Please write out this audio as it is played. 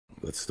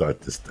let's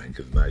start this thing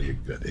because now you're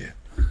good here.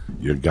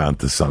 You're gone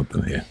to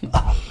something here.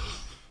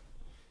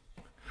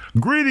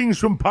 Greetings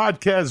from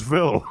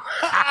Podcastville.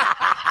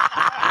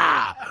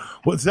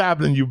 What's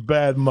happening, you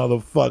bad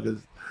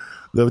motherfuckers?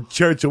 The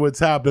Church of What's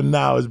Happening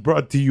Now is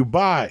brought to you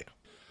by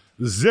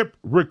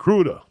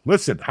ZipRecruiter.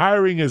 Listen,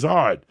 hiring is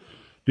hard.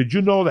 Did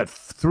you know that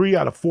 3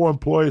 out of 4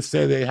 employers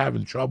say they're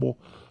having trouble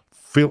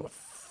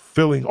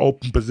filling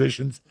open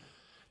positions?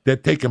 They're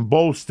taking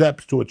bold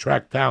steps to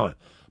attract talent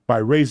by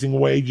raising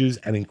wages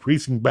and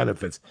increasing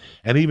benefits,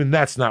 and even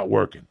that's not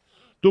working.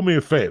 Do me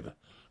a favor.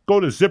 Go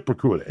to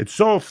ZipRecruiter. It's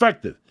so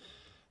effective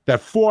that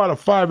 4 out of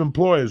 5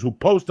 employers who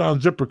post on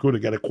ZipRecruiter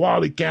get a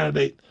quality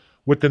candidate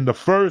within the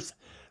first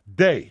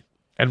day.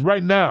 And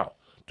right now,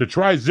 to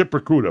try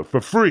ZipRecruiter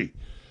for free,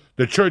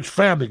 the church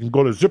family can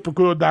go to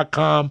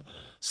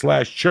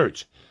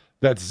ZipRecruiter.com/church.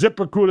 That's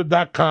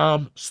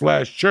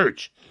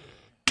ZipRecruiter.com/church.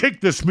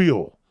 Kick this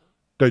mule.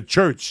 The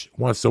church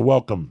wants to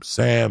welcome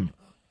Sam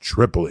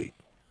Tripoli.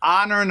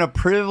 Honor and a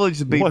privilege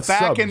to be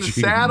back in the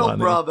saddle,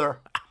 money? Brother.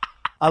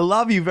 I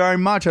love you very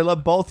much. I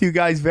love both you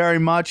guys very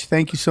much.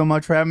 Thank you so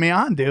much for having me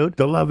on, dude.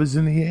 The love is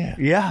in the air.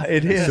 Yeah,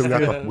 it is.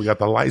 So we got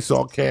the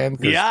Lysol can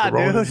because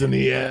Corona's dude. in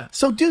the air.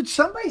 So, dude,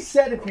 somebody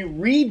said if you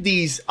read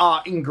these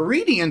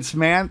ingredients,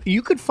 man,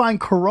 you could find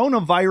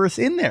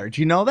coronavirus in there. Did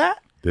you know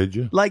that? Did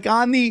you? Like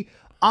on the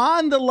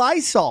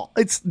Lysol.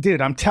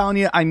 Dude, I'm telling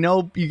you, I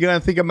know you're going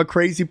to think I'm a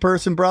crazy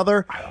person,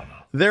 brother. I don't know.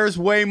 There's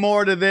way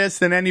more to this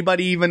than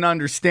anybody even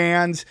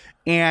understands.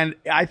 And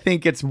I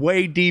think it's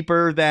way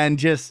deeper than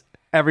just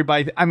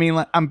everybody. I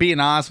mean, I'm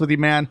being honest with you,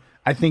 man.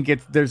 I think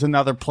there's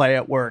another play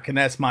at work, and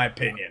that's my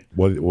opinion.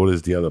 What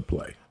is the other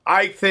play?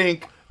 I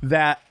think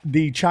that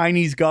the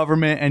Chinese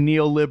government and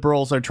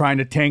neoliberals are trying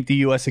to tank the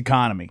U.S.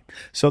 economy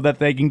so that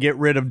they can get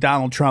rid of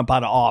Donald Trump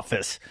out of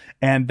office,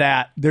 and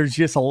that there's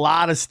just a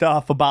lot of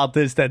stuff about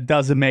this that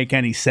doesn't make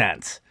any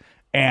sense.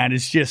 And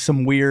it's just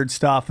some weird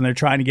stuff, and they're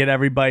trying to get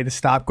everybody to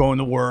stop going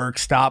to work,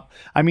 stop.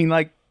 I mean,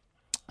 like,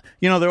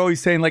 you know, they're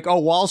always saying, like, oh,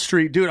 Wall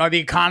Street, dude, are the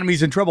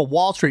economies in trouble?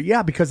 Wall Street,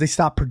 yeah, because they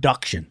stopped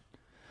production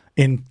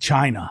in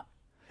China.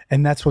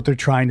 And that's what they're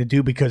trying to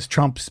do because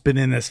Trump's been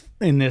in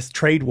this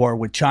trade war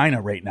with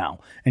China right now,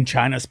 and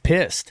China's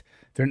pissed.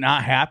 They're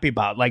not happy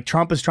about it. Like,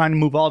 Trump is trying to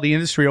move all the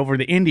industry over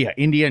to India.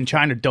 India and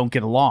China don't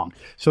get along.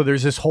 So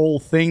there's this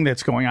whole thing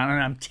that's going on.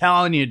 And I'm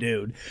telling you,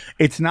 dude,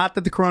 it's not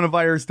that the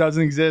coronavirus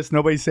doesn't exist.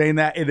 Nobody's saying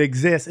that. It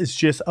exists. It's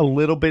just a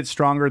little bit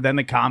stronger than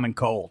the common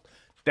cold.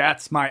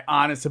 That's my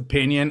honest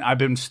opinion. I've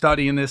been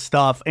studying this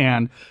stuff,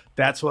 and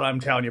that's what I'm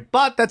telling you.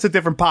 But that's a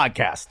different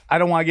podcast. I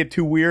don't want to get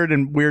too weird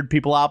and weird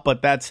people out,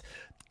 but that's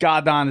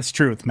God honest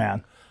truth,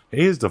 man.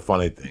 Here's the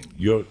funny thing.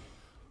 Your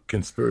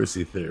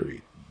conspiracy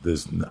theory,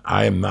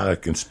 I am not a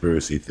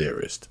conspiracy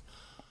theorist,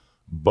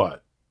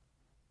 but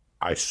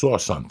I saw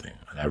something,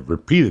 and I've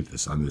repeated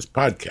this on this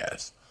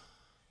podcast,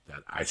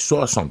 that I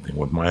saw something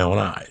with my own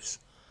eyes.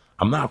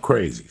 I'm not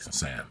crazy,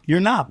 Sam.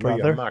 You're not,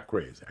 brother. I'm not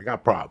crazy. I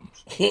got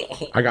problems.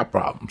 I got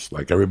problems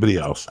like everybody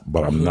else,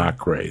 but I'm not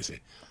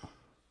crazy.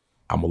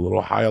 I'm a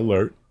little high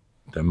alert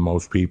than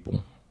most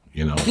people,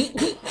 you know.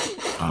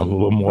 I'm a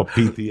little more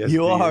PTSD.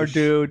 You are,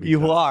 dude.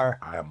 You are.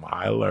 I am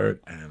high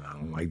alert, and I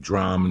don't like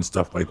drama and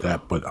stuff like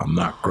that, but I'm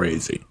not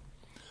crazy.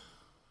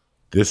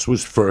 The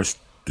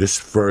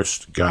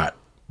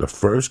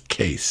first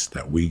case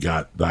that we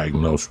got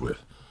diagnosed with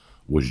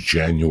was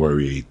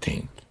January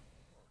 18th.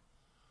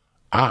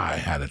 I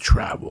had to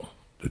travel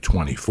the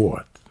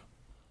 24th.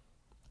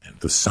 And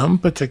for some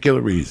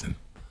particular reason,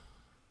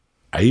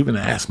 I even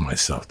asked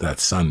myself that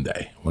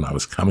Sunday when I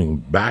was coming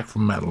back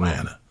from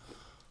Atlanta,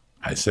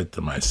 I said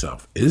to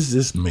myself, is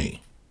this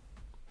me?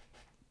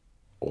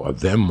 Or are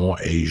there more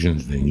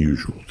Asians than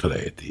usual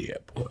today at the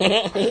airport?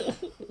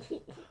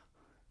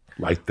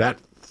 Like that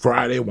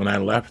Friday when I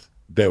left,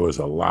 there was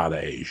a lot of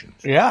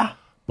Asians. Yeah.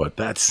 But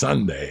that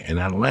Sunday in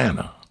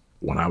Atlanta,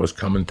 when I was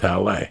coming to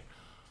LA,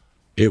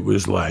 it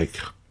was like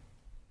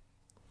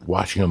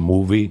watching a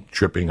movie,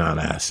 tripping on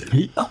acid.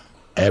 Yeah.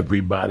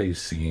 Everybody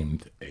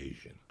seemed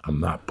Asian. I'm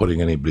not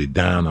putting anybody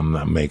down. I'm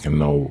not making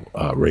no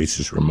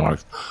racist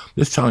remarks.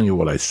 Just telling you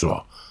what I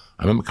saw.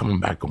 I remember coming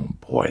back going,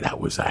 boy,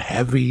 that was a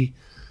heavy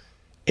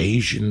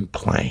Asian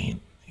plane,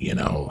 you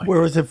know. Like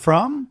where was it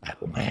from?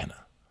 Atlanta.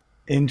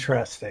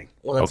 Interesting.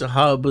 Well, that's a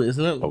hub,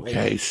 isn't it?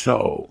 Okay,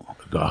 so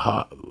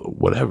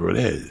whatever it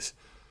is,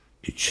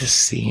 it just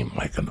seemed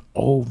like an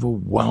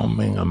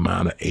overwhelming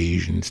amount of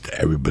Asians to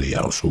everybody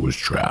else who was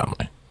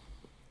traveling.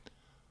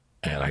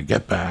 And I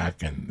get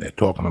back, and they're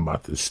talking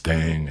about this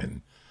thing,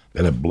 and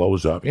then it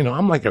blows up. You know,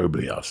 I'm like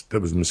everybody else. There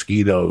was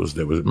mosquitoes.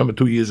 Remember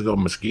 2 years ago,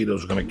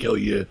 mosquitoes were going to kill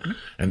you,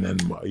 and then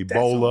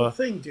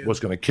Ebola was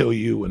going to kill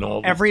you, and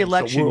all. Every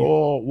election,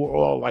 so we're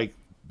all like,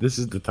 this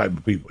is the type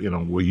of people. You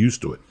know, we're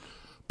used to it.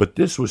 But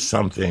this was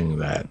something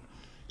that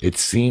it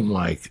seemed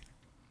like.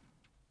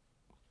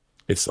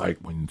 It's like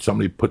when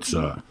somebody puts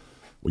you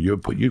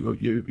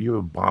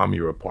bomb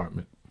your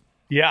apartment.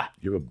 Yeah.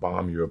 You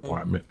bomb your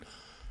apartment,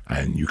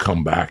 and you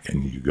come back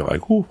and you go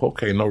like, "Ooh,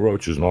 okay, no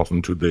roaches." And all of a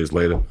sudden, 2 days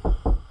later,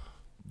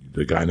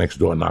 the guy next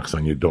door knocks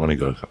on your door and he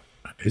goes,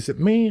 "Is it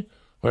me,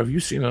 well, have you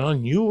seen an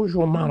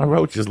unusual amount of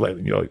roaches lately?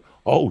 And you're like,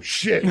 oh,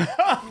 shit.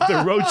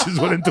 The roaches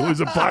went into his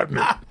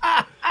apartment.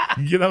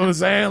 You know what I'm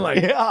saying?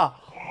 Like, Yeah.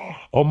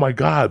 oh, my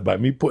God. By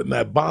me putting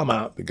that bomb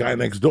out, the guy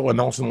next door,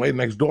 Nelson lady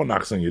next door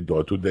knocks on your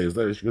door 2 days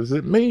later. She goes, is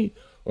it me?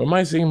 Or am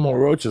I seeing more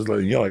roaches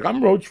lately? And you're like,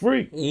 I'm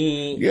roach-free.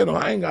 You know,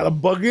 I ain't got a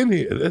bug in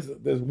here.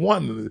 There's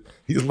one.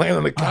 He's laying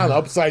on the counter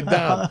upside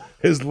down.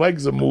 His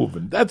legs are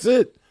moving. That's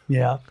it.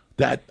 Yeah.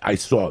 That I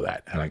saw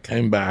that, and I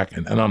came back,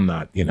 and I'm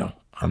not, you know,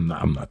 I'm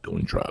not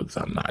doing drugs.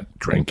 I'm not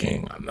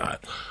drinking.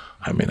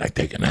 I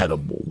take an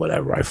edible,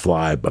 whatever. I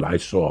fly, but I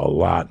saw a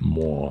lot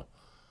more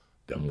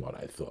than what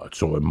I thought.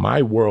 So in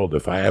my world,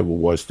 if I ever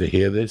was to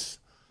hear this,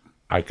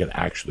 I could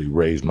actually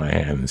raise my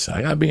hand and say,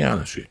 I gotta be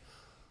honest with you.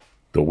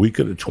 The week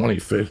of the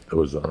 25th, there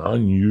was an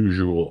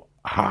unusual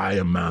high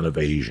amount of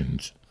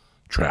Asians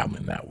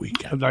traveling that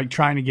weekend. Like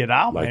trying to get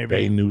out, Like maybe.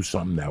 they knew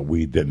something that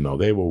we didn't know.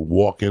 They were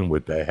walking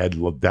with their head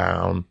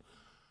down,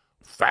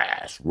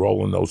 fast,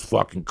 rolling those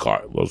fucking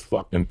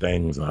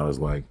things. And I was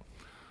like,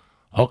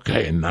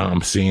 okay, and now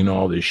I'm seeing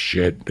all this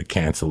shit, the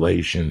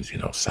cancellations, you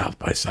know, South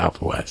by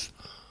Southwest.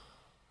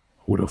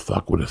 Who the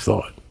fuck would have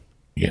thought,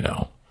 you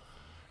know?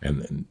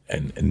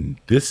 And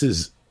this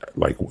is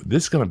like,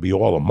 this is going to be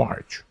all of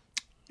March.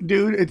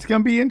 Dude, it's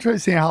going to be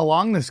interesting how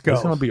long this goes.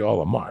 It's going to be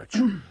all of March.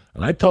 And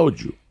I told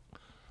you,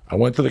 I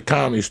went to the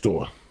Comedy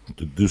Store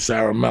to do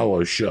Sarah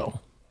Mello's show.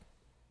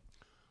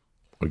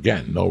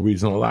 Again, no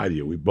reason to lie to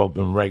you. We've both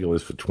been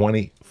regulars for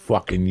 20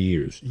 fucking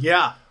years.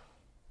 Yeah.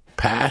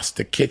 Past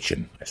the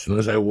kitchen, as soon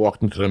as I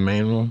walked into the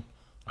main room,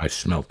 I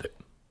smelt it.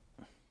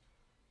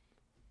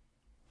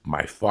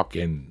 My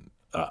fucking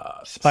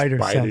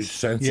Spider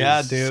senses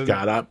yeah, dude.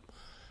 got up.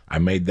 I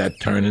made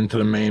that turn into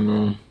the main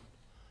room.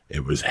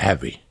 It was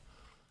heavy.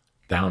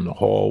 Down the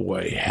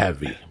hallway,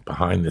 heavy.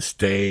 Behind the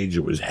stage,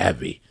 it was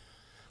heavy.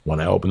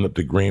 When I opened up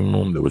the green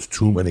room, there was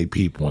too many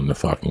people in the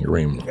fucking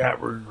green room. Yeah,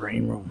 we're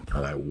green room.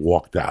 And I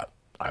walked out.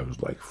 I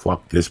was like,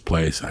 fuck this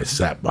place. I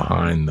sat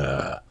behind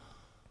by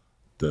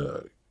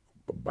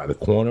the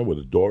corner where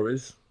the door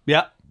is.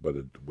 Yeah. Where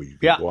you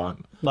can go out.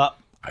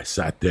 I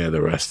sat there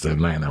the rest of the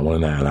night, and I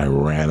went out and I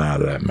ran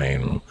out of that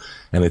main room.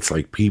 And it's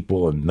like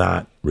people are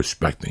not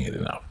respecting it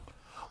enough.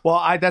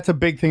 Well, that's a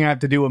big thing I have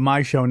to do with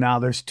my show now.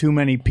 There's too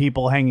many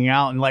people hanging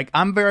out. And, like,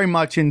 I'm very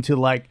much into,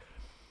 like,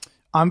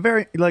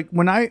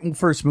 when I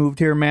first moved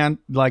here, man,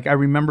 like, I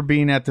remember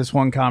being at this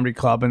one comedy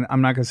club, and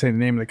I'm not going to say the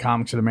name of the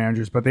comics or the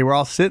managers, but they were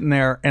all sitting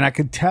there, and I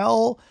could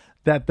tell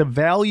that the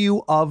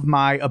value of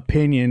my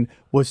opinion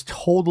was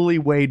totally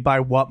weighed by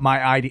what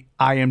my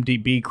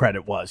IMDb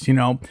credit was, you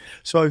know?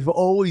 So I've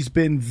always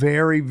been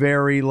very,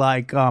 very,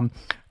 like,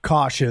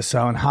 cautious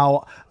on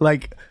how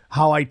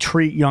I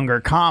treat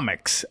younger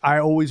comics. I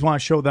always want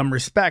to show them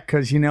respect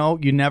because, you know,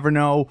 you never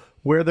know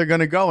where they're going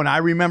to go. And I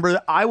remember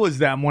I was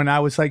them when I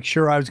was like,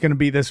 sure, I was going to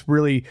be this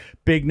really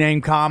big name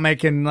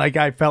comic. And like,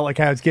 I felt like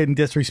I was getting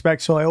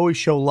disrespect. So I always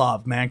show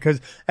love, man. Because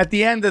at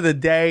the end of the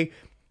day,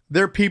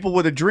 they're people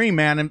with a dream,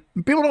 man. And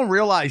people don't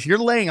realize you're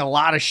laying a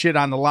lot of shit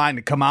on the line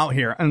to come out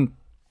here. And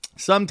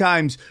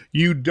sometimes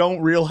you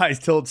don't realize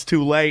till it's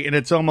too late, and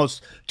it's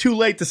almost too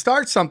late to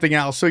start something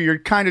else. So you're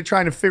kind of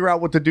trying to figure out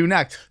what to do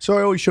next. So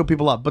I always show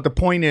people up. But the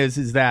point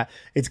is that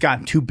it's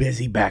gotten too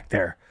busy back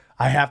there.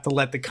 I have to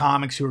let the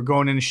comics who are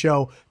going in the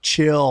show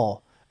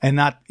chill and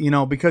not, you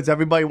know, because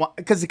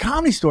because the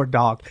Comedy Store,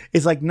 dog,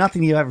 is like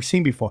nothing you've ever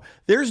seen before.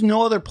 There's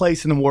no other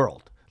place in the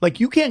world. Like,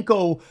 you can't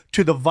go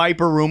to the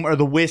Viper Room or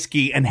the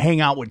Whiskey and hang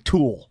out with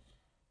Tool,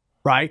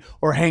 right?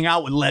 Or hang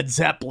out with Led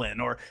Zeppelin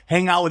or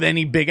hang out with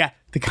any big...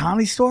 The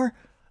Comedy Store,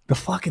 the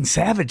fucking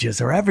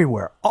savages are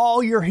everywhere.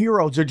 All your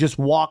heroes are just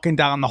walking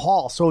down the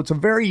hall. So it's a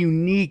very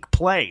unique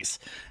place.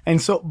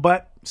 And so,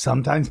 but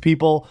sometimes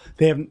people,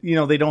 they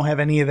don't have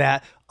any of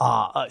that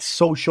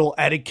social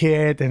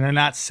etiquette, and they're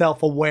not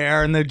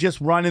self-aware, and they're just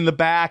running the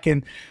back.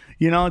 And,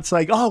 you know, it's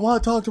like, oh, I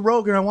want to talk to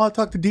Rogan. I want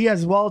to talk to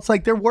Diaz. Well, it's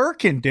like they're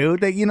working,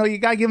 dude. You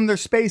got to give them their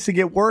space to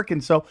get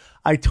working. So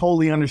I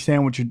totally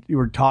understand what you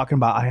were talking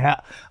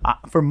about.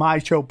 For my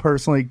show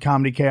personally,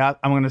 Comedy Chaos,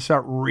 I'm going to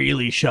start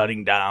really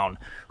shutting down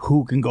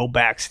who can go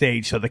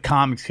backstage so the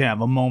comics can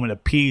have a moment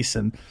of peace.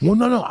 And well,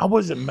 no, I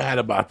wasn't mad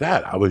about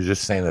that. I was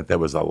just saying that there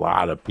was a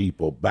lot of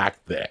people back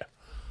there.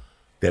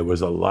 There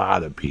was a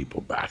lot of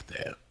people back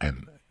there,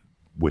 and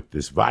with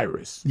this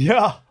virus,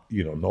 yeah,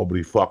 you know,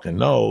 nobody fucking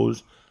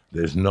knows.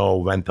 There's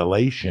no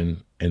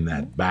ventilation in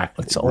that back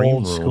room. It's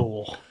old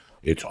school.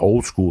 It's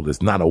old school.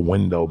 There's not a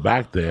window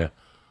back there.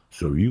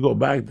 So you go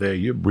back there,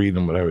 you're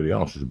breathing what everybody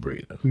else is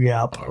breathing.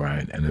 Yep. All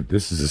right. And if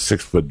this is a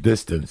 6 foot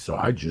distance, so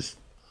I just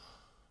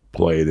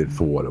played it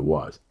for what it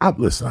was. I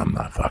don't think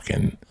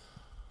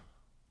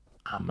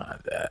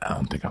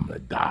I'm going to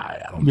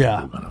die. I don't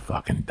think we're going to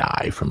fucking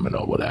die from it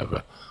or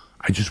whatever.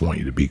 I just want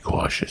you to be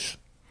cautious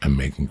and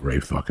making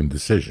great fucking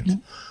decisions.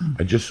 Mm-hmm.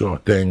 I just saw a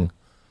thing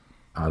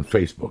on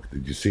Facebook.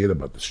 Did you see it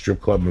about the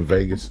strip club in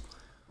Vegas?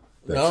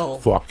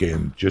 That's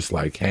fucking just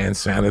like hand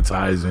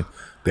sanitizing.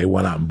 They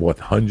went out and bought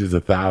hundreds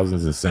of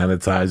thousands in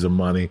sanitizer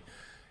money.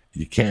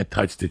 You can't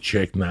touch the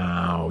chick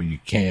now. You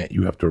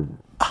have to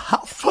How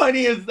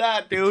funny is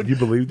that, dude? Can you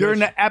believe during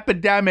this? the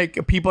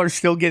epidemic, people are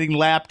still getting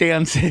lap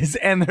dances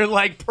and they're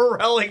like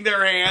parelling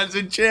their hands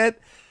and shit.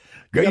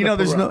 You know,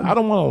 there's no. I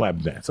don't want a lap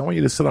dance. I want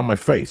you to sit on my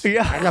face.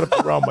 Yeah. I got to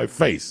put around my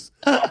face.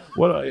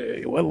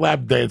 What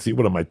lap dance?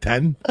 What am I,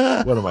 10?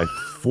 What am I,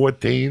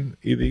 14?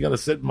 Either you got to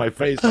sit in my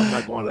face. I'm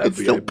not going to It's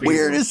the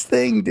weirdest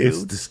thing,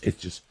 dude. It's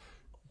just,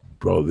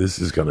 bro, this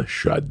is going to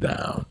shut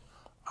down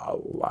a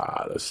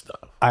lot of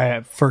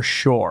stuff. For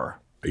sure.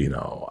 You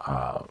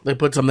know, They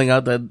put something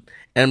out that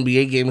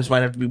NBA games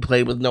might have to be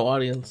played with no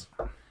audience.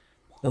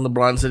 And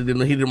LeBron said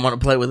he didn't want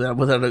to play with that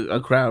without a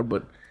crowd,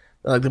 but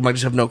they might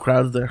just have no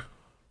crowds there.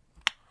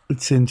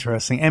 It's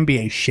interesting.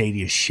 NBA's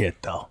shady as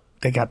shit, though.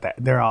 They got that.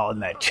 They're all in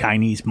that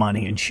Chinese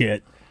money and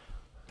shit.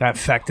 That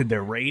affected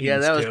their ratings. Yeah,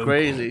 that was dude.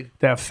 crazy.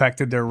 That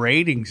affected their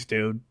ratings,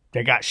 dude.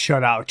 They got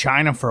shut out of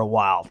China for a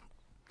while.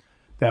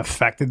 That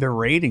affected their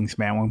ratings,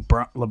 man. When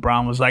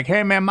LeBron was like,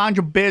 "Hey, man, mind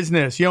your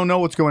business. You don't know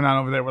what's going on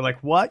over there." We're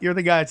like, "What? You're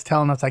the guy that's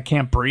telling us I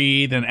can't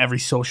breathe and every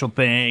social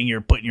thing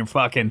you're putting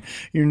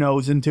your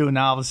nose into, and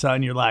all of a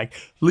sudden you're like,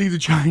 leave the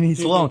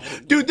Chinese alone."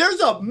 Dude, there's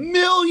 1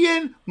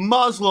 million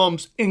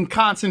Muslims in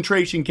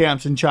concentration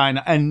camps in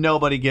China, and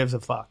nobody gives a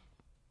fuck.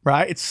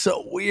 Right? It's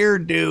so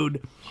weird,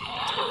 dude.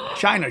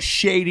 China's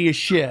shady as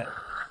shit.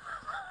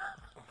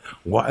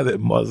 why are there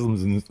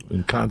Muslims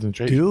in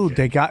concentration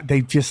Dude, camps?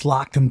 they just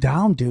locked them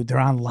down, dude. They're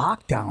on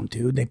lockdown,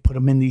 dude. They put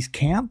them in these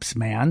camps,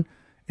 man.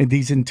 In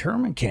these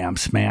internment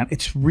camps, man.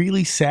 It's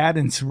really sad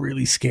and it's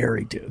really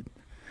scary, dude.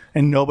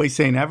 And nobody's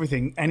saying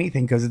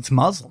anything because it's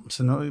Muslims.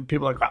 And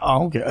people are like,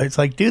 oh, okay. It's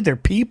like, dude, they're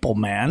people,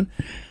 man.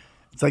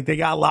 It's like they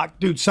got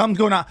locked. Dude, something's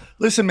going on.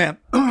 Listen, man,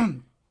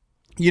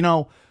 you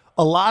know,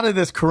 a lot of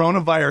this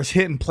coronavirus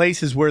hit in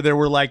places where there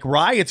were like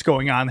riots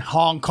going on.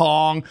 Hong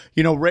Kong,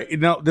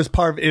 this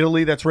part of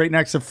Italy that's right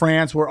next to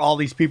France where all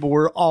these people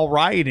were all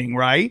rioting,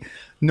 right?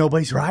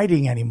 Nobody's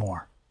rioting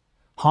anymore.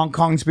 Hong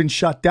Kong's been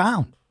shut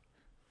down.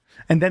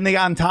 And then they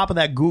got on top of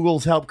that,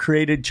 Google's helped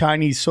created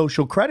Chinese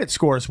social credit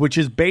scores, which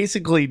is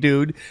basically,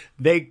 dude,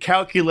 they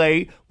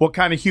calculate what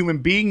kind of human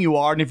being you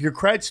are. And if your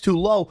credit's too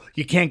low,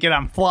 you can't get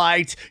on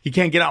flights, you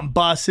can't get on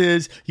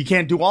buses, you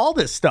can't do all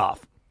this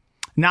stuff.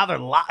 Now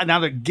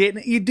they're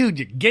getting you, dude.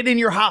 You get in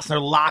your house and they're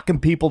locking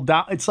people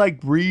down. It's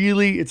like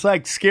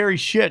scary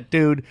shit,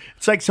 dude.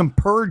 It's like some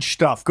purge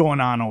stuff going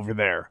on over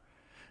there.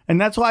 And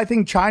that's why I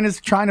think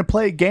China's trying to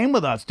play a game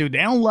with us, dude. They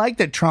don't like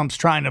that Trump's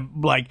trying to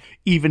like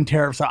even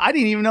tariffs. I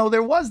didn't even know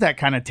there was that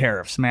kind of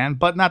tariffs, man.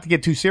 But not to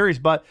get too serious,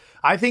 but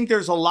I think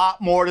there's a lot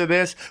more to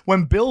this.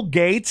 When Bill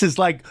Gates is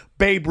like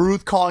Babe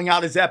Ruth calling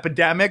out his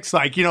epidemics,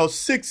 like,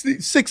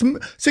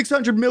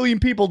 600 million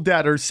people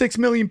dead or 6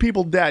 million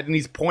people dead, and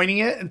he's pointing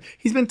it, and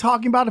he's been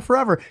talking about it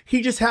forever.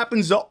 He just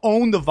happens to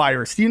own the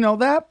virus. Do you know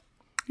that?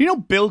 You know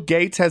Bill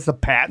Gates has the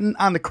patent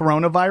on the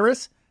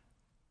coronavirus?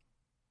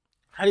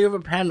 How do you have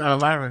a patent on a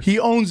virus? He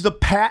owns the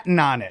patent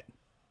on it.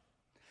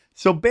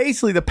 So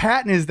basically, the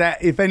patent is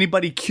that if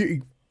anybody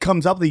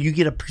comes up with it, you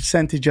get a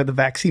percentage of the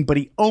vaccine, but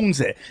he owns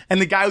it. And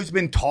the guy who's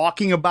been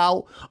talking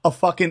about a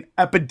fucking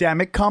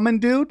epidemic coming,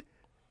 dude,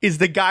 is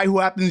the guy who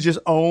happens to just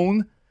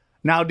own.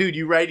 Now, dude,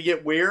 you ready to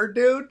get weird,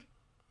 dude?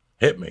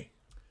 Hit me.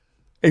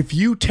 If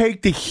you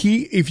take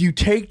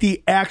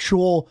the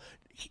actual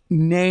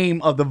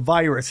name of the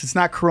virus, it's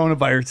not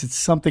coronavirus, it's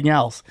something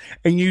else,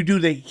 and you do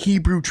the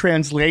Hebrew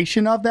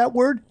translation of that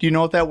word, do you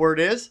know what that word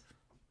is?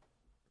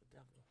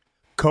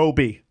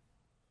 Kobe.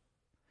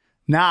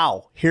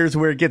 Now here's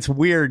where it gets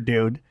weird,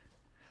 dude.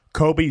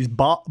 Kobe's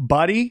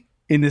buddy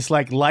in this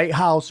like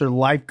lighthouse or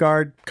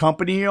lifeguard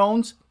company he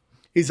owns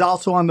is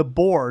also on the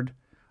board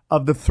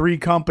of the 3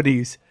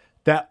 companies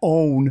that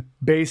own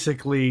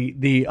basically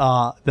the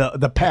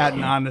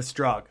patent on this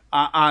drug,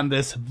 on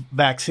this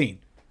vaccine.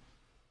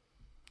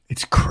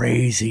 It's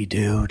crazy,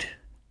 dude.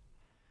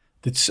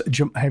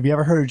 Have you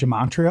ever heard of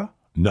gematria?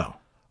 No.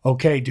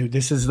 Okay, dude.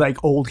 This is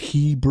like old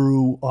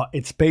Hebrew.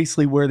 It's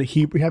basically where the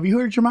Hebrew. Have you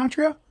heard of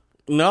gematria?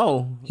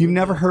 No. You've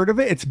never heard of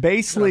it? It's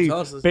basically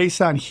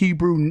based on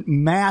Hebrew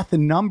math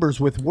and numbers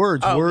with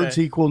words. Oh, okay. Words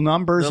equal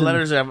numbers. The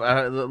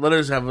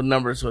letters have a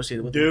number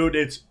associated with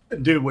it.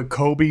 Dude, with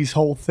Kobe's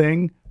whole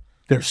thing,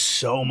 there's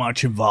so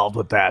much involved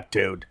with that,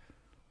 dude.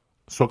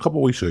 So a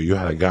couple weeks ago, you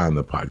had a guy on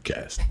the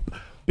podcast.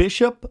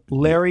 Bishop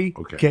Larry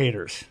Okay.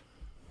 Gators.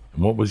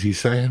 And what was he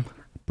saying?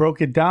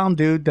 Broke it down,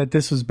 dude, that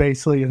this was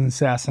basically an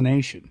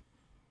assassination.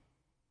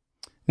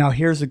 Now,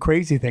 here's the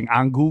crazy thing.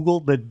 On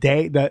Google,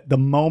 the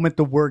moment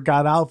the word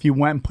got out, if you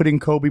went and put in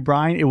Kobe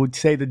Bryant, it would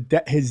say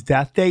his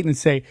death date,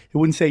 and it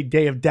wouldn't say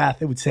day of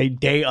death. It would say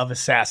day of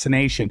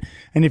assassination.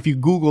 And if you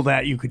Google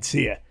that, you could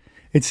see it.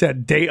 It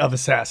said day of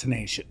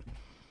assassination.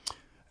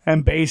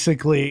 And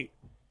basically,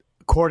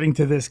 according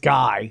to this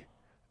guy,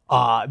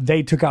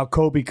 they took out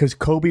Kobe because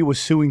Kobe was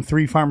suing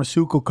 3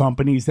 pharmaceutical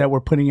companies that were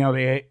putting out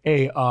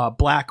a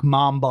Black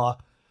Mamba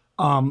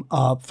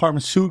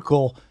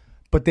pharmaceutical,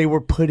 but they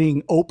were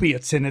putting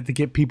opiates in it to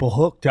get people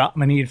hooked up.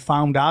 And he had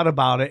found out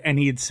about it, and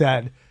he had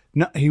said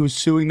no, he was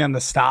suing them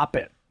to stop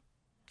it.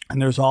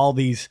 And there's all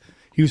these.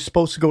 He was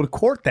supposed to go to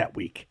court that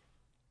week.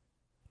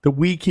 The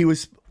week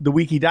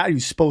he died, he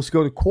was supposed to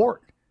go to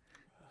court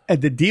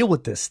and to deal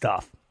with this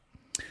stuff.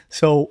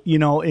 So, you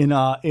know,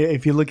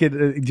 if you look at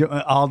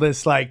all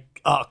this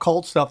like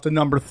occult stuff, the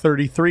number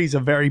 33 is a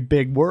very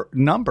big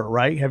number,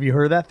 right? Have you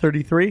heard of that,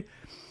 33?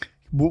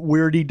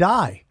 Where did he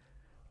die?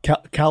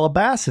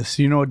 Calabasas.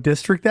 You know what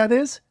district that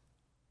is?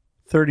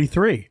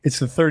 33. It's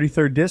the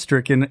 33rd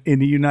district in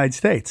the United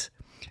States.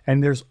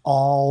 And there's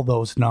all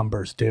those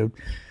numbers, dude.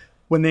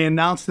 When they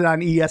announced it on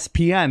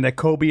ESPN that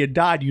Kobe had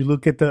died, you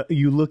look at,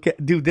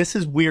 dude, this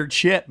is weird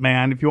shit,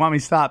 man. If you want me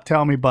to stop,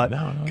 tell me, but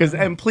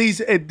and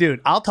please,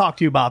 dude, I'll talk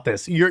to you about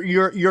this.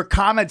 Your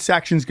comment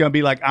section is going to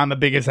be like, I'm the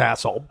biggest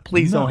asshole.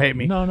 Please don't hate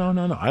me. No.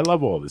 I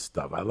love all this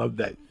stuff. I love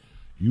that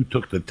you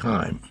took the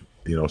time.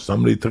 You know,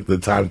 somebody took the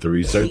time to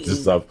research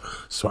this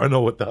stuff, so I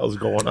know what the hell's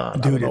going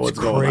on. Dude, it's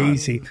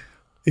crazy.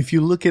 If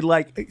you look at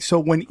so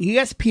when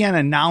ESPN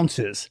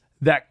announces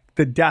that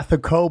the death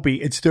of Kobe,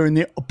 it's during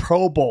the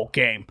Pro Bowl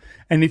game.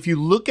 And if you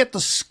look at the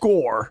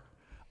score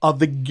of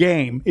the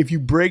game, if you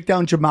break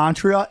down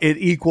gematria, it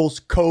equals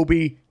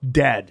Kobe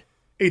dead.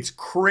 It's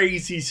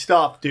crazy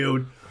stuff,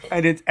 dude.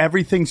 And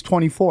everything's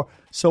 24.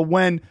 So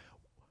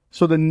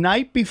the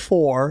night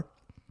before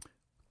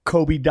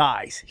Kobe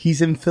dies,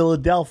 he's in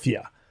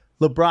Philadelphia.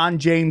 LeBron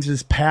James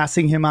is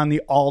passing him on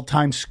the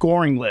all-time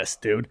scoring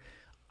list, dude.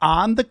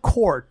 On the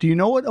court, do you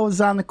know what was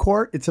on the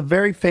court? It's a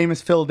very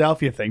famous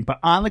Philadelphia thing, but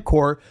on the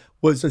court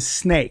was a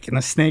snake, and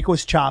the snake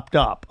was chopped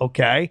up,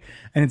 okay?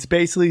 And it's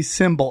basically a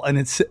symbol, and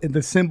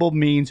the symbol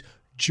means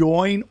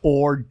join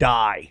or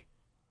die.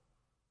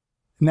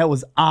 And that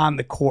was on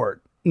the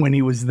court when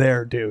he was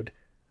there, dude.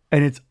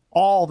 And it's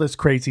all this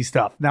crazy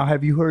stuff. Now,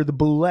 have you heard of the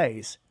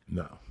Boulets?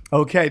 No.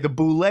 Okay, the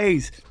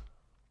Boulets.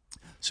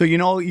 So you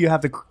know you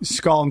have the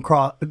skull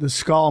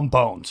and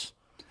bones.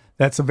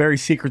 That's a very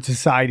secret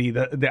society.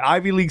 The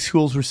Ivy League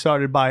schools were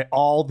started by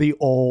all the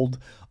old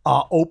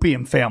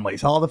opium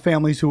families. All the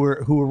families who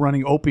were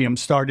running opium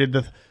started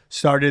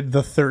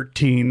the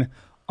 13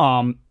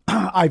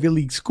 Ivy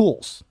League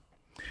schools.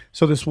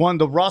 So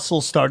the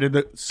Russells started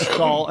the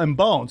Skull and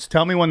Bones.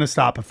 Tell me when to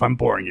stop if I'm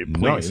boring you,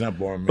 please. No, you're not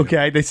boring me.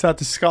 Okay, they started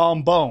the Skull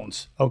and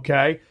Bones.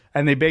 Okay,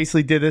 and they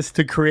basically did this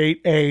to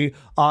create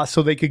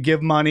so they could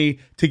give money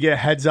to get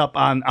heads up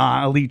on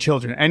elite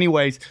children.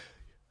 Anyways.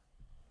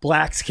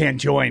 Blacks can't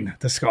join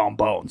the Skull and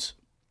Bones.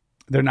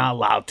 They're not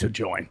allowed to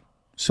join.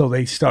 So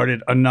they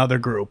started another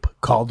group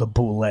called the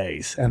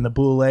Boulets. And the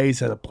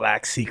Boulets are the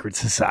black secret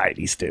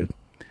societies, dude.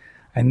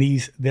 And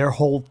their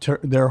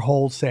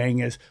whole saying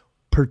is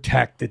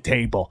protect the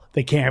table.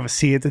 They can't have a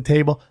seat at the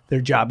table.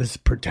 Their job is to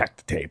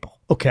protect the table.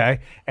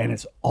 Okay? And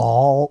it's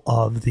all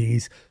of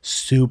these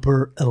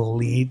super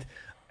elite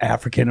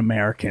African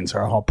Americans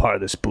are all part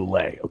of this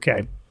Boulet.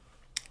 Okay?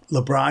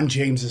 LeBron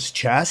James's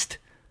chest,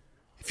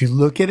 if you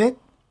look at it,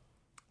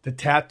 the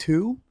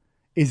tattoo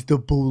is the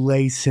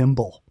Boulet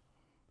symbol,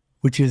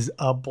 which is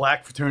a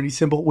black fraternity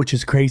symbol, which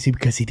is crazy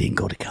because he didn't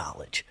go to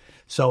college.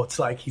 So it's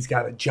like he's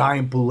got a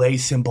giant Boulet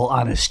symbol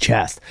on his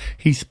chest.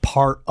 He's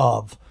part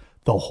of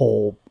the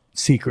whole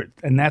secret.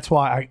 And that's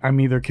why I'm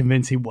either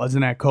convinced he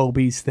wasn't at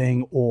Kobe's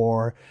thing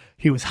or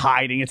he was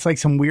hiding. It's like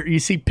some weird, you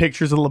see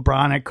pictures of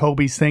LeBron at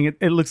Kobe's thing.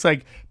 It looks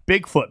like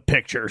Bigfoot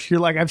pictures. You're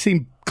like, I've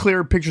seen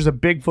clear pictures of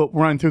Bigfoot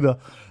running through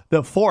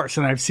the force,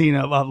 and I've seen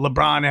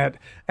LeBron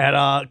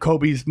at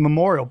Kobe's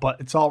memorial, but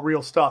it's all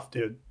real stuff,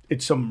 dude.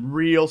 It's some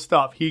real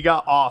stuff. He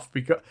got off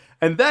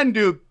and then,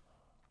 dude,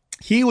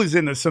 he was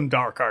into some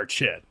dark art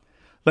shit.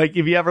 Like,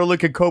 if you ever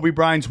look at Kobe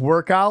Bryant's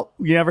workout,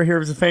 you ever hear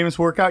of his famous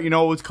workout? You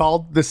know what it's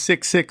called? The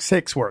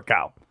 666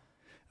 workout.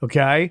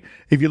 Okay?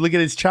 If you look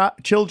at his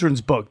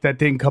children's book, that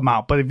didn't come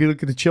out. But if you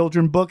look at the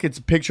children's book, it's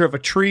a picture of a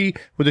tree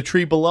with a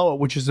tree below it,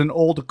 which is an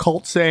old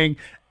occult saying,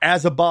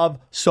 as above,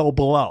 so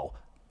below.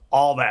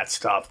 All that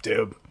stuff,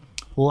 dude.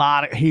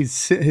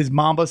 His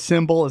Mamba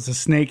symbol is a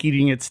snake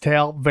eating its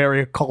tail.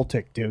 Very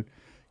occultic, dude.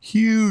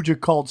 Huge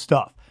occult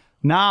stuff.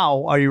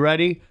 Now, are you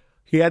ready?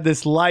 He had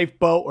this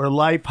lifeboat or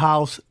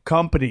lifehouse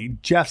company.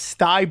 Jeff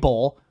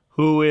Steibel,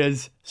 who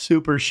is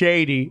super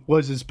shady,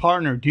 was his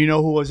partner. Do you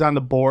know who was on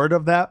the board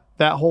of that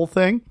whole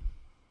thing?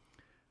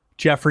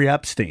 Jeffrey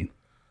Epstein.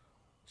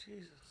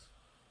 Jesus.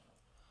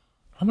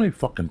 How many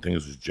fucking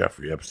things was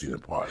Jeffrey Epstein a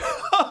part of?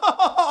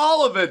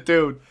 All of it,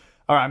 dude.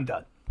 All right, I'm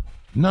done.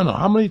 No.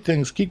 How many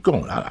things? Keep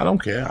going. I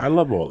don't care. I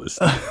love all this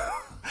stuff.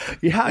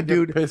 Yeah,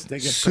 dude.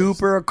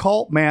 Super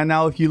occult, man.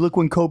 Now, if you look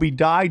when Kobe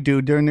died,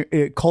 dude, during the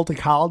cultic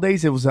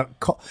holidays, it was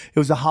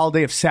a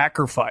holiday of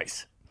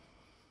sacrifice.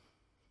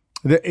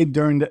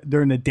 During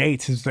the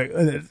dates, is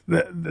the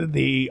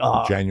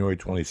January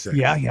 26th.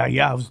 Yeah.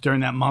 It was during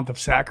that month of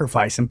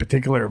sacrifice, in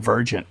particular,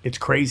 virgin. It's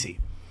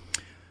crazy.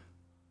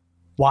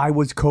 Why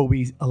was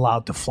Kobe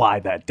allowed to fly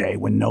that day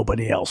when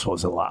nobody else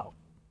was allowed?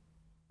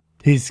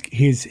 His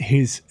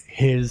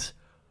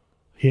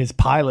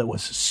pilot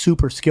was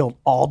super skilled.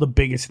 All the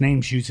biggest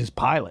names used his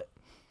pilot.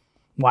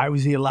 Why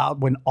was he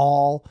allowed when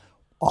all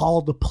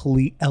the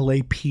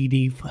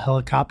LAPD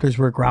helicopters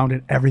were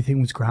grounded? Everything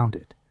was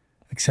grounded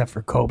except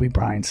for Kobe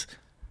Bryant's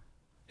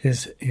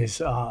his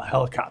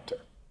helicopter.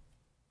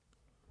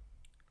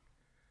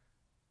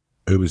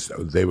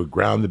 They were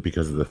grounded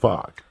because of the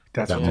fog.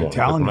 That's that what they're morning.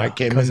 telling When you, I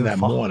came because in of the that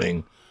fog.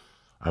 morning,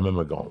 I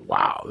remember going,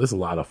 "Wow, there's a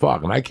lot of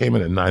fog." And I came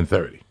in at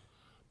 9:30.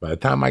 By the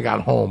time I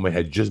got home, it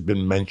had just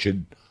been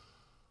mentioned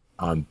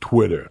on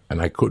Twitter, and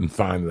I couldn't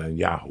find it on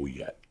Yahoo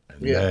yet.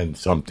 And then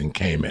something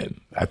came in.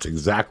 That's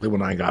exactly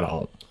when I got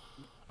home.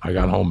 I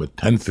got home at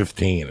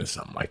 10:15 or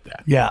something like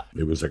that. Yeah.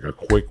 It was like a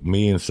quick.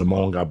 Me and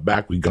Simone got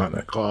back. We got in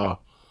the car,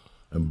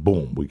 and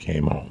boom, we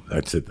came home.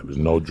 That's it. There was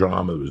no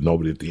drama. There was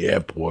nobody at the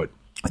airport.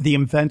 The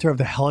inventor of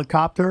the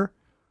helicopter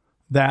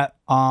that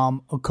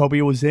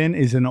Kobe was in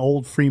is an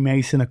old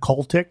Freemason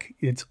occultic.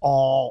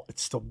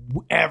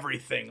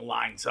 Everything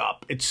lines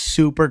up. It's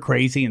super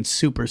crazy and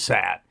super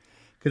sad.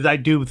 Because I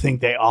do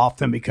think they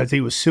offed him because he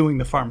was suing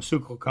the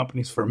pharmaceutical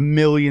companies for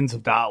millions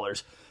of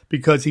dollars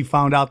because he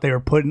found out they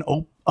were putting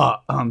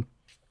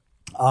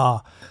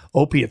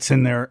opiates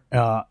in their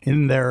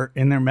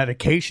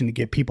medication to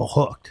get people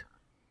hooked.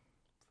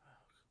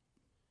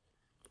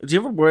 Do you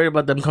ever worry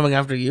about them coming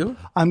after you?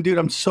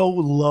 I'm so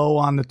low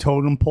on the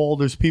totem pole.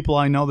 There's people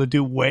I know that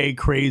do way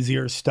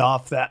crazier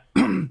stuff that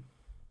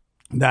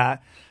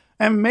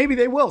and maybe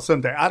they will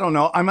someday. I don't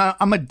know.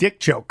 I'm a dick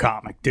joke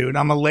comic, dude.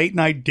 I'm a late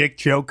night dick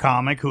joke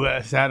comic who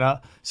has had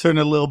a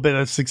little bit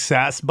of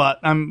success, but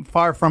I'm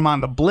far from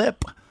on the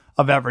blip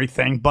of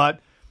everything. But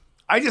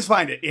I just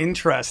find it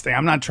interesting.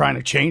 I'm not trying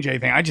to change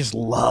anything. I just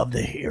love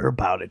to hear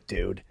about it,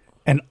 dude.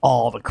 And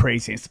all the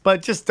craziness, but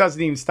it just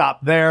doesn't even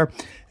stop there.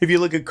 If you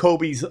look at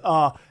Kobe's,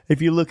 if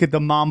you look at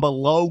the Mamba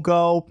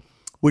logo,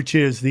 which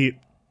is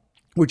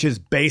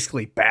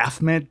basically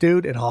Baphomet,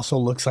 dude, it also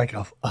looks like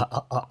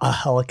a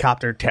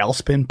helicopter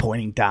tailspin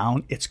pointing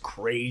down. It's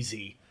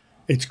crazy.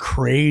 It's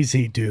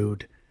crazy,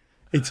 dude.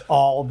 It's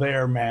all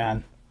there,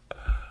 man.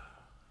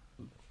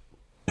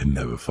 It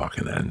never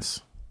fucking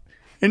ends.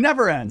 It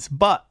never ends.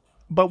 But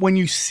when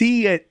you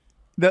see it,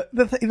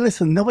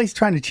 listen, nobody's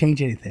trying to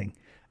change anything.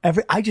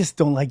 I just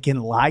don't like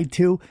getting lied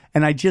to,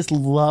 and I just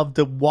love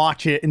to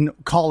watch it and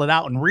call it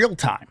out in real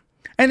time.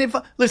 And if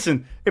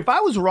I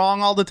was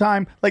wrong all the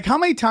time, like how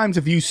many times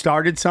have you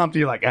started something,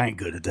 you're like, I ain't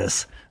good at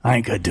this. I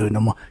ain't good to do it no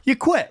more. You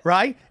quit,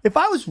 right? If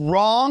I was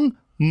wrong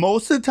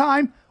most of the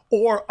time,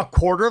 or a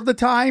quarter of the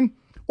time,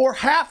 or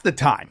half the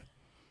time,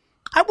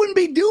 I wouldn't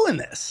be doing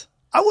this.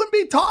 I wouldn't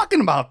be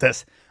talking about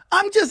this.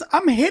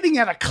 I'm hitting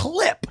at a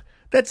clip.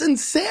 That's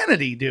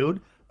insanity,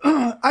 dude.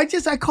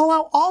 I call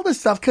out all this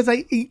stuff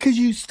because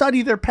you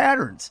study their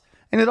patterns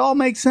and it all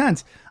makes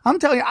sense. I'm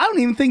telling you, I don't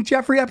even think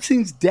Jeffrey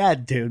Epstein's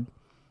dead, dude.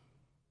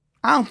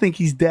 I don't think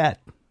he's dead.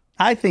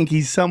 I think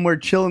he's somewhere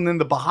chilling in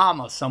the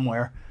Bahamas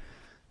somewhere.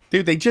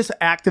 Dude, they just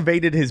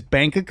activated his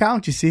bank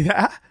account. You see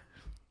that?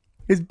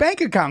 His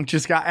bank account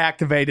just got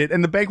activated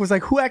and the bank was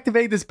like, who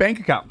activated this bank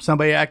account?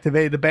 Somebody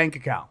activated the bank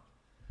account.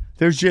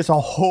 There's just a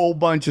whole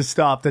bunch of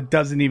stuff that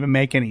doesn't even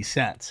make any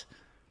sense.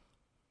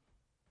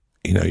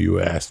 You know, you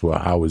asked, well,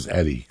 how was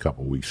Eddie a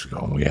couple weeks ago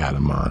when we had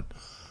him on?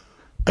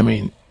 I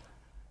mean,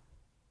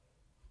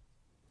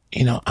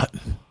 you know,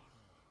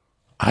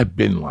 I've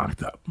been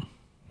locked up,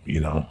 you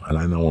know, and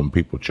I know when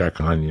people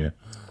check on you,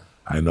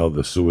 I know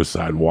the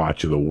suicide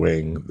watch of the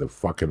wing, the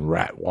fucking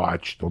rat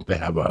watch. Don't they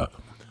have where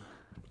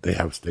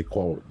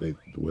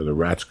the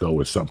rats go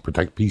with some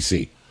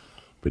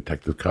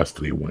protective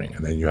custody wing,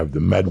 and then you have the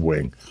med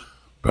wing.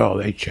 Bro,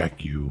 they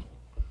check you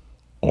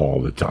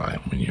all the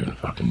time when you're in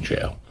fucking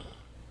jail.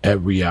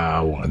 Every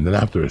hour, and then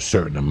after a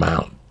certain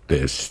amount,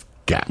 there's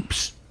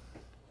gaps.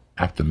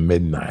 After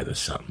midnight or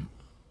something,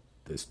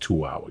 there's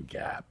 2-hour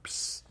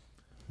gaps.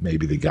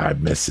 Maybe the guy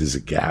misses a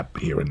gap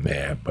here and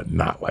there, but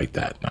not like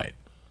that night.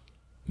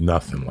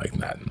 Nothing like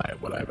that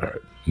night, what I've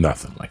heard.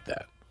 Nothing like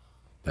that.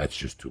 That's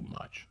just too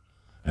much.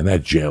 And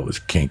that jail is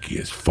kinky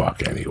as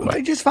fuck anyway.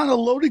 They just found a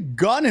loaded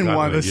gun in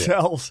one of the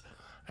cells.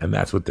 And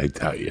that's what they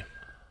tell you.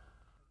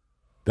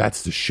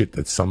 That's the shit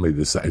that somebody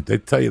decided. They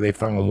tell you they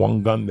found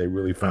one gun, they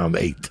really found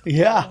 8.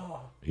 Yeah.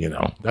 You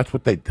know, that's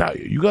what they tell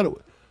you. You got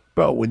to,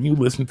 bro, when you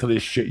listen to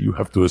this shit, you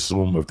have to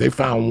assume if they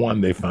found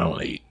 1, they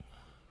found 8.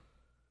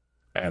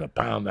 And a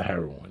pound of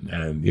heroin.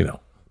 And, you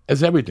know,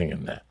 there's everything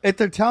in there. If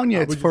they're telling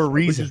you it's for a I was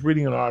reason. just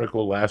reading an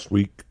article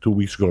 2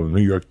 weeks ago in the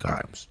New York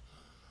Times.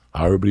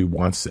 How every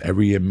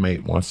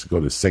inmate wants to go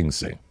to Sing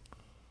Sing.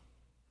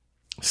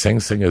 Sing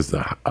Sing is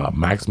the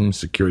maximum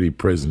security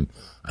prison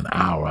an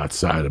hour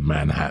outside of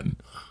Manhattan.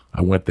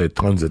 I went there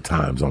tons of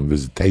times on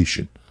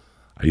visitation.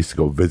 I used to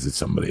go visit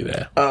somebody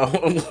there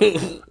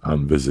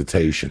on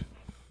visitation.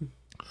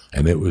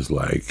 And it was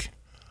like,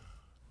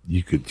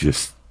 you could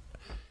just,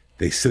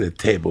 they sit at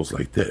tables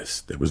like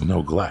this. There was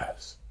no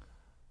glass.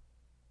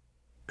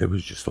 It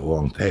was just a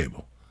long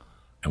table.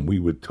 And we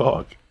would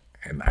talk.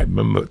 And I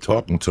remember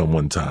talking to him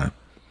one time.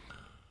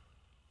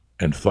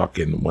 And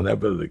fucking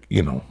whenever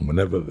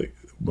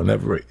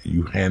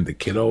you hand the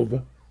kid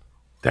over,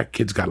 that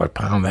kid's got like a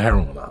pound of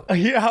heroin on him.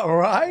 Yeah,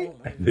 right?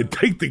 And they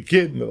take the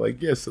kid and they're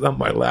like, yeah, sit on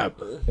my lap.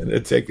 And they're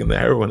taking the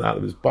heroin out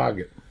of his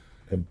pocket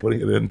and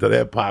putting it into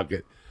their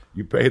pocket.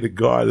 You pay the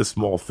guard a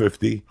small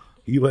 $50.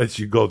 He lets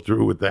you go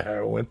through with the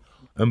heroin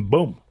and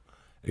boom.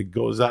 It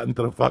goes out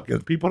into the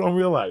fucking. People don't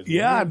realize.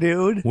 Yeah,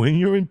 dude. When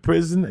you're in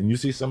prison and you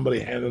see somebody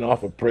handing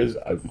off a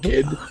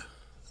kid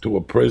to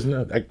a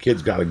prisoner, that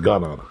kid's got a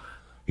gun on him.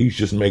 He's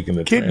just making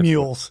the Kid transfer.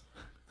 mules.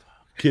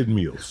 Kid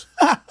meals.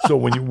 So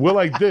when we're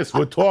like this,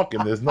 we're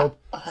talking. There's no.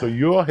 So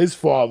you're his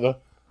father.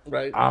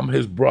 Right. I'm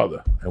his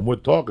brother, and we're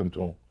talking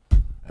to him.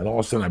 And all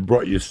of a sudden, I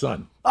brought your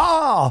son.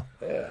 Oh.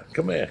 Yeah,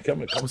 come here,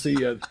 come see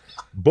you.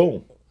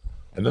 Boom.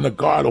 And then the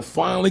guard will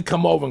finally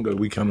come over and go,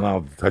 we come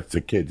out to touch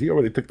the kids. He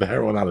already took the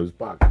heroin out of his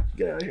pocket.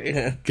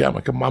 Yeah.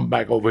 Come on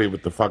back over here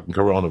with the fucking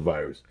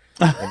coronavirus.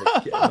 And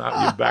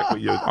now you're back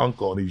with your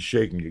uncle, and he's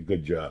shaking you.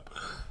 Good job.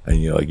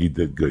 And you're like, you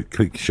did good.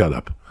 Click, shut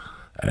up.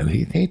 And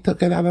he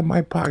took it out of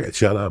my pocket.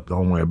 Shut up.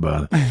 Don't worry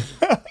about it.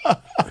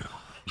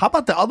 How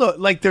about the other,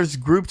 like there's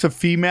groups of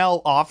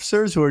female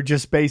officers who are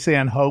just basically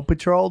on Hoe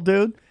Patrol,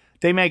 dude.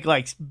 They make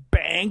like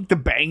bang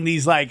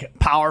these like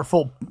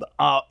powerful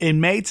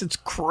inmates. It's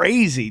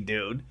crazy,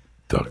 dude.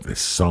 Doug, there's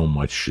so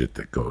much shit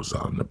that goes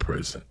on in the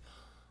prison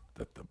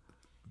that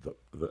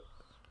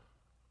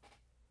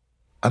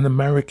an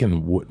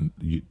American wouldn't,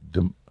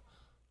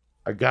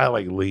 a guy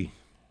like Lee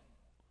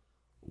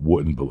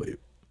wouldn't believe.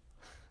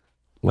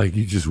 Like,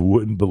 you just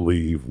wouldn't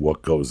believe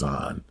what goes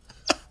on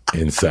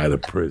inside a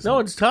prison. No,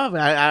 it's tough.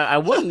 I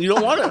wouldn't. You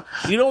don't want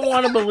to. You don't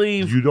want to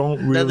believe. You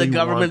don't really that the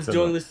government's want to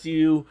doing this to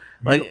you.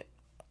 Like,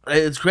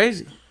 it's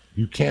crazy.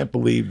 You can't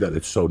believe that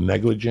it's so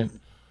negligent.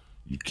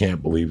 You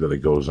can't believe that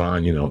it goes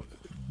on. You know,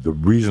 the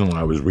reason why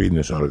I was reading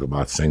this article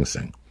about Sing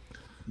Sing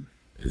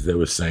is they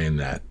were saying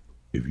that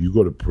if you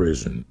go to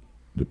prison,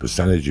 the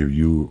percentage of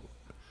the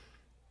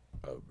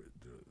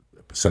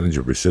percentage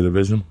of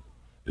recidivism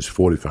is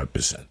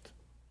 45%.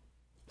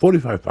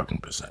 45 fucking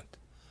percent.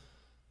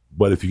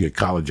 But if you get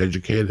college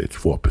educated, it's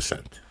 4%.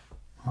 If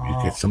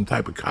you get some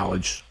type of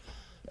college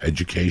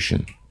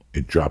education,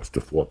 it drops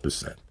to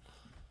 4%.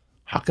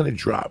 How can it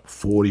drop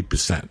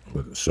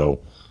 40%?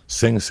 So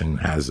Sing Sing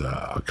has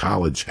a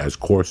college, has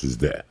courses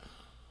there.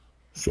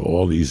 So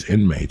all these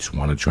inmates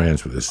want to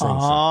transfer to Sing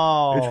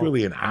Sing. It's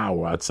really an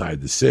hour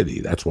outside the city.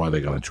 That's why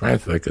they're going to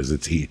transfer, because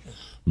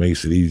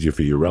makes it easier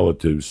for your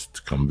relatives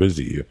to come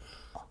visit you.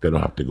 They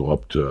don't have to go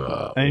up to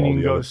all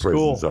the other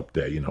prisons up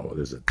there. You know,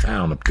 there's a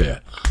town up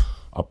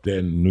there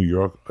in New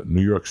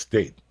York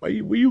State, where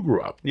you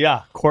grew up.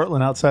 Yeah,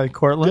 Cortland, outside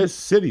Cortland. There's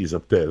cities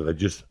up there that are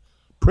just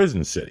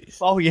prison cities.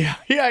 Oh yeah,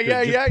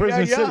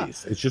 prison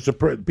cities. It's just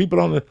people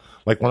don't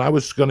like. When I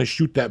was going to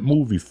shoot that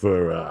movie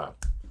for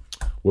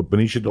with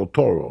Benicio del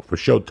Toro for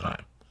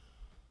Showtime,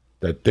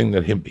 that thing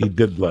that he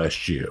did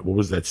last year. What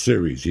was that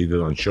series he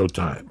did on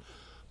Showtime?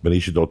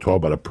 Benicio del Toro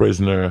about a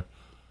prisoner.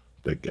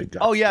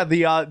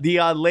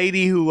 The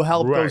lady who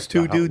helped those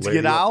two dudes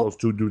get out. Those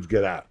two dudes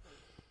get out.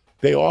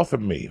 They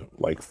offered me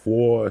like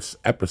 4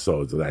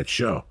 episodes of that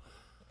show,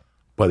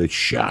 but it's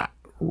shot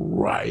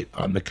right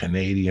on the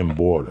Canadian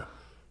border,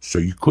 so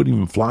you couldn't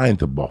even fly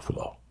into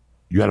Buffalo.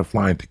 You had to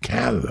fly into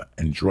Canada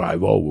and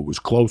drive over. It was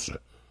closer.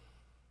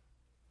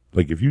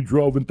 Like if you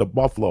drove into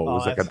Buffalo, it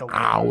was like an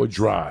hour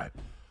drive.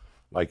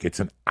 Like it's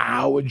an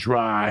hour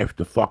drive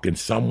to fucking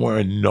somewhere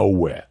and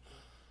nowhere.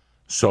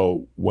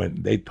 So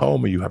when they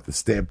told me you have to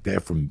stay up there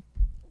from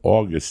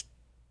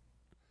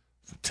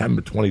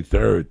September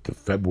 23rd to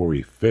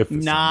February 5th.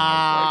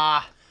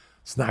 Nah.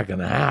 It's not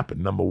going to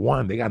happen. Number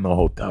one, they got no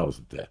hotels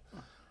up there.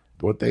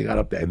 What they got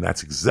up there, and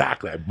that's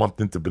exactly, I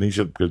bumped into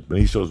Benicio, because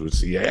Benicio's with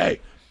CAA.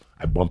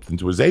 I bumped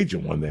into his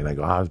agent one day, and I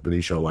go, how's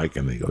Benicio like?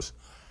 And he goes,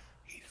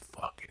 he's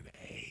fucking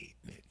hating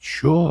it.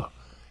 Sure.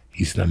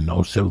 He's in a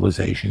no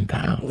civilization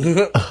town.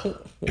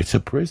 It's a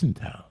prison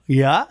town.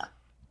 Yeah.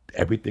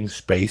 Everything's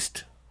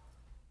spaced.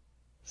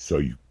 So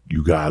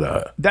you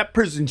gotta. That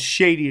prison's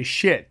shady as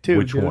shit, too.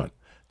 Which one?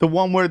 The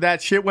one where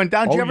that shit went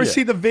down. Did you ever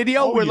see the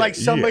video where like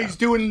somebody's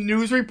doing a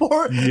news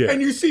report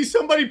and you see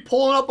somebody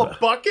pulling up a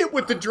bucket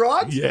with the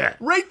drugs? Yeah.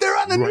 Right there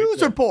on the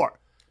news report.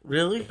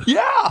 Really?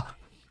 Yeah.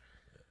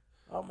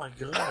 Oh my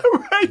god.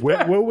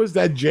 Where was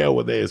that jail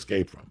where they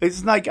escaped from?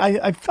 It's like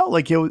I felt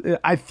like it was,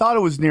 I thought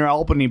it was near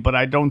Albany, but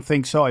I don't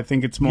think so. I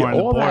think it's more on the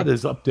all border. that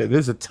is up there.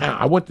 There's a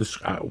town. I went to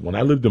when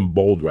I lived in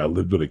Boulder. I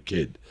lived with a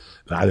kid.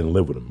 I didn't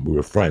live with him. We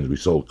were friends. We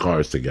sold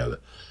cars together,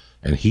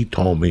 and he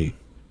told me,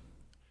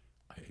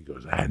 he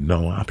goes, I had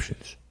no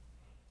options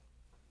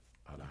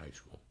out of high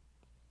school.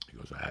 He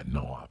goes, I had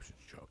no options,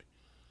 Joey.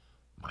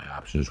 My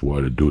options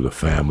were to do the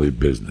family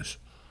business,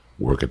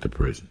 work at the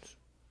prisons.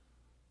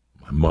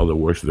 My mother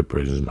works at the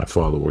prisons. My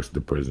father works at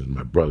the prisons.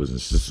 My brothers and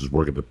sisters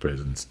work at the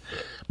prisons.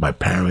 My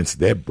parents,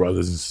 their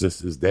brothers and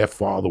sisters, their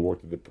father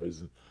worked at the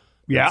prison.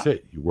 That's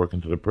it. You work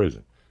into the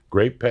prison.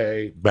 Great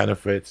pay,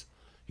 benefits.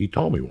 He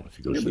told me once.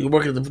 He goes, you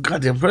work at the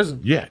goddamn prison.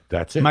 Yeah,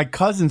 that's it. My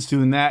cousin's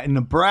doing that in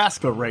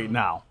Nebraska right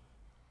now.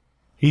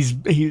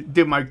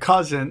 My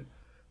cousin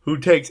who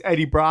takes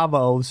Eddie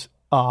Bravo's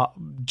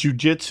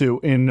jiu-jitsu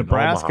in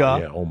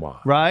Nebraska. Omaha.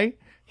 Right?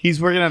 He's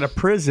working at a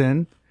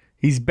prison.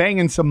 He's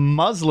banging some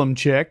Muslim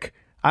chick.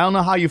 I don't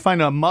know how you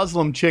find a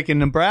Muslim chick in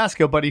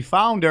Nebraska, but he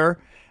found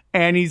her,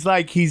 and he's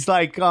like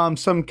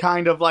some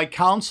kind of like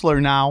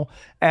counselor now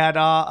at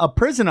a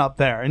prison up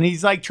there, and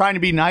he's like trying to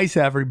be nice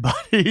to everybody.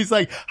 He's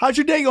like, "How's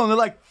your day going?" They're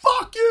like,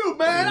 "Fuck you,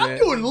 man! I'm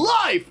doing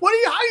life. How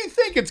do you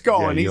think it's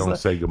going?" Yeah, you don't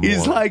say good morning.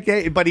 He's like,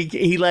 hey, but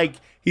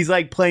he's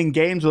like playing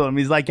games with him.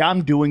 He's like,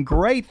 "I'm doing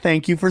great.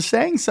 Thank you for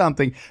saying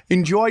something.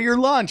 Enjoy your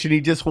lunch," and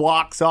he just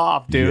walks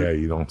off, dude. Yeah,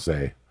 you don't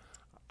say.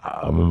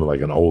 I remember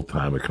like an old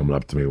timer coming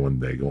up to me one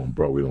day, going,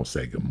 "Bro, we don't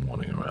say good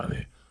morning around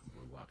here.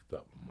 We're locked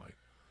up." I'm like,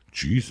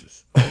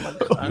 Jesus,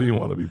 I didn't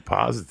want to be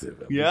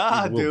positive.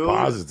 Yeah, dude.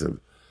 Positive.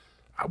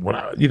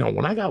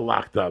 When I got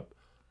locked up,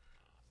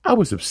 I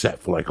was upset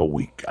for like a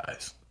week,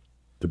 guys.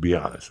 To be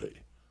honest with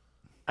you,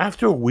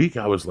 after a week,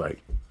 I was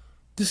like,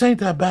 "This ain't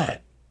that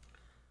bad."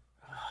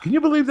 Can you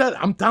believe that?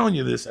 I'm telling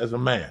you this as a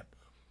man.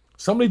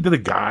 Somebody did a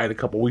guide a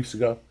couple weeks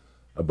ago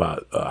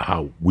about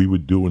how we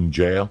would do in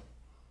jail.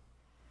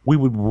 We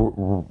would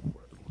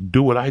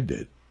do what I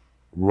did,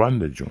 run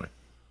the joint.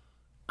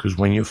 Because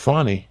when you're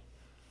funny,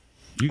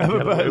 you can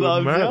get away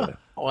with murder.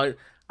 Oh,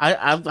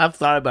 I've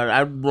thought about it.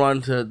 I'd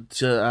run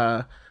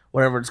to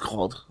whatever it's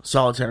called,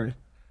 solitary.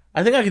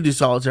 I think I could do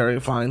solitary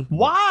fine.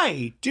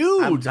 Why,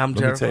 dude? I'm Let me tell you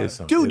terrified.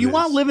 something. Dude, you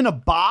want to live in a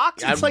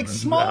box? It's like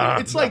small.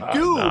 It's like,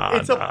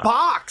 it's a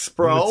box, Let me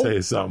bro. tell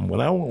you something.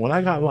 When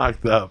I got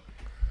locked up,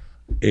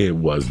 it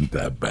wasn't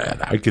that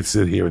bad. I could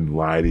sit here and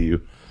lie to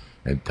you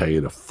and tell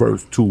you the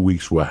first 2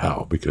 weeks were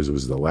hell because it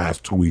was the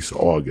last 2 weeks of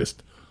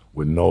August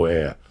with no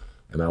air.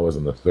 And I was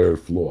on the third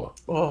floor.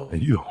 Oh.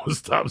 And you don't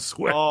stop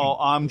sweating. Oh,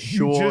 I'm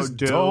sure, You just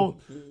dude. don't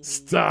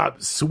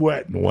stop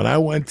sweating. When I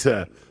went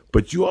to,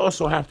 but you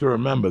also have to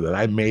remember that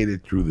I made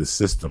it through the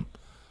system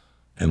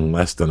in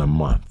less than a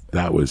month.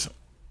 That was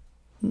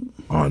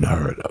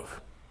unheard of.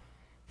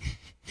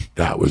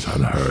 That was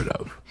unheard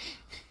of.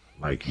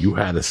 Like, you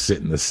had to sit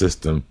in the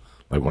system.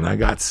 Like, when I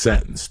got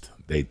sentenced,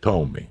 they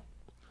told me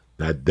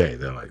that day,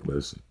 they're like,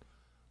 "Listen,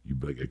 you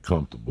better get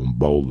comfortable in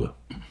Boulder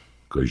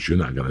because you're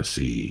not going to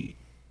see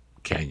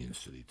Canyon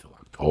City till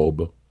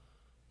October,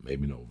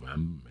 maybe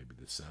November, maybe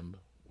December,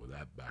 with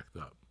that backed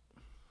up."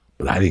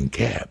 But I didn't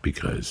care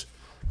because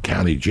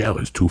county jail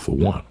is 2 for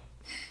 1.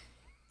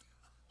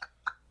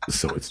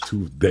 So it's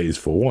 2 days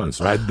for 1.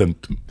 So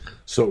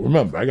so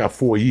remember, I got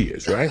 4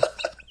 years, right?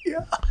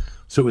 Yeah.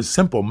 So it's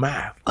simple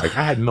math. Like,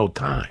 I had no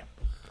time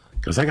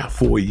because I got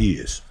 4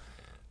 years.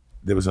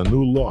 There was a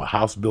new law,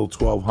 House Bill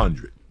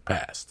 1200,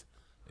 passed.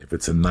 If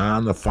it's a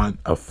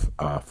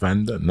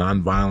non-offender,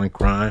 non-violent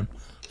crime,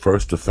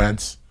 first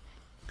offense,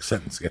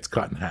 sentence gets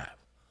cut in half.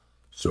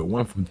 So it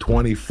went from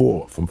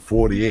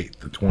 48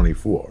 to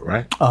 24,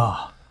 right?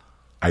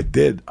 I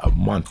did a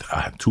month. I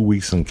had 2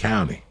 weeks in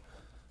county.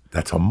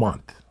 That's a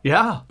month.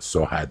 Yeah.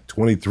 So I had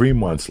 23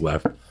 months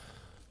left,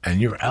 and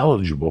you're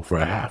eligible for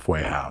a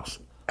halfway house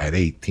at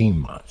 18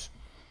 months.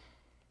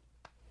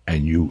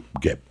 And you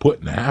get put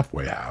in a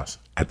halfway house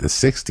at the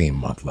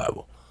 16-month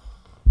level.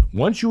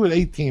 Once you're at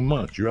 18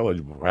 months, you're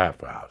eligible for a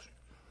halfway house.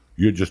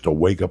 You're just a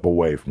wake up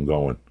away from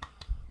going,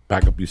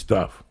 pack up your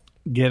stuff.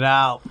 Get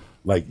out.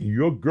 Like,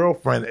 your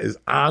girlfriend is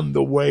on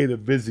the way to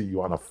visit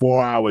you on a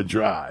 4-hour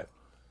drive.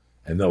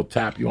 And they'll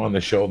tap you on the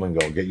shoulder and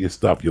go, "Get your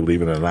stuff. You're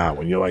leaving in an hour."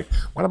 And you're like,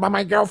 "What about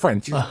my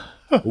girlfriend?"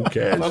 Who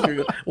cares?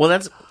 Well,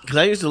 that's because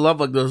I used to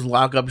love like those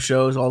lockup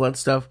shows, all that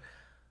stuff.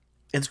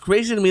 It's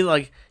crazy to me.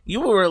 Like,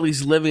 you were at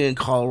least living in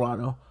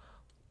Colorado,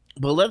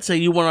 but let's say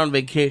you went on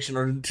vacation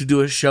or to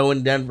do a show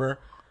in Denver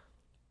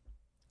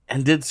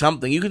and did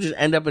something, you could just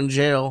end up in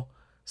jail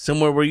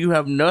somewhere where you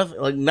have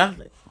nothing. Like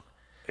nothing.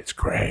 It's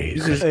crazy.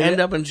 You could just end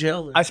up in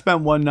jail. There. I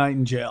spent one night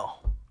in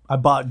jail. I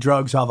bought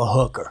drugs off a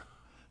hooker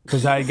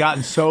because I had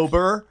gotten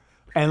sober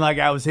and like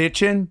I was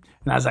itching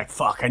and I was like,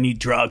 "Fuck, I need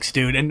drugs,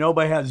 dude." And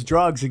nobody has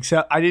drugs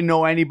except I didn't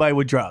know anybody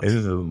with drugs. This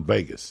is in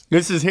Vegas.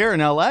 This is here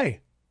in L.A.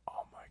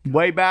 Oh, my God.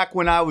 Way back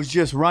when I was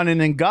just running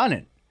and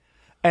gunning.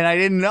 And I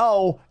didn't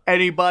know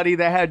anybody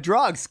that had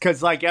drugs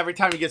because, like, every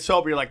time you get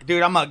sober, you're like,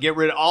 "Dude, I'm going to get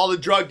rid of all the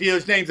drug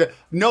dealers' names.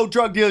 No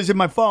drug dealers in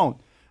my phone."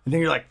 And then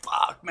you're like,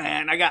 "Fuck,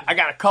 man, I got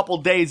a couple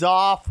days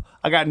off.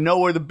 I got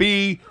nowhere to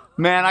be.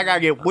 Man, I got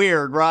to get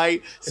weird,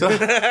 right?" So,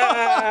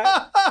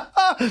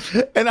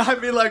 and I'd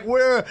be like,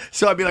 "Where?"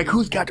 So I'd be like,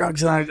 "Who's got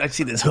drugs?" And I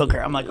see this hooker.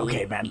 I'm like,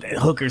 "Okay, man, the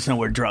hookers know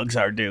where drugs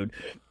are, dude."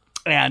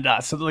 And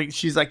so like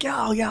she's like, "Yeah,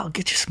 I'll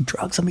get you some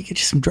drugs. Let me get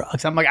you some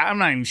drugs." I'm like, "I'm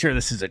not even sure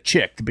this is a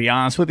chick, to be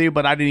honest with you,"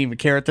 but I didn't even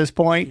care at this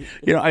point.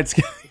 You know, it's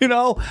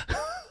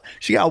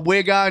she got a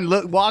wig on,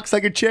 walks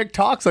like a chick,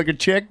 talks like a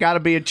chick. Got to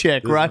be a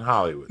chick, This right? is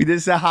Hollywood.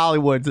 This is a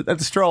Hollywood.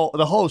 That's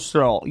the host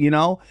stroll, you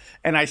know.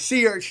 And I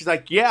see her. She's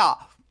like, "Yeah,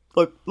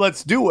 look,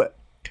 let's do it."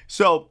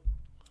 So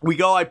we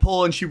go. I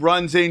pull, and she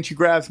runs in. She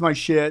grabs my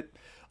shit.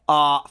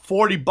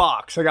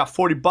 $40. I got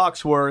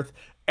 $40 worth.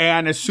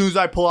 And as soon as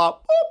I pull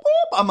out, boop,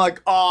 boop, I'm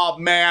like, "Oh,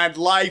 man,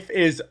 life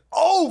is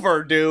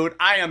over, dude.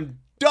 I am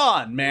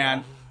done,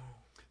 man."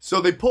 So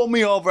they pull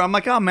me over. I'm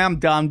like, "Oh, man, I'm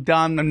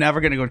done. I'm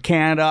never going to go to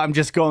Canada. I'm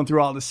just going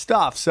through all this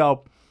stuff."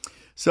 So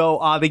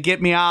So they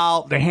get me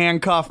out, they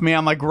handcuff me.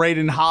 I'm like right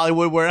in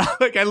Hollywood where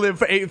like I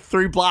live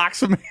 3 blocks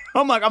from me.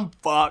 I'm like, I'm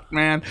fucked,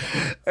 man.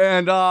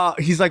 And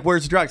he's like,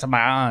 where's the drugs? I'm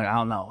like, I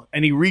don't know.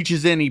 And he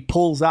reaches in, he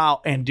pulls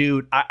out, and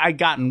dude,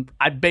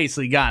 I'd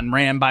basically gotten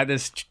ran by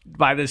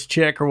this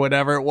chick or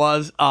whatever it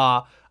was.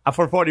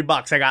 For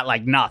 $40, I got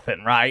like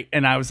nothing, right?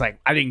 And I was like,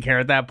 I didn't care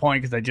at that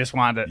point because I just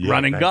wanted to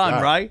run and gun,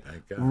 God. right?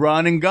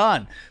 Run and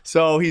gun.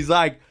 So he's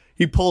like,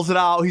 he pulls it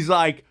out. He's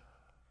like,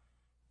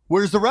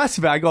 where's the rest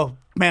of it? I go,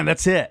 man,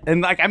 that's it.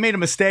 And like, I made a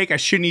mistake. I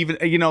shouldn't even,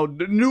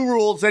 the new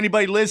rules,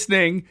 anybody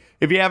listening,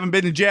 if you haven't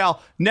been to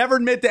jail, never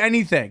admit to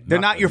anything. They're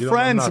not your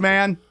friends,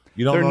 man.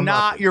 They're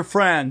not your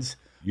friends.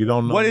 You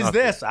don't know What is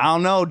nothing. this? I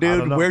don't know, dude.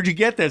 don't know. Where'd you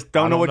get this?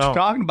 Don't know what you're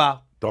talking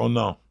about. Don't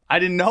know. I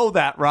didn't know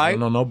that, right? I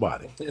don't know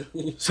nobody.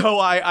 So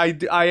I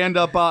end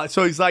up,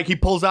 so he's like, he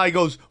pulls out, he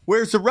goes,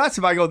 where's the rest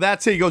of it? I go,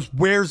 that's it. He goes,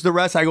 where's the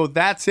rest? I go,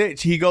 that's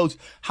it. He goes,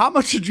 how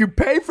much did you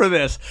pay for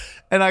this?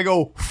 And I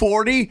go,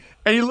 40.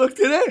 And he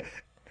looked at it.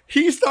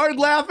 He started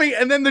laughing,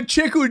 and then the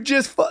chick who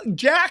just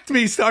jacked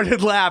me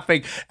started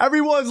laughing.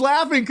 Everyone's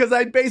laughing because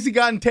I'd basically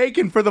gotten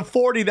taken for the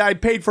 40 that I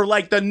paid for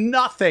like the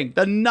nothing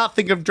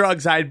of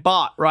drugs I had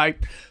bought, right?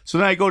 So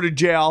then I go to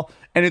jail,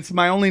 and it's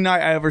my only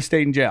night I ever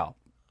stayed in jail.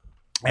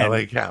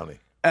 L.A. County.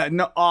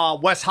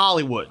 West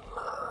Hollywood.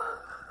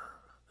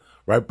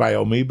 Right by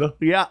Amoeba?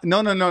 Yeah,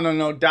 no.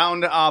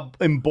 Down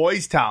in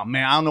Boys Town,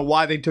 man. I don't know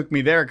why they took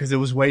me there because it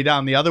was way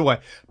down the other way.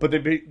 But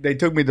they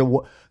took me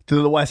to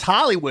the West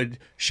Hollywood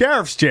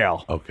Sheriff's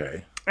Jail.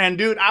 Okay. And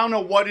dude, I don't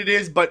know what it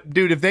is, but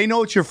dude, if they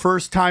know it's your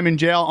first time in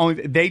jail,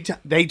 only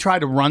they try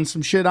to run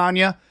some shit on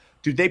you.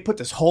 Dude, they put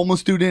this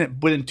homeless dude in it,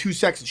 within 2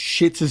 seconds,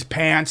 shits his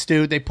pants,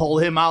 dude. They pull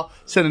him out,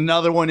 send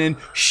another one in,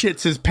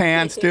 shits his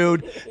pants,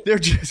 dude. They're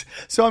just,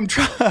 so I'm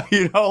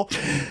trying,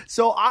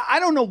 So I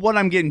don't know what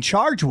I'm getting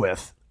charged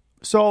with.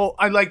 So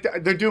I like,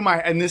 they're doing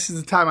and this is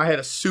the time I had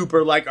a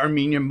super like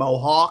Armenian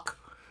mohawk.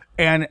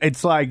 And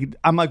it's like,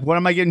 I'm like, what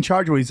am I getting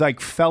charged with? He's like,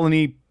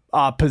 felony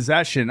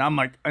possession. I'm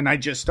like, and I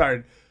just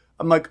started,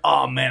 I'm like,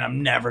 oh man,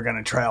 I'm never going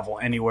to travel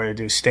anywhere to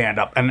do stand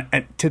up.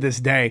 And to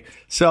this day.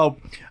 So,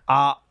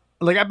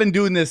 like I've been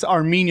doing this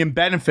Armenian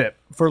benefit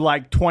for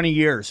like 20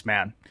 years,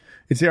 man.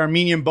 It's the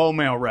Armenian Bone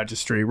Mail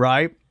Registry,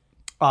 right?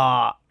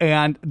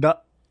 And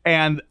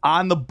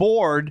on the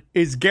board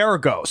is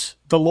Garagos,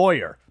 the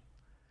lawyer.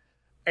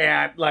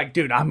 And like,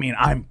 dude, I mean,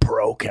 I'm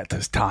broke at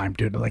this time,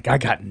 dude. Like, I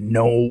got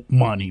no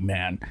money,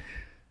 man.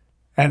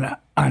 And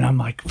I'm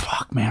like,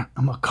 fuck, man,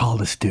 I'm gonna call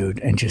this dude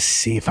and just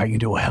see if I can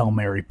do a Hail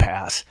Mary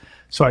pass.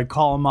 So I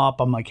call him up.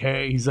 I'm like,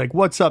 hey, he's like,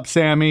 what's up,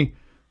 Sammy?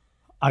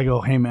 I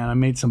go, hey, man, I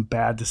made some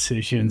bad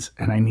decisions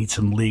and I need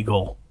some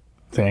legal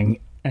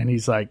thing. And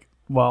he's like,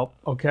 well,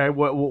 okay,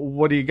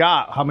 what do you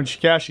got? How much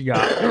cash you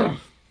got?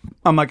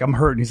 I'm like, I'm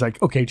hurting. He's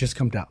like, okay, just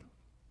come down.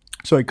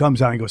 So he comes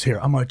down and he goes, here,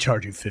 I'm going to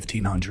charge you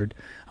 $1,500.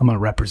 I'm going to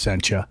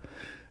represent you.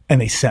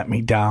 And they sent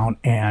me down.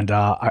 And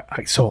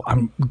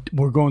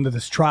we're going to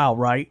this trial,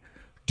 right?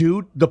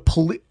 Dude, the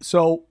police,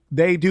 so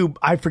they do,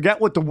 I forget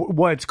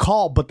what it's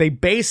called, but they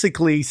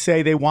basically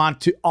say they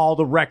want all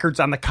the records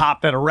on the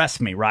cop that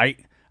arrests me, right?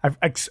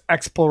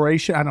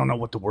 Exploration, I don't know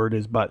what the word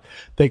is, but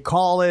they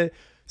call it.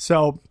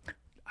 So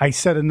I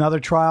set another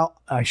trial.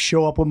 I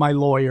show up with my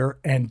lawyer,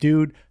 and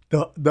dude,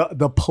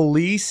 the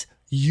police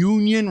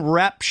union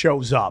rep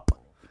shows up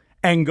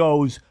and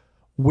goes,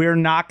 we're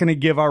not going to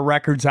give our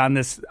records on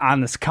this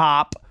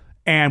cop,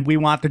 and we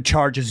want the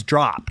charges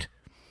dropped.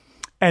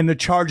 And the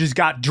charges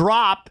got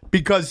dropped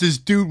because this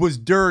dude was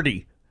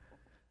dirty.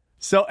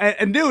 So,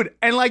 and dude,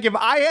 and like if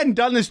I hadn't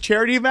done this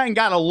charity event and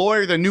got a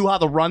lawyer that knew how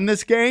to run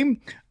this game,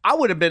 I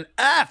would have been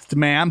effed,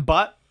 man.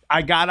 But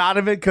I got out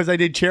of it because I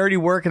did charity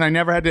work and I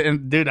never had to,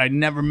 and dude, I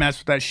never messed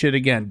with that shit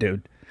again,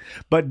 dude.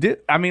 But dude,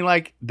 I mean,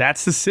 like,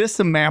 that's the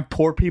system, man.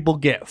 Poor people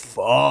get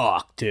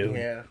fucked, dude.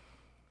 Yeah.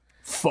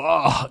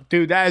 Fuck,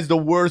 dude, that is the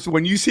worst.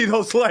 When you see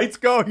those lights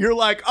go, you're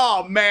like,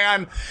 oh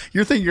man,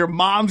 you're thinking your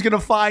mom's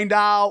gonna find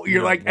out.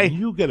 You're like, hey, when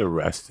you get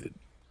arrested,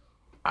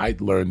 I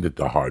learned it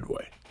the hard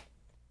way.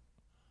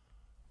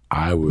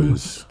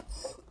 I'm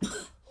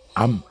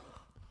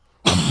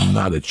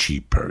not a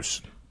cheap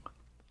person,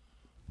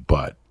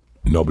 but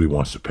nobody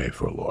wants to pay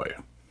for a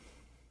lawyer.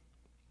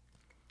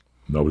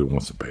 Nobody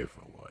wants to pay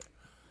for a lawyer.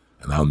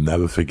 And I'll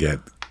never forget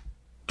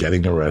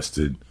getting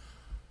arrested,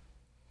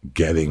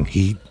 getting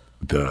heat.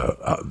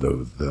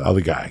 The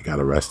other guy got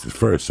arrested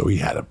first, so he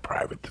had a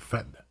private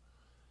defender.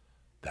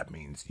 That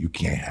means you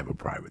can't have a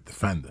private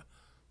defender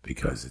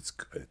because it's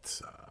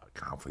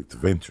conflict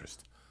of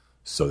interest.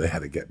 So they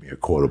had to get me a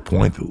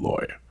court-appointed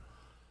lawyer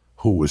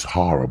who was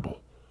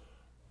horrible.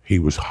 He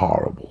was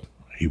horrible.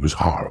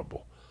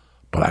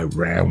 But I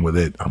ran with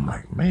it. I'm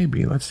like,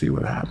 maybe, let's see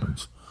what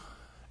happens.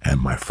 And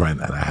my friend,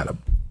 and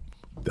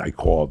I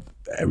called,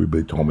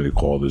 everybody told me to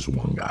call this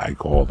one guy. I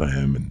called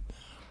him, and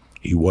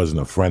he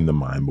wasn't a friend of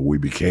mine, but we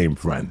became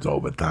friends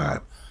over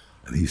time.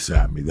 And he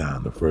sat me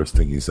down. The first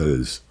thing he said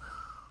is,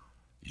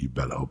 you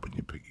better open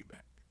your piggy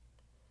bank.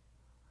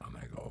 And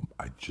I go,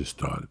 I just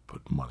started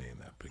putting money in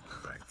that piggy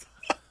bank.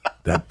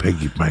 That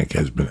piggy bank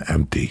has been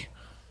empty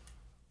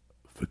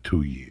for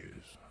 2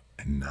 years.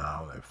 And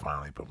now they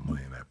finally put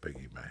money in that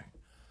piggy bank.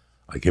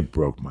 Like, it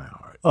broke my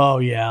heart. Oh,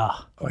 yeah.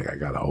 Like, I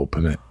got to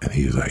open it. And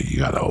he's like, you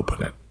got to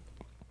open it.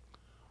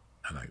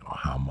 And I go,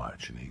 how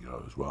much? And he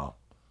goes, well,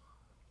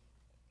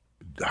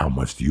 how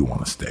much do you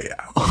want to stay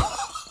out?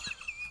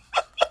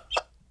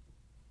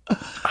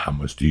 How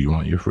much do you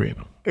want your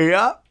freedom?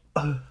 Yeah.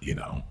 You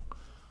know?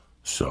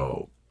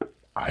 So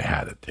I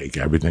had to take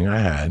everything I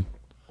had.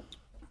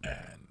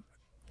 And,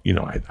 you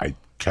know, I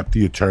kept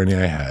the attorney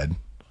I had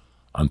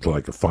until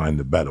I could find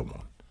a better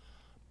one.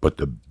 But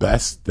the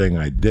best thing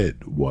I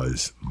did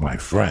was my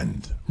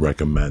friend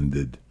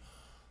recommended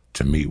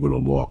to meet with a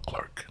law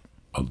clerk,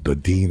 the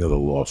dean of the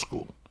law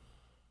school.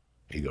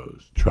 He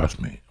goes, trust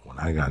me, when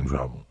I got in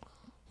trouble,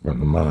 a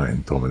friend of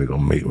mine told me to go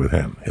meet with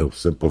him. He'll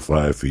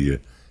simplify it for you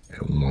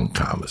in one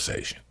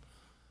conversation.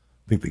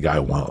 I think the guy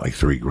wanted like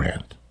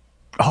 $3,000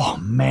 Oh, for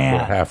a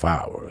man. half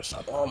hour or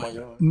something. Oh my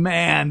god.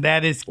 Man,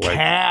 that is Like,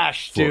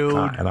 cash, dude.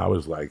 And I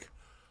was like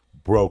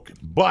broken.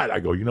 But I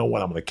go, you know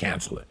what? I'm going to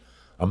cancel it.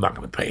 I'm not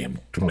going to pay him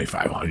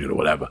 $2,500 or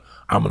whatever.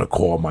 I'm going to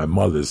call my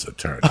mother's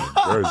attorney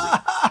in Jersey,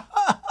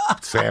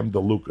 Sam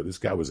DeLuca. This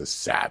guy was a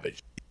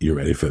savage. You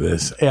ready for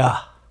this? Yeah.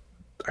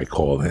 I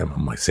called him.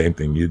 I'm like, same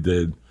thing you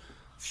did.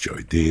 It's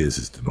Joey Diaz.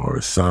 It's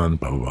Denora's son.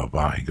 Blah, blah, blah,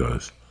 blah. He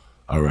goes,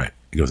 all right.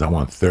 He goes, I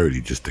want 30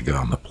 just to get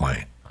on the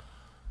plane.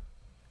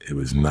 It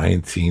was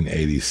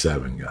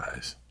 1987,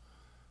 guys.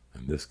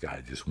 And this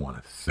guy just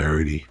wanted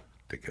 30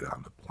 to get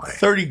on the plane.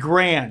 30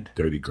 grand.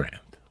 30 grand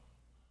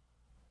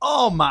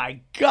Oh,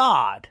 my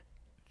God.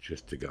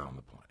 just to get on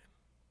the plane.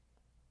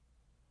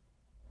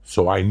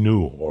 So I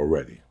knew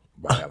already.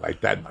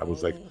 Like that, I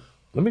was like,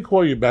 let me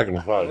call you back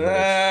in 5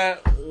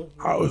 minutes.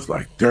 I was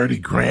like, 30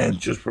 grand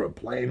just for a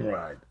plane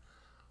ride.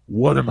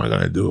 What am I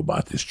going to do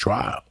about this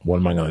trial? What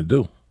am I going to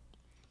do?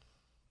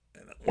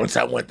 And once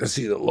I went to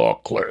see the law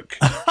clerk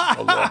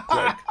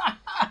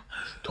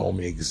told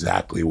me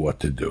exactly what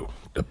to do.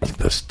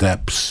 The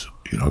steps,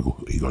 you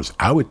know, he goes,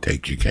 I would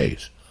take your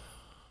case.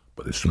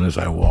 But as soon as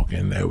I walk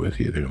in there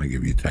with you, they're going to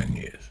give you 10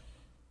 years.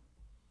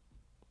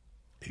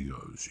 He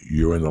goes,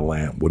 you're in the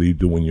land. What do you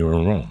do when you're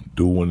in Rome?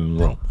 Do one in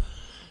Rome.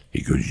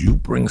 He goes, you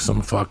bring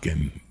some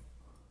fucking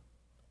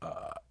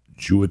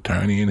Jew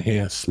attorney in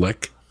here,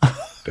 slick,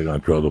 they're going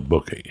to throw the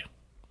book at you.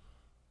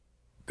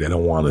 They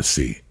don't want to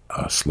see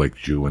a slick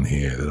Jew in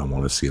here. They don't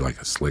want to see like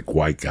a slick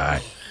white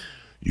guy.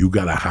 You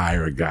got to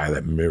hire a guy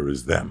that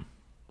mirrors them.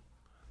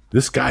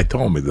 This guy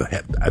told me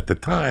that at the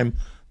time,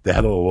 the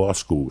head of the law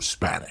school was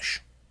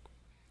Spanish.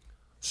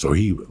 So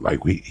he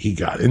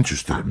got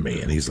interested in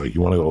me, and he's like,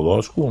 you want to go to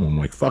law school? And I'm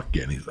like, fuck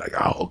yeah. And he's like,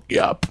 I'll hook you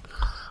up.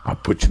 I'll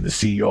put you in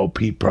the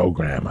COP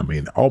program. I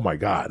mean, oh my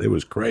God, it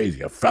was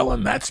crazy. A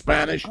felon that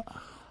Spanish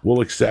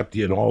will accept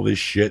you and all this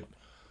shit.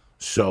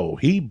 So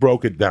he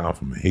broke it down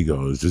for me. He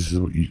goes,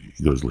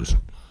 he goes, listen,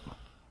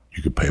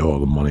 you could pay all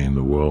the money in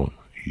the world.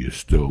 You're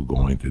still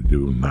going to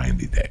do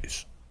 90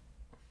 days.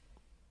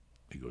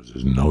 He goes,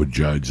 there's no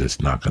judge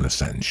that's not going to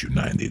sentence you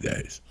 90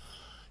 days.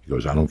 He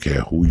goes, I don't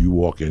care who you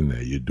walk in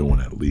there, you're doing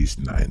at least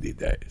 90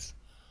 days.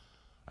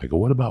 I go,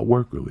 what about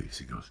work release?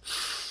 He goes,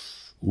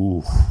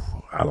 ooh,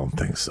 I don't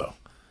think so.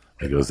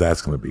 He goes,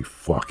 that's going to be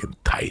fucking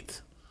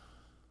tight.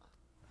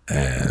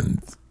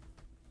 And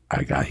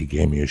he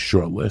gave me a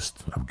short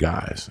list of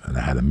guys, and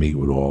I had to meet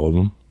with all of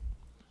them.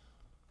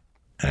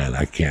 And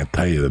I can't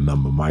tell you the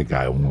number my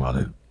guy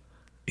wanted.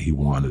 He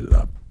wanted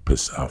a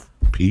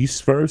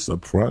piece first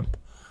up front,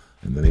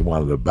 and then he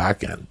wanted a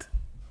back end.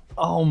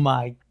 Oh,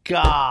 my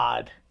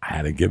God. I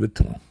had to give it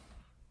to him.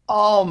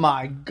 Oh,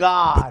 my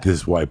God. But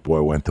this white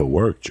boy went to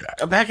work, Jack.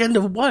 A back end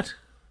of what?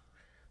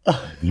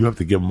 You have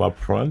to give him up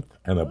front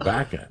and a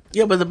back end.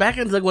 Yeah, but the back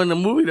end's like when the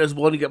movie does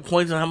well, you get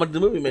points on how much the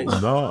movie makes.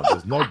 No,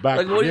 there's no back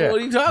end. Like, what are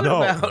you talking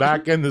about?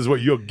 Back end is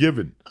what you're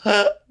given.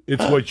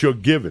 It's what you're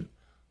given.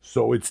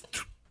 So it's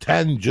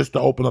 10 just to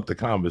open up the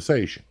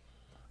conversation.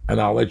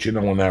 And I'll let you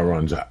know when that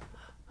runs out.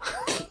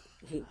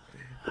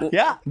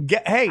 Yeah.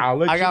 Hey,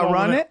 I got to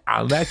run it.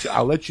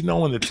 I'll let you know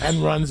when the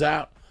 10 runs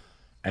out.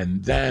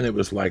 And then it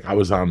was like I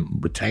was on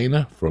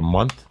retainer for a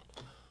month.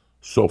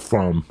 So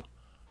from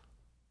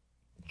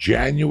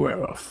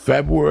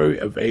February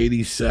of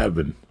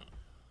 87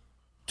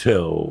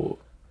 till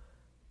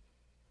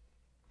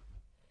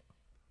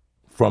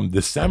from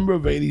December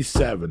of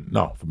 87,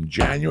 no, from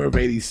January of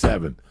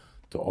 87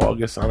 to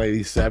August on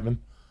 87,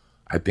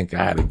 I think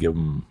I had to give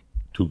them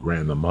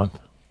 $2,000 a month.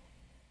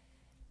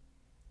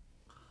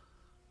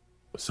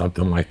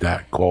 Something like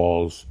that,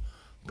 calls,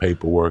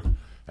 paperwork.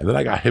 And then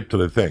I got hip to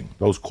the thing.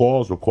 Those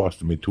calls were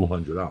costing me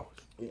 $200.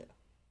 Yeah.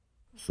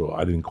 So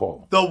I didn't call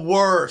them. The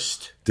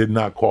worst. Did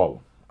not call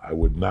them. I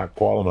would not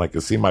call them. I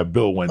could see my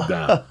bill went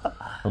down.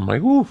 I'm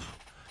like, oof.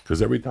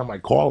 Because every time I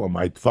call them,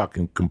 I'd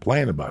fucking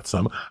complain about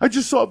something. I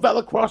just saw a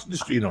fella crossing the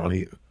street on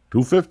here.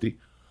 $250.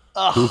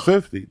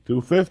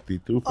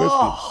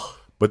 $250.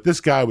 But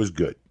this guy was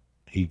good.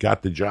 He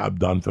got the job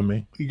done for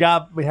me.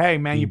 Hey,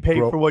 man, you pay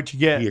for what you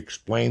get. He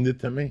explained it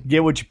to me.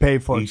 Get what you pay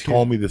for. He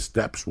told me the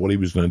steps, what he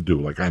was going to do.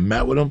 Like, I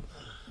met with him,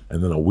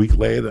 and then a week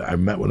later, I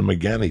met with him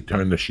again. He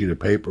turned the sheet of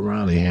paper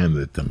around. He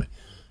handed it to me.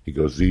 He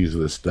goes, these are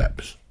the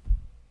steps.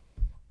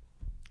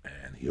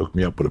 And he hooked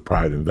me up with a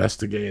private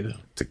investigator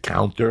to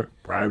counter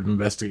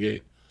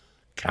everything.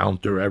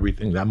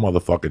 That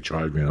motherfucker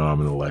charged me an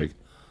arm and a leg.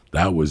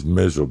 That was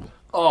miserable.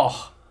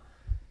 Oh.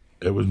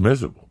 It was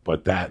miserable.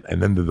 But that,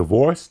 and then the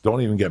divorce,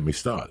 don't even get me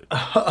started.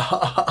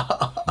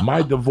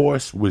 My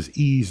divorce was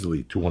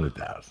easily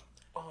 $200,000.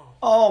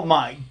 Oh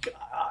my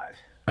God.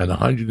 And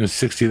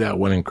 160 of that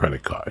went in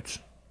credit cards.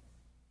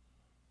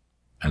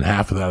 And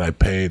half of that I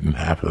paid and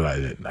half of that I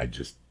didn't. I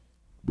just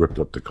ripped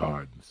up the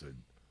card and said,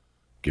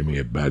 give me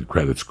a bad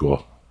credit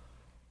score.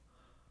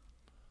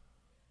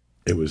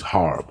 It was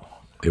horrible.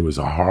 It was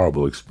a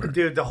horrible experience.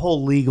 Dude, the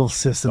whole legal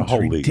system's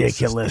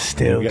ridiculous,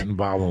 dude. When you get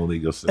involved in the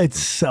legal system, it's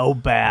so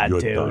bad,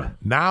 dude. Done.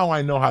 Now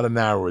I know how to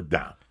narrow it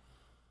down.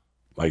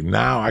 Like,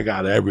 now I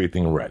got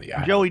everything ready.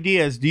 Joey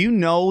Diaz, do you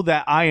know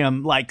that I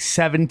am like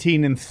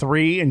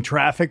 17-3 in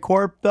traffic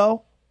court,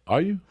 though?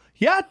 Are you?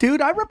 Yeah,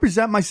 dude, I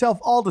represent myself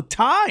all the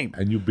time.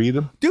 And you beat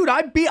him? Dude,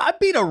 I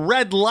beat a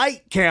red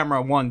light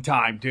camera one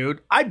time, dude.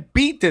 I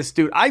beat this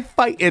dude. I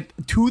fight it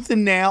tooth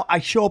and nail. I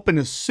show up in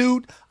a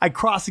suit. I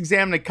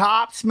cross-examine the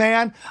cops,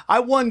 man. I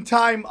one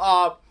time,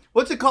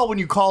 what's it called when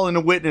you call in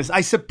a witness?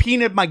 I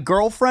subpoenaed my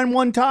girlfriend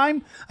one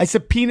time. I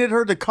subpoenaed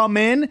her to come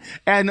in,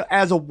 and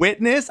as a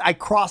witness, I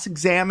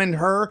cross-examined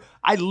her.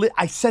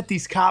 I set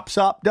these cops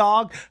up,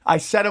 dog. I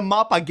set them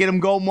up. I get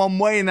them going one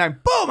way, and then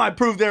boom, I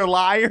prove they're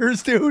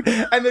liars, dude.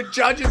 And the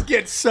judges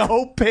get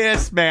so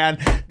pissed, man.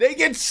 They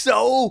get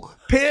so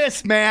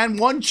pissed, man.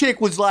 One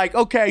chick was like,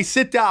 okay,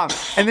 sit down.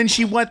 And then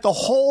she went the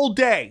whole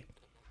day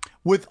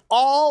with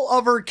all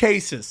of her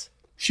cases.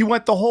 She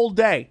went the whole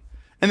day.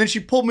 And then she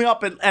pulled me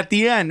up at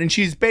the end, and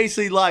she's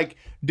basically like,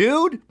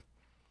 dude,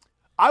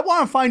 I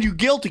want to find you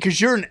guilty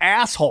because you're an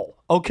asshole,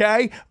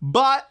 okay?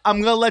 But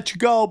I'm going to let you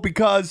go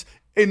because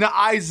in the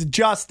eyes of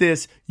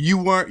justice,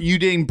 you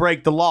didn't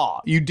break the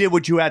law. You did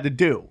what you had to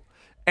do.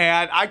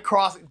 And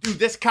dude,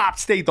 this cop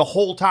stayed the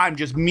whole time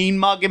just mean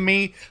mugging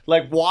me,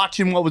 like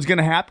watching what was going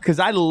to happen because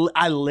I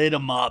lit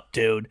him up,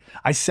 dude.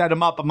 I set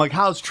him up. I'm like,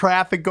 how's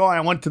traffic going?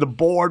 I went to the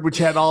board, which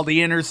had all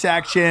the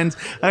intersections.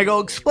 And I go,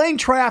 explain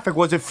traffic.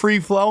 Was it free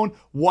flowing?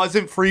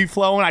 Wasn't free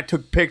flowing. I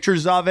took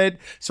pictures of it.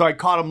 So I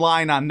caught him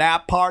lying on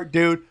that part,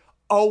 dude.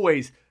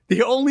 Always.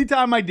 The only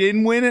time I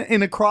didn't win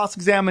in a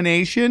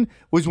cross-examination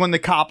was when the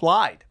cop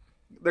lied.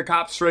 The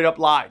cop straight up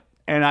lied.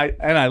 And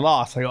I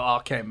lost. I go,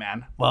 okay,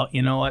 man. Well,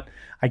 you know what?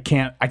 I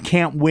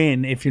can't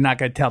win if you're not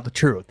going to tell the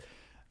truth.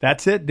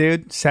 That's it,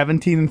 dude.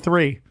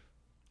 17-3.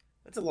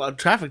 That's a lot of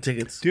traffic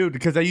tickets. Dude,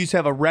 because I used to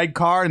have a red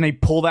car and they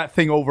pull that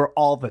thing over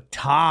all the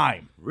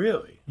time.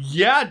 Really?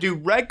 Yeah,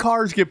 dude. Red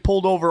cars get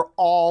pulled over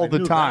all the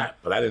time. That,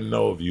 but I didn't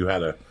know if you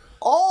had a...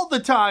 All the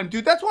time,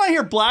 dude. That's why I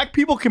hear black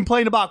people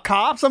complain about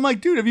cops. I'm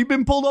like, dude, have you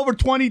been pulled over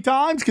 20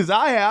 times? Because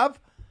I have.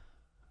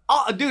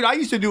 Oh, dude, I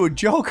used to do a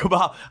joke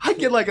about I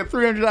get like a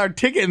 $300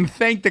 ticket and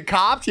thank the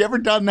cops. You ever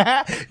done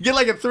that? You get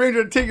like a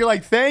 $300 ticket, you're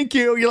like, thank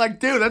you. You're like,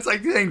 dude, that's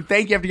like saying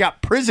thank you after you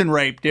got prison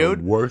rape, dude.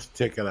 The worst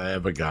ticket I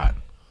ever got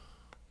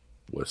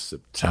was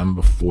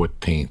September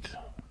 14th,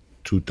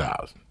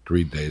 2000,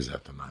 3 days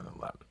after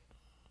 9/11.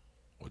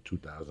 Or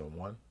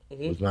 2001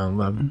 was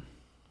 9/11?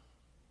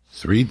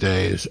 3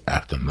 days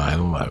after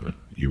 9/11.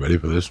 You ready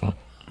for this one?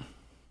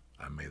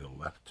 I made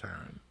a left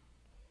turn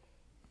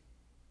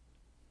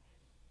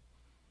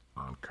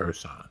on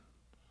Kherson.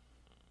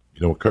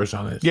 You know what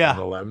Kherson is? Yeah.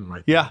 9/11,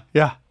 right? Yeah.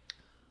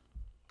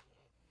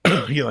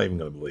 You're not even going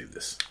to believe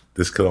this.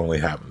 This could only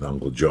happen to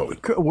Uncle Joey.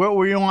 Where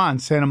were you on?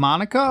 Santa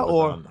Monica?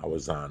 I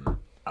was on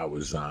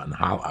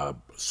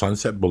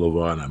Sunset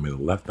Boulevard, and I made a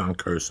left on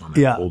Kherson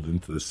and pulled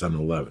into the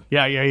 7-Eleven.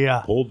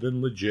 Yeah. Pulled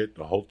in legit,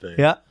 the whole thing.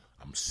 Yeah.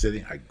 I'm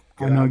sitting. I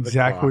know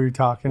exactly what you're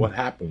talking. What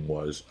happened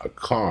was a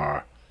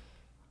car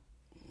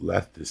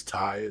left his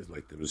tires.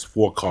 Like there was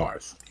 4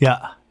 cars.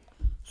 Yeah.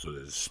 So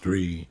there's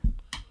 3,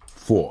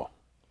 4,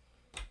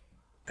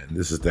 and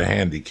this is the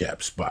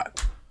handicap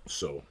spot.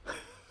 So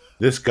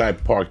this guy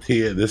parked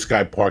here. This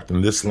guy parked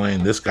in this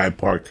lane. This guy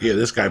parked here.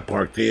 This guy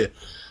parked here,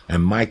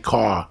 and my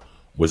car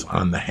was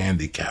on the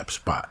handicap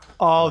spot.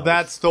 Oh,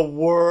 that's the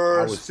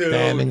worst. I was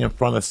standing in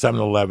front of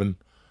 7-Eleven,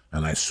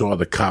 and I saw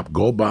the cop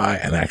go by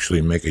and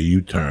actually make a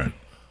U-turn.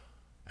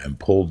 And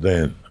pulled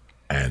in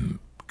and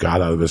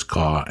got out of his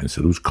car and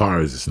said, whose car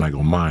is this? And I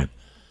go, mine.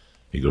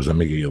 He goes, let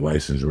me get your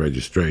license and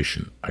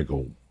registration. I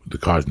go, the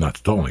car's not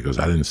stolen. He goes,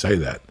 I didn't say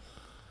that.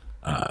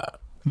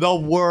 The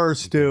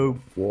worst,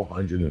 dude.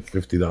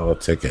 $450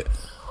 ticket.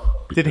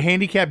 Did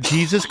Handicap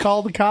Jesus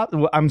call the cop?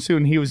 I'm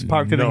assuming he was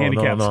parked in a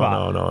handicap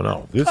spot.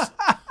 No.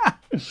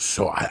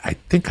 So I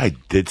think I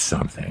did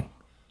something.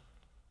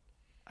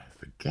 I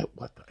forget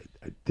what.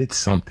 I did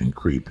something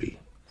creepy.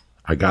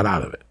 I got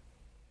out of it.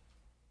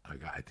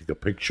 I took a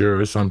picture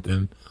or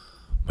something.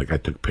 Like I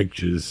took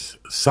pictures.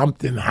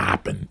 Something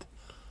happened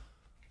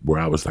where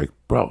I was like,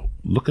 bro,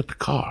 look at the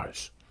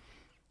cars.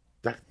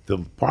 The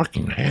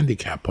parking,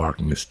 handicap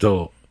parking is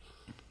still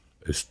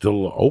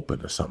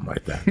open or something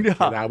like that. Yeah.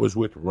 And I was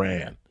with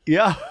Rand.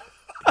 Yeah.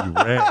 He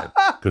ran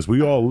because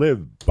we all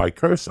lived by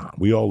Kherson.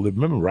 We all lived.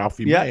 Remember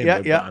Ralphie May?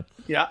 Yeah.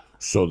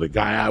 So the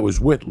guy I was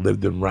with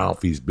lived in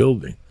Ralphie's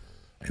building,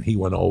 and he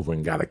went over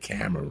and got a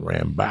camera and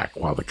ran back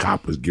while the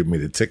cop was giving me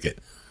the ticket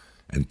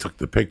and took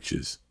the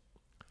pictures.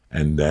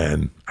 And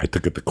then I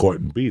took it to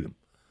court and beat him.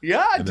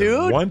 Yeah, And then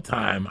dude. one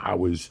time I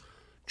was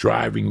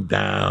driving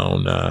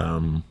down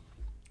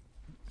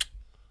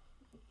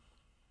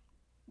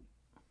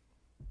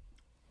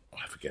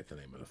I forget the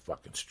name of the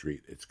fucking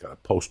street. It's got a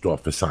post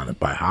office on it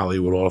by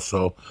Hollywood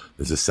also.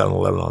 There's a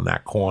 7-Eleven on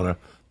that corner.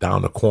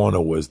 Down the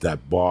corner was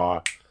that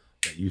bar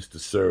that used to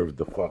serve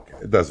the fucking,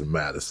 it doesn't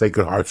matter,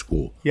 Sacred Heart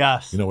School.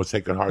 Yes. You know what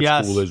Sacred Heart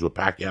Yes. School is, where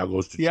Pacquiao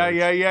goes to Yeah, church?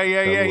 yeah.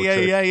 That little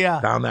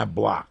church. Down that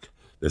block.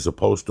 There's a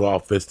post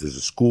office. There's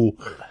a school.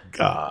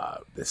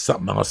 There's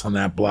something else on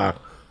that block.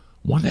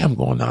 One day I'm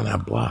going down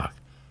that block,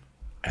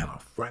 and a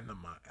friend of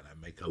mine, and I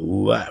make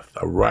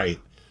a right,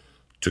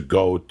 to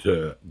go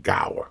to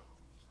Gower.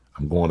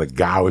 I'm going to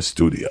Gower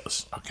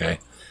Studios, okay?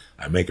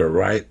 I make a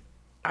right.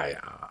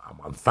 I'm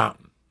on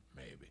Fountain,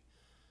 maybe.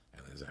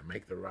 And as I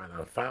make the right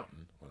on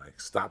Fountain, when I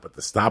stop at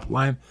the stop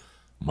line,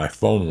 my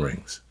phone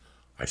rings.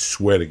 I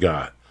swear to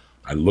God.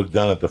 I look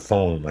down at the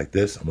phone like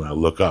this, and when I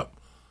look up,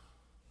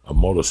 a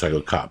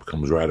motorcycle cop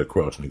comes right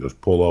across, and he goes,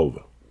 pull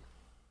over.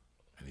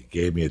 And he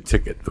gave me a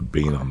ticket for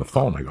being on the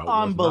phone. I go,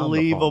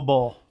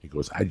 Unbelievable. He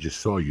goes, I just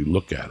saw you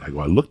look at it. I go,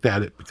 I looked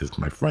at it because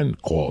my friend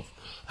called,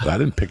 but I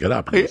didn't pick it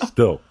up. He goes,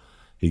 still,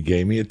 he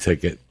gave me a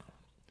ticket.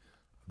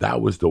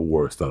 That was the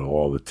worst out of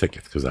all the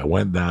tickets, because I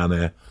went down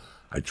there.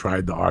 I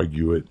tried to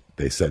argue it.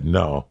 They said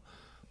no,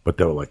 but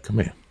they were like, come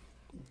here.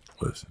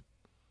 Listen,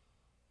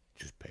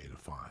 just pay the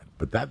fine.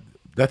 But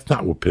that's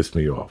not what pissed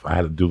me off. I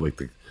had to do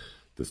like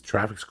this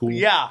traffic school.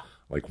 Yeah.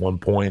 Like 1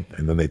 point,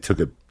 and then they took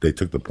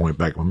the point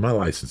back. Well, my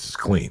license is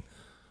clean.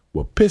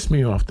 What pissed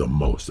me off the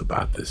most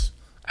about this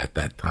at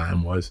that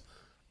time was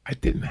I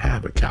didn't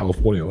have a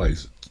California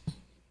license.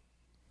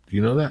 Do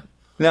you know that?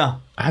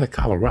 No. I had a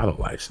Colorado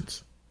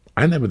license.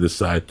 I never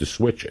decided to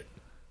switch it.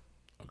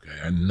 Okay,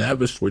 I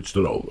never switched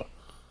it over.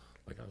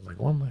 Like I was like,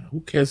 well, man,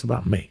 who cares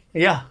about me?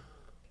 Yeah.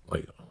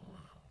 Like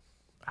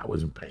I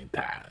wasn't paying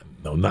tax.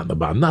 No, nothing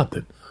about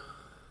nothing.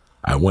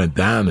 I went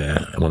down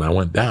there, and when I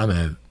went down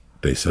there,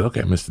 they said,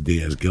 okay, Mr.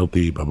 Diaz,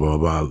 guilty, blah, blah,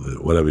 blah, blah,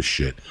 whatever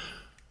shit.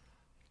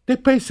 They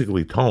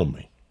basically told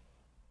me,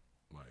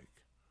 like,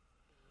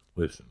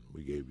 listen,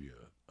 we gave you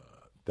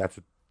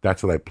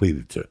that's what I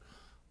pleaded to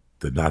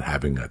not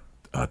having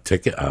a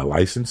ticket, a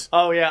license.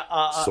 Oh, yeah.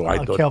 So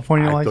I thought,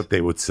 California I license. thought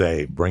they would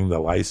say, bring the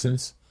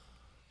license,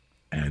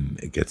 and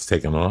it gets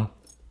taken off.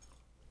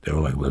 They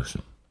were like,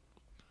 listen,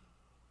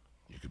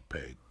 you could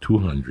pay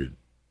 $200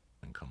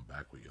 and come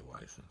back with your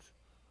license.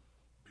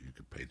 But you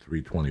could pay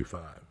 $325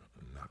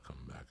 and not come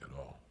back at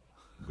all.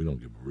 We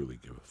don't really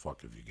give a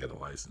fuck if you get a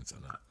license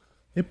or not.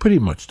 They pretty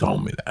much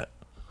told me that.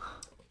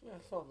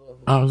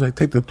 I was like,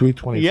 take the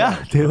 $325.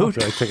 Yeah, dude.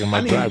 After I taking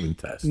my driving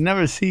test.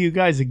 Never see you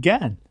guys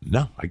again.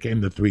 No, I gave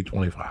him the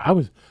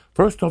 $325.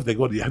 First off, they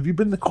go, have you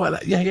been to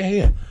court?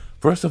 Yeah.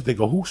 First off, they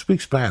go, who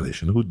speaks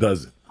Spanish and who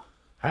doesn't?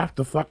 Half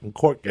the fucking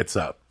court gets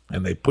up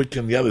and they put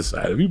you on the other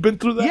side. Have you been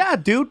through that? Yeah,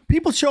 dude.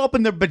 People show up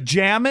in their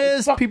pajamas.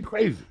 It's fucking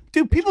crazy.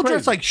 Dude, people It's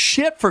dress crazy. like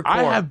shit for court.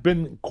 I have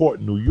been in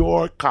court in New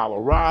York,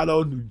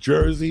 Colorado, New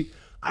Jersey.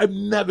 I've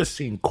never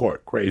seen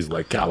court crazy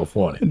like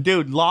California.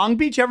 Dude, Long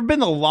Beach. Ever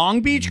been to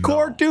Long Beach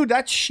court? Dude,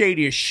 that's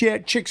shady as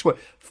shit. Chicks with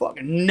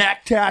fucking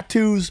neck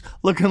tattoos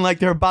looking like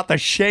they're about to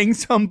shank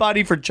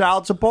somebody for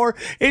child support.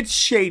 It's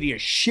shady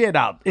as shit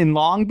out in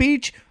Long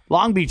Beach.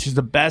 Long Beach is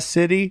the best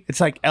city.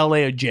 It's like LA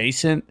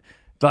adjacent.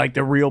 Like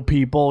the real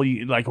people,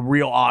 like a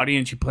real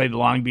audience. You play the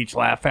Long Beach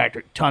Laugh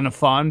Factory. Ton of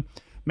fun.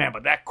 Man,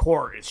 but that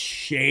court is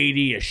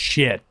shady as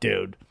shit,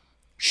 dude.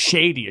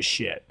 Shady as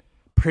shit.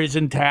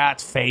 Prison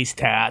tats, face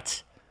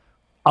tats.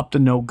 Up to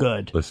no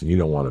good. Listen, you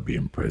don't want to be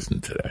in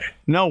prison today.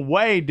 No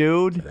way,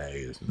 dude. Today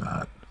is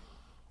not.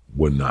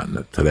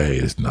 Today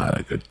is not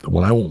a good.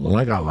 When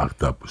I got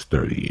locked up was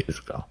 30 years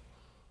ago.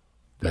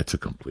 That's a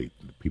complete.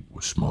 People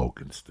were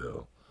smoking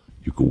still.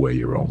 You could wear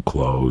your own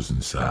clothes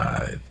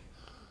inside.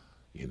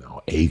 You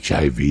know,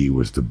 HIV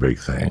was the big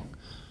thing.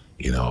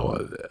 You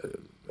know,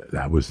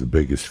 that was the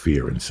biggest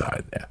fear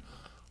inside there.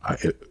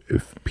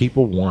 If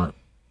people want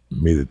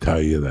me to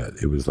tell you that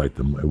it was like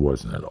it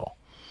wasn't at all.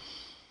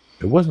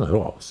 It wasn't at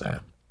all,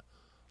 Sam.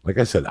 Like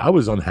I said, I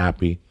was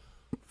unhappy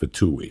for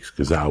 2 weeks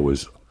because I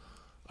was,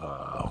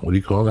 what do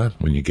you call that?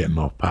 When you're getting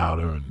off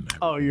powder and.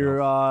 Oh, you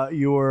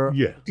were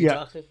Yeah.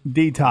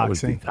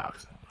 detoxing.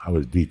 I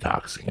was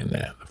detoxing in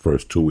there the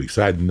first 2 weeks.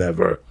 I'd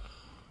never,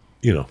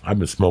 I've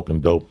been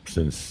smoking dope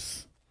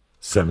since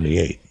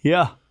 78.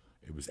 Yeah.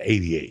 It was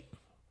 88.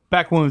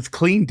 Back when it was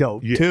clean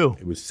dope, too.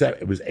 It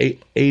was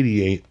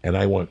 88, and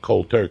I went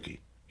cold turkey,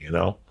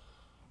 I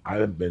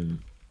have been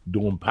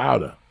doing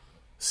powder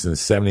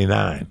since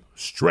 79,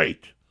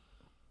 straight.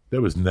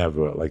 There was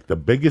never, like, the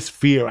biggest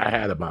fear I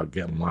had about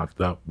getting locked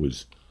up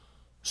was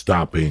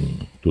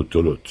stopping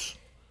tuturuts.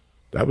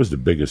 That was the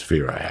biggest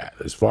fear I had.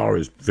 As far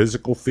as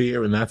physical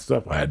fear and that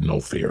stuff, I had no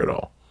fear at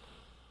all.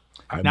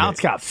 Now it's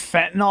got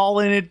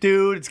fentanyl in it,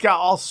 dude. It's got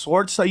all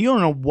sorts of stuff. You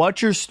don't know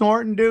what you're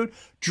snorting, dude.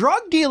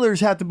 Drug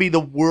dealers have to be the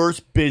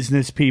worst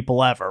business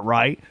people ever,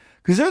 right?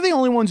 Because they're the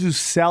only ones who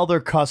sell their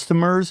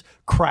customers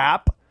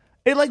crap.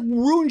 It like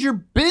ruins your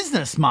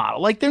business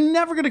model. Like they're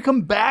never going to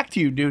come back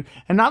to you, dude.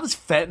 And now this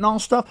fentanyl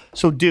stuff.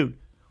 So, dude,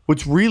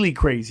 what's really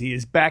crazy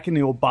is back in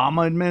the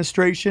Obama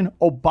administration,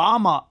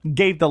 Obama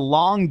gave the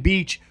Long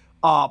Beach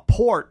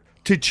port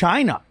to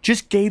China.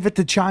 Just gave it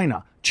to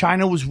China.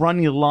 China was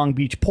running the Long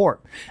Beach port.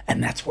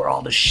 And that's where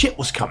all the shit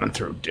was coming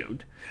through,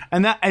 dude.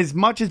 And that, as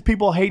much as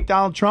people hate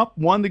Donald Trump,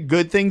 one of the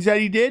good things that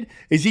he did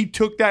is he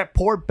took that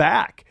port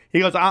back.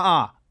 He goes,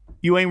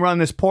 you ain't running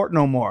this port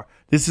no more.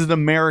 This is an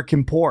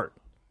American port.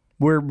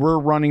 We're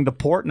running the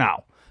port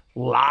now. A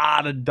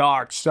lot of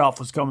dark stuff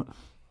was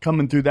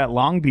coming through that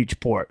Long Beach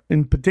port.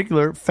 In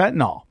particular,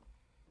 fentanyl.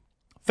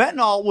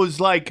 Fentanyl was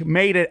like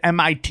made at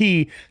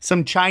MIT.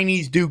 Some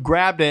Chinese dude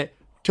grabbed it,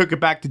 took it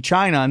back to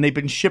China, and they've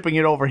been shipping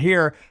it over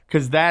here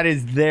because that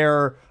is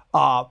their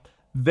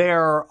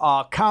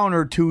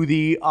counter to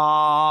the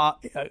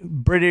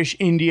British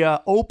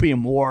India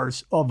opium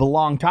wars of a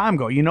long time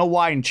ago. You know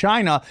why in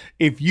China,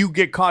 if you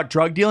get caught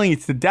drug dealing,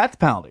 it's the death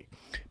penalty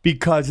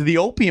because of the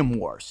opium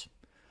wars.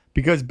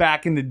 Because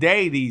back in the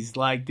day, these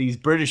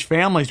British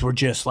families were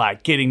just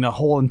like getting the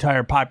whole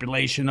entire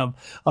population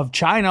of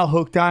China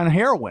hooked on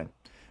heroin.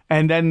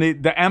 And then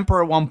the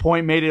emperor at one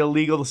point made it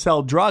illegal to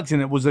sell drugs,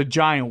 and it was a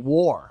giant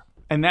war.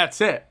 And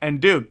that's it.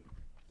 And dude,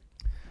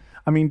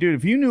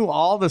 if you knew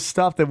all the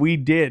stuff that we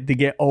did to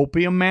get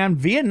opium, man,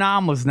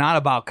 Vietnam was not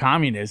about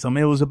communism.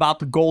 It was about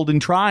the Golden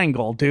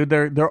Triangle, dude.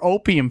 They're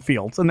opium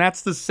fields. And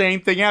that's the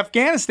same thing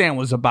Afghanistan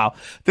was about.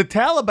 The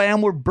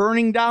Taliban were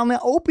burning down the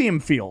opium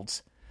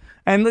fields.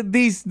 And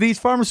these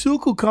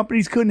pharmaceutical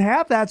companies couldn't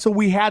have that, so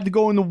we had to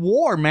go into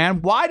war,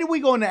 man. Why did we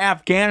go into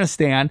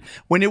Afghanistan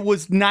when it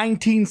was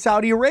 19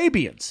 Saudi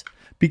Arabians?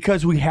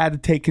 Because we had to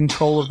take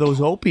control of those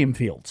opium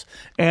fields.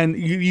 And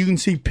you can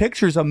see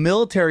pictures of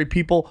military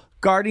people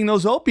guarding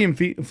those opium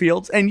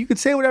fields. And you can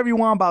say whatever you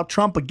want about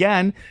Trump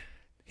again.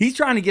 He's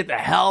trying to get the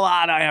hell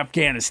out of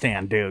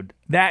Afghanistan, dude.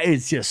 That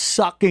is just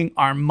sucking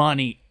our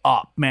money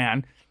up,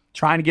 man.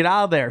 Trying to get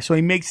out of there. So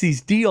he makes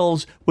these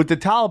deals with the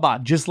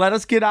Taliban. Just let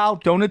us get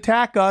out. Don't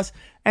attack us.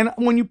 And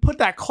when you put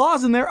that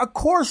clause in there, of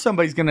course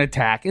somebody's going to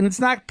attack. And it's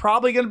not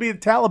probably going to be the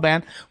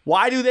Taliban.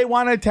 Why do they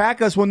want to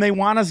attack us when they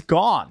want us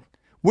gone?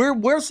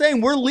 We're saying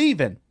we're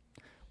leaving.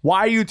 Why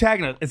are you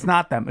attacking us? It's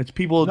not them. It's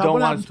people who don't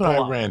want us to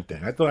pull Iran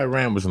thing. I thought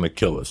Iran was going to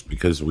kill us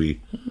because we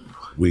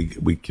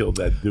killed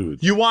that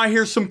dude. You want to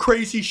hear some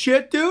crazy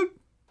shit, dude?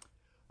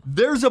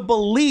 There's a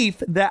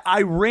belief that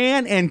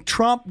Iran and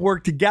Trump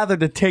worked together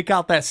to take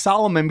out that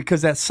Solomon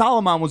because that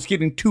Solomon was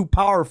getting too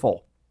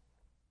powerful.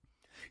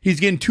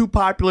 He's getting too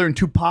popular and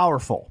too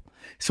powerful.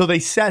 So they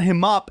set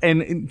him up,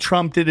 and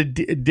Trump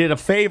did a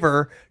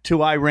favor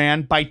to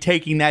Iran by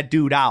taking that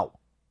dude out.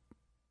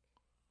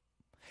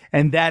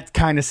 And that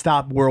kind of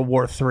stopped World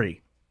War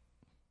III.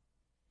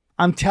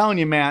 I'm telling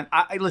you, man.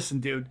 Listen,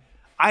 dude.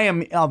 I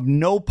am of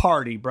no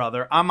party,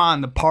 brother. I'm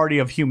on the party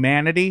of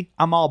humanity.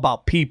 I'm all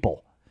about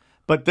people.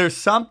 But there's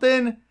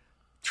something,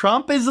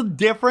 Trump is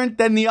different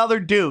than the other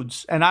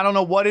dudes. And I don't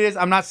know what it is.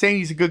 I'm not saying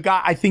he's a good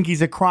guy. I think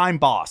he's a crime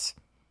boss.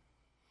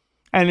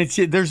 And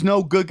there's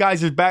no good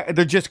guys.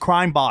 They're just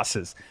crime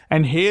bosses.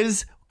 And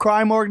his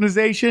crime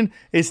organization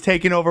is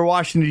taking over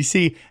Washington,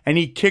 D.C. And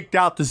he kicked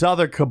out this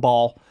other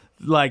cabal,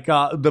 like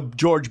the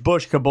George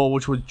Bush cabal,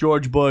 which was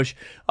George Bush,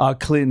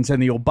 Clintons,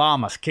 and the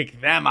Obamas. Kicked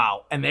them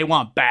out. And they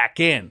want back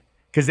in.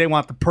 Because they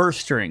want the purse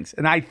strings.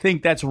 And I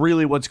think that's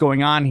really what's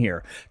going on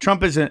here.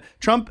 Trump,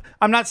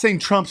 I'm not saying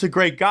Trump's a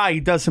great guy. He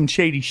does some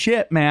shady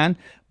shit, man.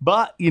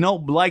 But,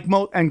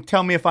 and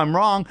tell me if I'm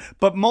wrong,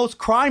 but most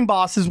crime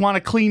bosses want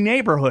a clean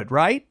neighborhood,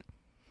 right?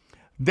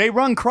 They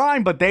run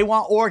crime, but they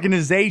want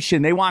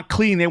organization. They want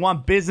clean. They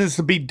want business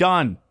to be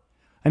done.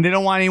 And they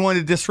don't want anyone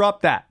to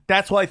disrupt that.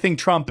 That's what I think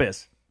Trump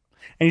is.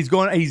 And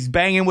he's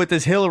banging with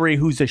this Hillary,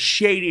 who's a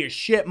shady as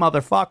shit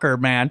motherfucker,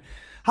 man.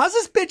 How's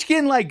this bitch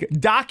getting like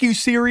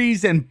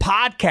docuseries and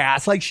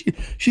podcasts? Like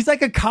she's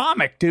like a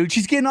comic, dude.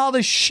 She's getting all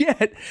this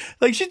shit.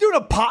 Like she's doing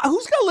who's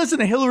gonna listen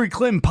to Hillary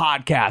Clinton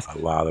podcast? A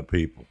lot of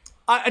people.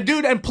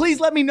 Dude, and please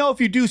let me know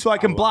if you do so I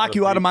can block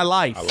you out of my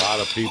life. A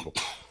lot of people.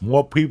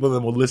 More people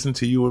than will listen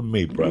to you and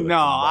me, brother. No,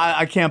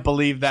 I can't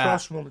believe that.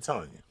 Trust me, I'm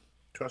telling you.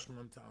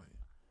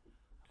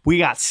 We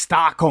got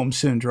Stockholm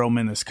Syndrome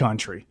in this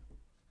country.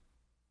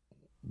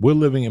 We're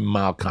living in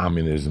mild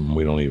communism.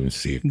 We don't even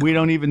see it. We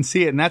don't even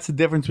see it. And that's the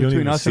difference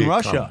between us and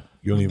Russia.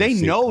 They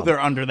know they're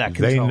under that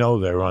control. They know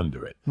they're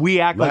under it.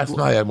 We act Last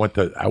night I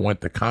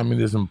went to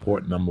communism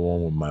port number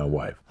 1 with my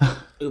wife.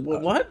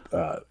 What?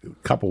 A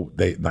couple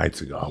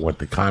nights ago, I went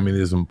to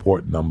communism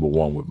port number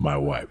 1 with my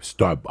wife,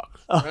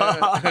 Starbucks.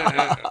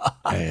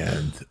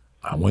 And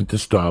I went to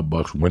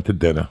Starbucks, went to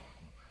dinner.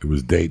 It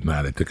was date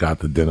night. I took out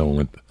the dinner and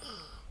went to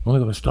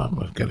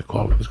Starbucks, get a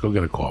coffee. Let's go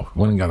get a coffee.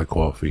 Went and got a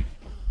coffee.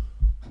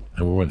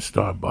 And we went to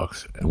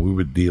Starbucks, and we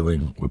were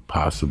dealing with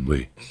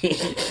possibly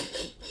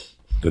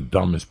the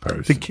dumbest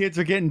person. The kids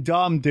are getting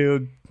dumb,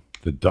 dude.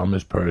 the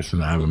dumbest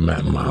person I ever met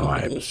in my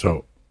life.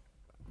 So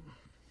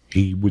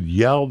he would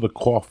yell the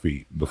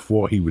coffee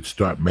before he would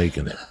start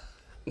making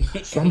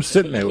it. So I'm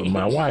sitting there with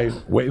my wife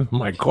waiting for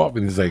my coffee,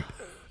 and he's like,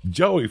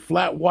 Joey,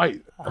 flat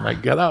white. And I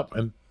get up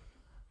and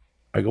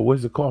I go,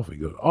 where's the coffee?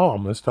 He goes, oh,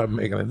 I'm going to start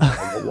making it now.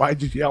 I go,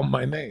 why'd you yell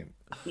my name?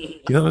 You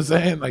know what I'm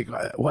saying? Like,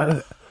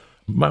 what?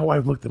 My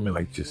wife looked at me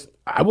like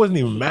I wasn't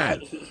even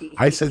mad.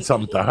 I said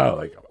something to her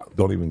like,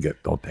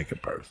 don't take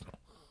it personal.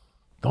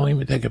 Don't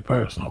even take it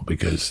personal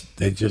because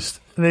this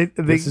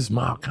is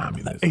mild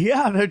communism.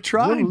 Yeah, they're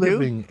trying, We're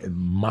living in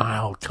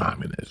mild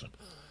communism.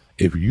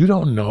 If you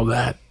don't know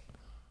that,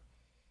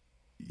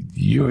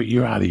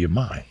 you're out of your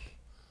mind.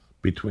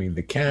 Between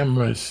the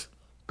cameras,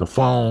 the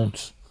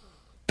phones,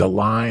 the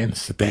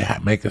lines that they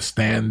make us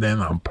stand in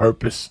on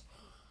purpose,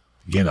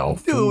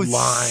 food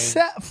lines.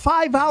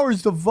 5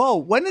 hours to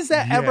vote. When has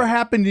that ever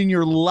happened in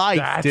your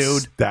life,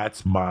 dude?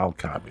 That's mild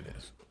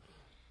communism.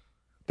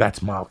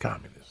 That's mild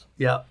communism.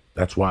 Yeah.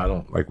 That's why I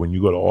don't like when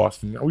you go to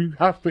Austin. Oh, you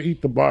have to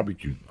eat the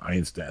barbecue. I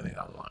ain't standing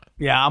online.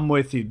 Yeah, I'm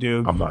with you,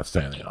 dude. I'm not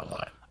standing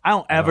online. I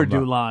don't ever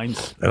do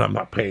lines. And I'm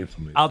not paying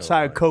for me.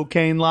 Outside of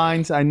cocaine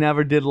lines, I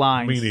never did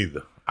lines. Me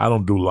neither. I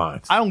don't do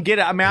lines. I don't get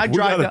it. I mean,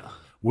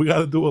 we got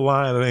to do a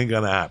line. It ain't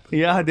going to happen.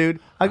 Yeah,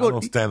 dude. I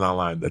don't stand on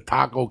line. The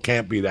taco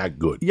can't be that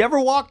good. You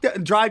ever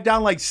drive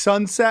down like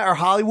Sunset or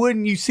Hollywood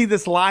and you see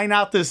this line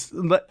out this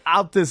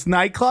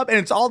nightclub and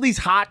it's all these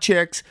hot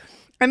chicks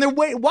and they're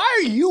why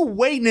are you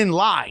waiting in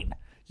line?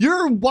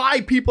 You're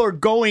why people are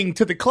going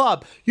to the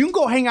club. You can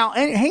go hang out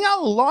in a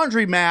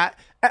laundromat.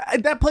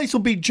 That place will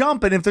be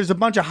jumping if there's a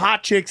bunch of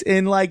hot chicks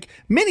in like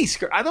mini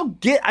skirt. I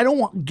don't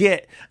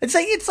get. It's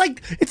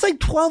like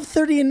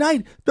 12:30 at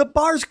night. The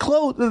bar's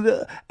closed.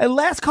 The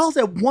last call's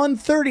at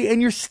 1:30, and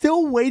you're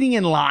still waiting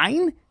in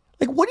line.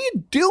 Like, what are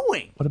you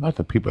doing? What about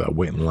the people that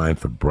wait in line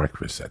for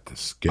breakfast at the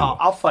Skillet? Oh,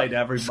 I'll fight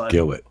everybody.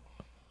 Skillet,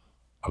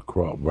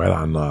 across right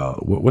on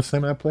what's the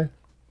name of that place?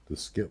 The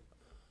Skillet.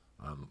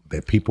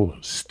 That people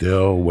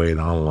still wait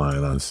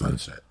online on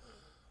Sunset.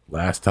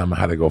 Last time I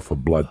had to go for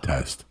blood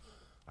test.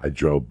 I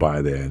drove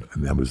by there,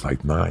 and that was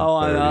like 9:30.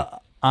 Oh,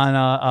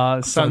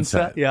 on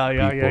Sunset? Yeah.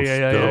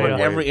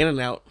 Every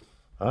In-N-Out.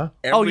 Huh?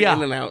 Every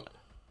In-N-Out.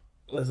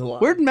 There's a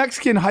lot. Where'd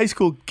Mexican high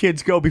school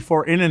kids go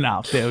before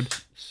In-N-Out, dude?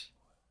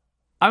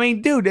 I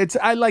mean, dude,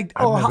 I've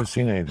never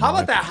seen anything. How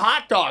about that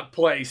hot dog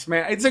place,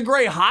 man? It's a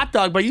great hot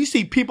dog, but you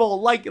see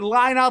people like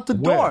line out the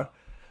door.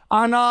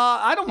 On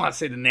I don't want to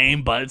say the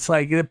name, but it's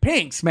like the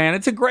Pinks, man.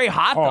 It's a great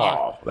hot dog.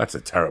 Oh, that's a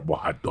terrible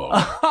hot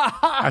dog.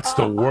 That's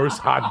the worst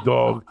hot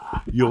dog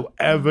you'll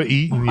ever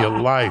eat in your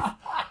life.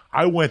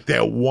 I went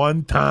there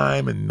one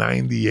time in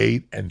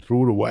 '98 and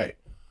threw it away.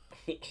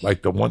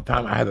 Like the one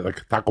time I had like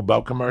a Taco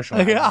Bell commercial,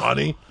 I had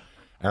money,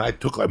 and I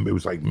took it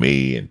was like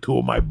me and two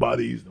of my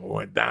buddies, and we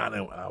went down,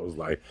 and I was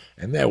like,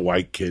 and they're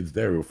white kids,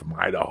 they were from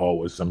Idaho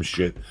or some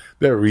shit.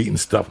 They were eating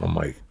stuff. I'm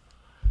like,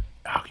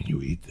 how can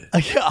you eat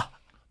this? Yeah.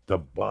 The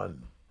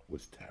bun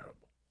was terrible.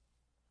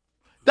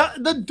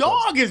 The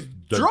dog is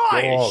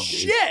dry as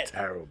shit. Is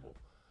terrible.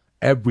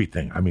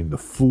 Everything. I mean, the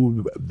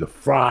food, the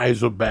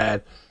fries were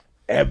bad.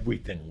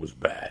 Everything was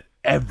bad.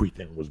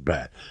 Everything was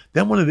bad.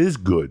 Then when it is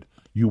good,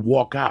 you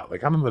walk out.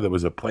 Like I remember there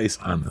was a place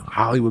on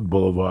Hollywood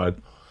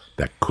Boulevard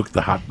that cooked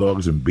the hot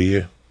dogs and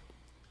beer,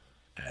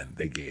 and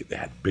they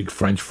had big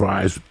French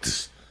fries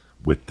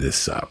with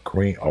this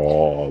cream.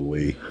 Oh,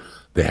 Lee.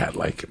 They had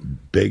like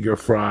bigger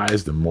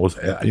fries than most.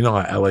 You know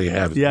how LA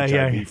has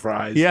HIV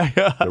fries? Yeah.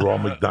 They're all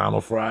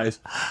McDonald's fries.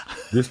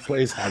 This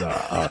place had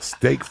a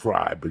steak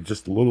fry, but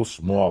just a little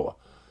smaller.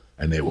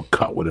 And they were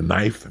cut with a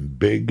knife and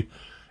big,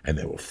 and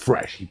they were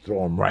fresh. He'd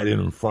throw them right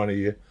in front of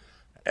you,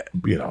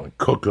 and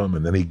cook them.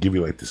 And then he'd give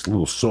you like this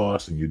little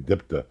sauce, and you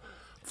dip the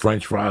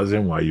French fries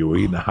in while you were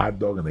eating a hot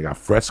dog. And they got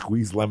fresh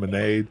squeezed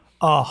lemonade.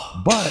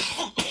 Oh. But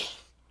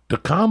the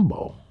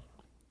combo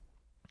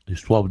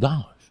is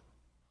 $12.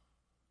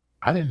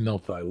 I didn't know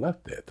till I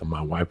left there. Till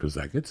my wife was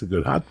like, "It's a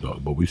good hot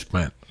dog," but we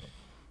spent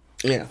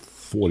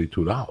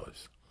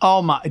 $42.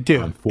 Oh my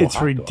dude,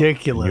 it's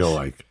ridiculous. And you're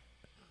like,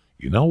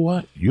 you know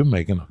what? You're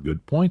making a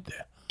good point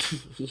there.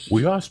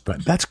 We are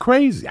spent. That's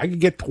crazy. I could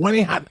get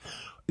 20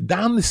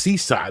 down the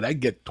seaside. I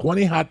get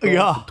 20 hot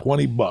dogs for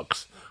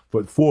 $20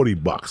 for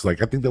 $40.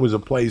 Like I think there was a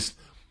place.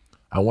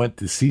 I went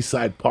to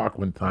Seaside Park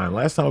one time.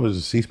 Last time I was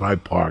at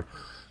Seaside Park,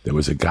 there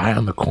was a guy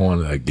on the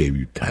corner that gave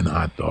you 10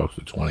 hot dogs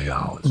for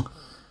 $20.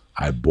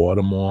 I bought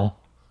them all,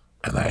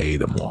 and I ate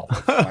them all.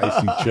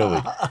 Spicy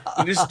chili.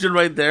 You just stood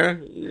right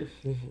there?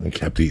 I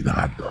kept eating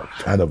hot dogs.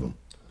 10 of them.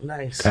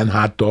 Nice. 10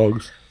 hot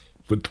dogs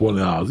for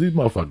 $20. These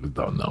motherfuckers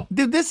don't know.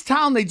 Dude, this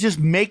town, they just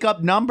make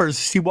up numbers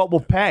to see what will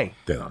pay.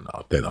 They don't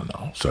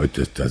know. So it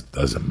just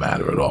doesn't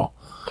matter at all.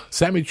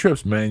 Sammy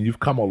Trips, man,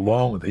 you've come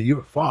along. You're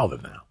a father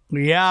now.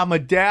 Yeah, I'm a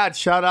dad.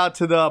 Shout out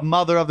to the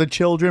mother of the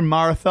children,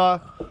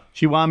 Martha.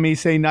 She wanted me to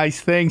say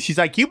nice things. She's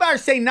like, you better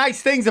say nice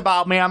things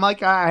about me. I'm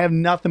like, I have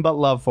nothing but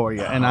love for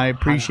you, and I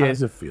appreciate it. How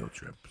does it feel,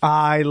 Trip?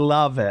 I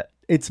love it.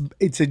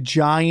 It's a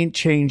giant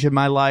change in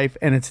my life,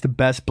 and it's the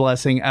best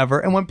blessing ever.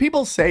 And when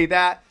people say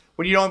that,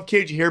 when you don't have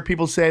kids, you hear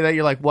people say that,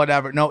 you're like,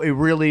 whatever. No, it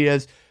really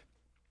is.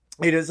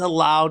 it has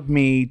allowed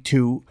me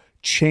to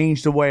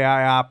change the way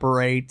I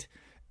operate,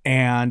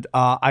 and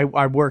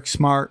I work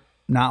smart,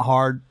 not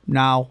hard.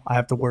 Now I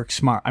have to work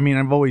smart. I mean,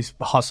 I've always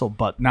hustled,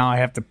 but now I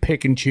have to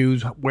pick and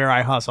choose where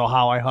I hustle,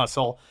 how I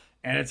hustle.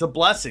 And it's a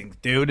blessing,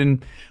 dude.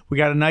 And we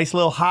got a nice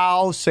little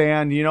house.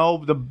 And, you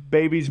know, the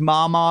baby's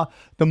mama,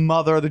 the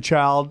mother of the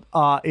child,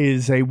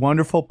 is a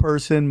wonderful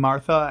person,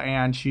 Martha.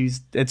 And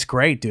it's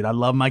great, dude. I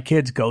love my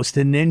kids. Ghost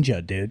and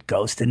Ninja, dude.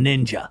 Ghost and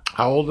Ninja.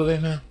 How old are they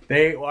now?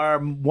 They are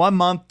 1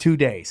 month, 2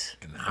 days.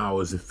 And how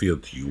does it feel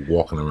to you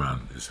walking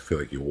around? Does it feel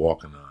like you're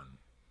walking on?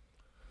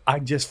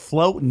 I'm just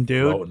floating,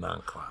 dude. Floating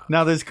on clouds.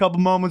 Now, there's a couple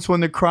moments when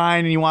they're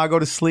crying and you want to go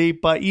to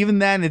sleep. But even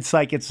then, it's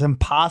like it's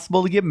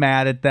impossible to get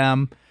mad at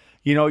them.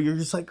 You know, you're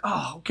just like,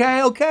 oh,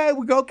 okay,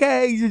 we go,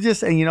 okay. You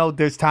just, and you know,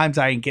 there's times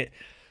you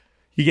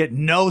get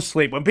no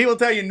sleep. When people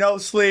tell you no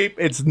sleep,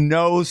 it's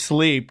no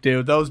sleep,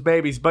 dude. Those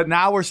babies. But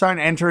now we're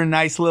starting to enter a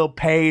nice little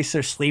pace.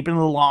 They're sleeping a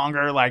little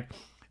longer. Like,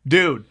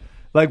 dude,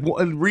 like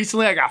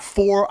recently I got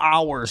 4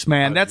 hours,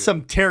 man. That's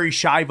some Terry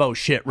Schiavo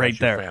shit right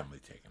there. Family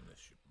taking this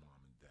shit, mom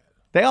and dad.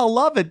 They all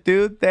love it,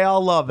 dude. They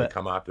all love it.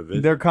 Come out to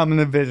visit. They're coming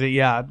to visit.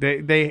 Yeah,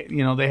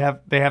 they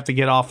have to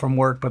get off from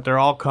work, but they're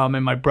all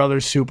coming. My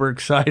brother's super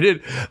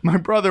excited. My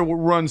brother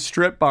runs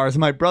strip bars.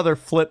 My brother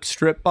flips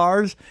strip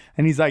bars,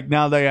 and he's like,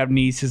 now they have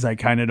nieces, I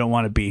kind of don't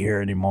want to be here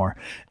anymore.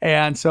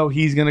 And so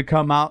he's gonna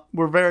come out.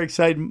 We're very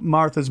excited.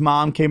 Martha's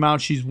mom came out.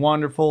 She's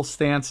wonderful.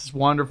 Stance is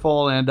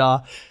wonderful, and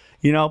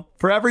you know,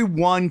 for every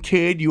one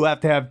kid, you have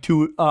to have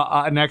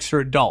an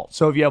extra adult.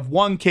 So if you have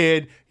one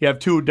kid, you have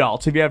 2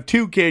 adults. If you have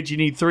 2 kids, you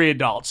need 3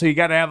 adults. So you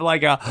got to have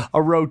like a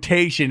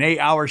rotation,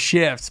 8-hour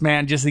shifts,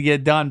 man, just to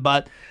get it done.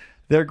 But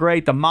they're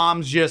great. The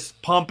mom's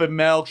just pumping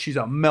milk. She's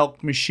a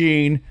milk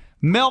machine.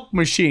 Milk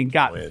machine.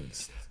 God.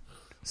 Twins.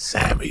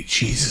 Sammy,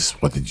 Jesus,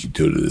 what did you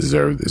do to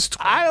deserve this?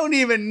 I don't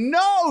even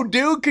know,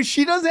 dude, because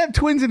she doesn't have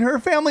twins in her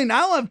family, and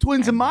I don't have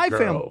twins in my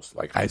family. Girls.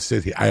 Like I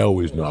said, I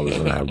always knew I was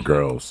going to have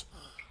girls.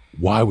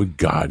 Why would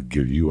God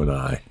give you and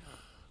I?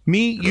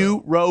 Me,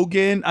 you,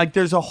 Rogan. Like,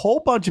 there's a whole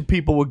bunch of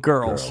people with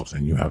girls.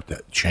 And you have to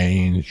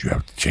change. You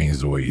have to change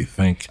the way you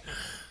think,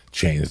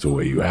 change the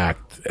way you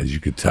act. As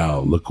you could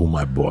tell, look who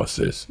my boss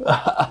is.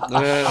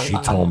 She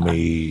told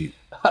me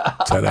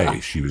today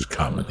she was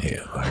coming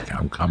here. Like,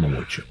 I'm coming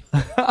with you.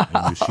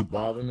 And is she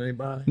bothering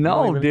anybody?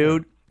 No,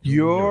 dude.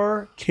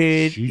 Your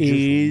kid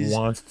she just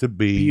wants to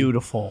be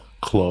beautiful,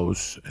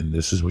 close, and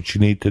this is what you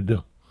need to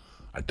do.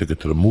 I took her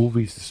to the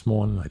movies this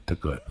morning. I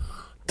took her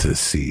to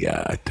see,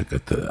 I took her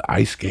to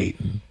ice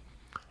skating,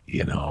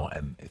 you know,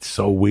 and it's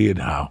so weird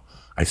how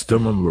I still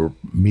remember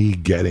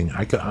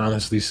I could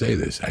honestly say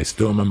this. I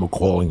still remember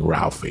calling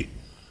Ralphie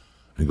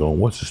and going,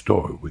 what's the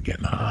story? We're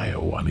getting high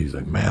or what? And he's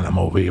like, man, I'm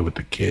over here with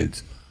the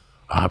kids.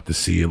 I'll have to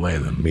see you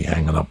later. And me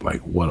hanging up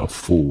like, what a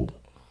fool,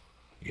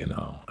 you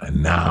know.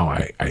 And now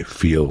I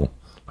feel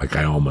like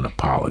I owe him an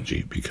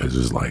apology because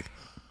it's like,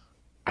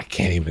 I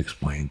can't even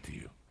explain to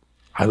you.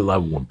 I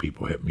love when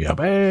people hit me up.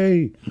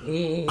 Hey,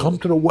 come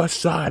to the West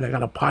Side. I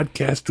got a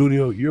podcast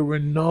studio. You're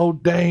in no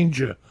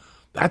danger.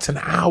 That's an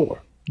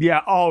hour.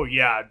 Yeah. Oh,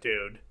 yeah,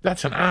 dude.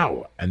 That's an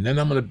hour. And then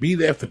I'm going to be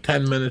there for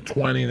 10 minutes,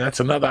 20. And that's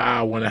another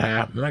hour and a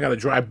half. And then I got to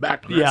drive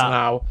back. And that's an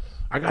hour.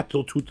 I got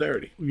till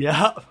 2:30.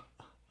 Yeah.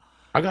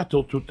 I got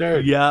till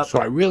 2:30. Yeah. So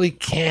I really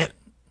can't.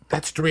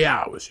 That's 3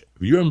 hours.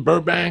 If you're in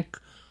Burbank,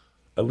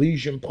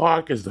 Elysian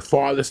Park is the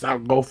farthest I'll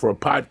go for a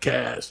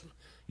podcast.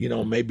 You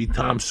know, maybe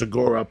Tom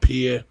Segura up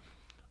here.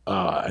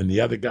 And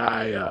the other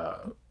guy,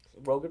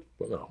 Rogan?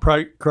 No.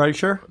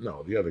 Kreischer?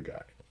 No, the other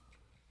guy.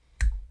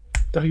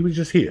 No, he was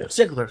just here.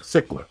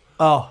 Sickler.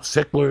 Oh.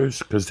 Sicklers,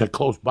 because they're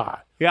close by.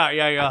 Yeah.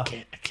 I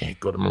can't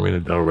go to Marina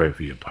Del Rey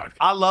for your podcast.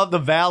 I love the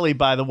Valley,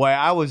 by the way.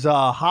 I was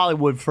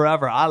Hollywood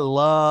forever. I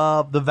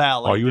love the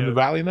Valley. Are you in the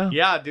Valley now?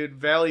 Yeah, dude.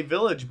 Valley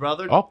Village,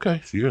 brother.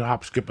 Okay, so you're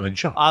hop, skipping, and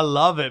jump. I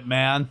love it,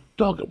 man.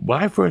 Dog,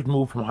 when I first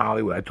moved from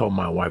Hollywood, I told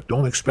my wife,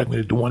 don't expect me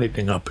to do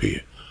anything up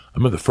here. I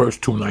remember the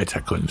first 2 nights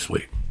I couldn't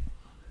sleep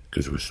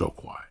because it was so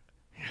quiet.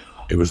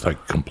 It was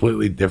like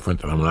completely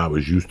different than when I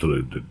was used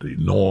to the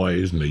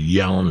noise and the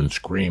yelling and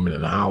screaming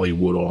in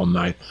Hollywood all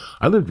night.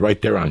 I lived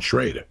right there on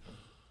Schrader.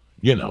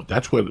 You know,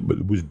 that's where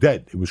it was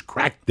dead. It was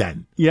crack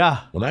then.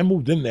 Yeah. When I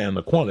moved in there in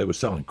the corner, they were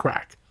selling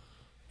crack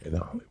in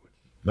Hollywood.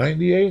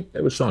 98,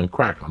 they were selling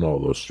crack on all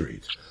those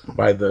streets.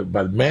 By the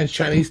Man's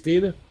Chinese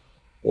Theater,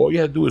 all you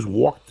had to do is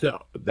walk to,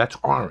 that's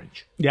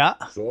Orange. Yeah.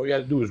 So all you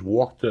had to do is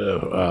walk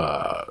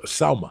to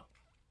Selma.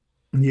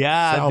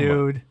 Yeah, Selma.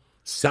 dude.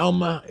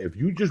 Selma, if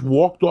you just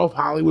walked off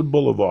Hollywood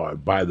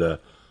Boulevard by the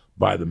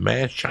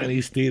Man's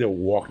Chinese Theater,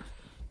 walked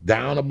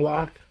down a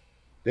block,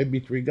 there'd be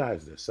 3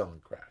 guys there selling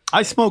crack.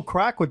 I smoked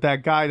crack with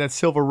that guy, that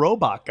Silver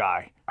Robot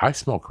guy. I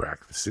smoked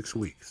crack for 6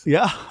 weeks.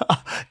 Yeah.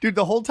 Dude,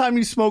 the whole time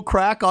you smoke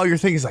crack, all you're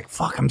thinking is like,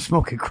 fuck, I'm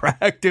smoking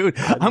crack, dude.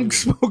 I'm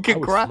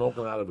smoking crack. I was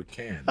smoking out of a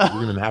can. I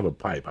didn't even have a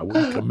pipe. I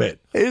wouldn't commit.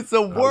 It's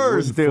the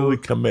worst, dude. I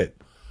wouldn't fully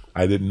commit.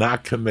 I did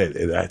not commit.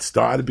 It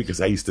started because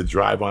I used to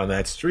drive on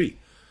that street,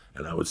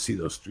 and I would see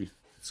those 3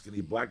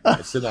 skinny black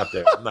guys sitting out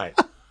there at night.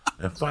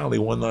 And finally,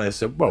 one night I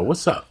said, bro,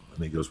 what's up?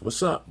 And he goes,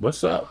 what's up?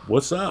 What's up?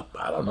 What's up?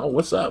 I don't know.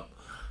 What's up?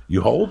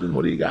 You holding?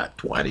 What do you got?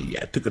 20. Yeah,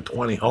 I took a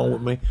 20 home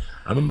with me.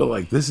 I remember,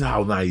 like, this is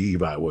how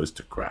naive I was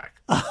to crack.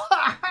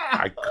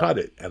 I cut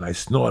it and I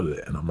snorted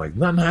it. And I'm like,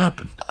 nothing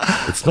happened.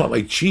 It's not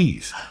like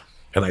cheese.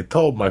 And I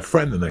told my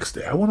friend the next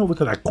day, I went over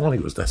to that corner.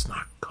 He goes, that's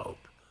not coke.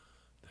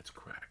 That's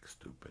crack,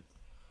 stupid.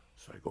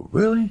 So I go,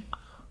 really?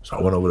 So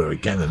I went over there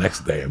again the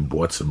next day and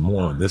bought some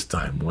more. And this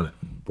time went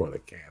and brought a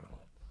can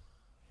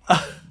home.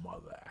 My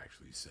mother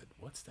actually said,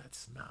 what's that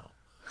smell?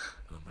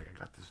 And I'm like, I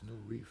got this new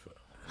reefer.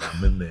 And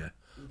I'm in there.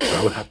 So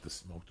I would have to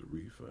smoke the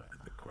reefer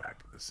and the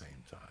crack at the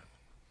same time.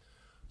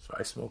 So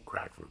I smoked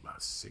crack for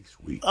about 6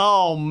 weeks.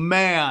 Oh,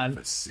 man.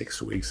 For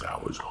 6 weeks, I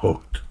was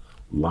hooked,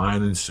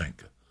 line and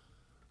sinker.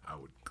 I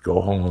would go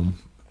home,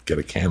 get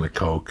a can of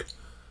Coke,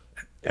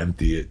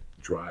 empty it,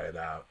 dry it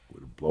out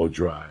with a blow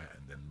dryer,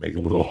 and then make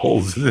little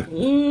holes in it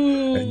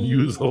and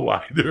use a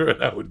lighter,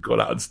 and I would go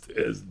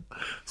downstairs. And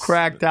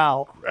Cracked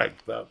out.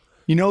 Cracked up.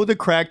 You know what the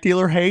crack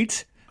dealer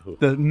hates?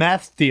 The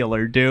meth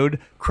dealer, dude.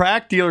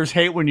 Crack dealers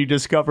hate when you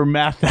discover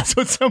meth. That's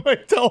what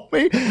somebody told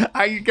me.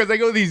 Because I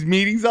go to these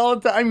meetings all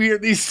the time, you hear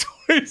these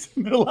stories,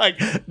 and they're like,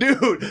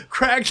 dude,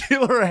 crack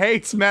dealer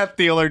hates meth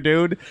dealer,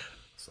 dude.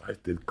 So I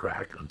did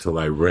crack until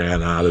I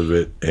ran out of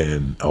it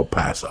in El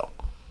Paso.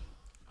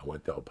 I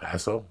went to El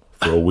Paso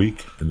for a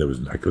week,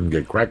 and I couldn't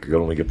get crack. I could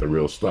only get the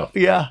real stuff.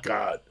 Yeah. Thank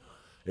God.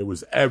 It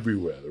was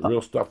everywhere. The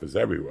real stuff is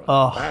everywhere in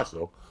El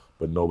Paso.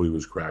 But nobody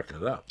was cracking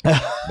it up.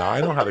 Now,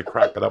 I know how to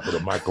crack it up with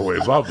a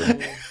microwave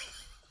oven.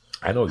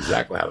 I know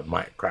exactly how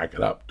to crack it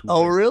up.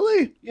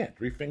 Really? Yeah,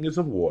 3 fingers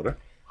of water,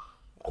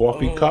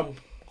 coffee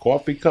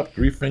cup,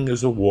 3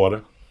 fingers of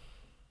water,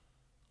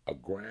 a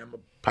gram of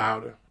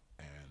powder,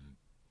 and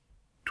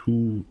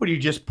 2... What, do you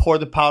just pour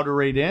the powder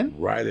right in?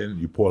 Right in.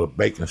 You pour the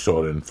baking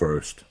soda in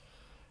first,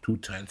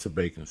 2/10 of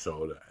baking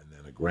soda, and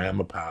then a gram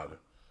of powder.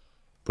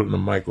 Put it in the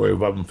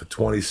microwave oven for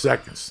 20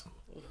 seconds.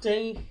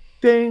 Ding.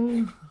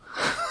 Ding.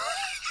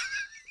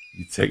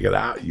 You take it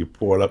out, you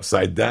pour it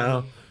upside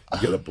down, you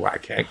get a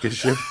black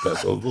handkerchief,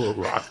 that's those little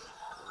rocks.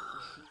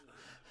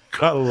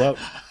 Cuddle up,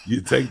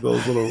 you take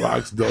those little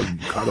rocks, you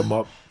cut them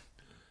up,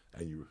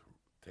 and you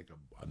take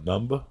a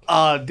number.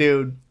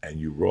 Dude. And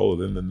you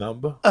roll it in the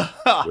number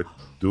with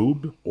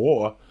doob,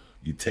 or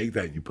you take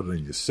that and you put it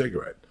in your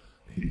cigarette.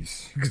 You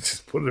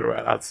just put it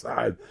right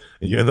outside,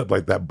 and you end up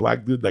like that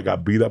black dude that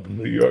got beat up in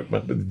New York.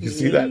 Remember? Did you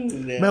see that?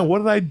 Yeah. Man, what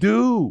did I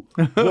do?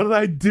 What did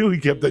I do? He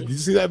kept that. Did you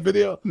see that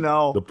video?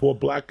 No. The poor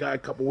black guy a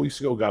couple weeks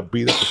ago got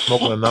beat up for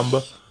smoking a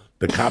number.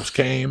 The cops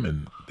came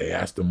and they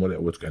asked him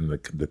what's going. The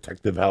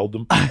detective held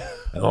him,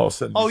 and all of a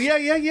sudden,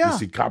 You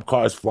see cop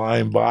cars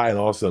flying by, and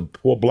all of a sudden,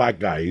 poor black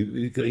guy,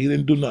 he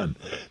didn't do nothing.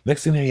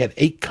 Next thing, he had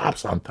 8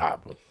 cops on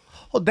top of him.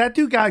 Oh, that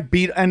dude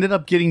ended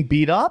up getting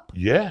beat up?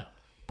 Yeah.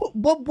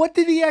 What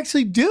did he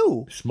actually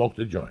do? Smoked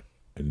a joint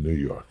in New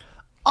York.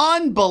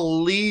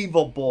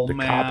 Unbelievable, the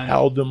man. The cop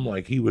held him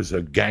like he was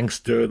a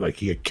gangster, like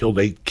he had killed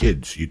 8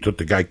 kids. You took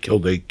the guy,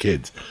 killed 8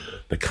 kids.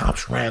 The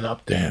cops ran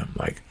up to him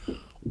like,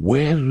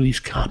 where do these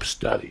cops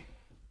study?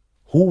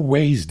 Who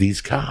raised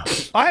these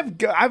cops? I've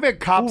had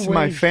cops in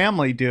my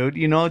family, dude.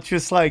 You know, it's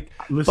just like...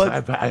 Listen,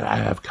 I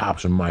have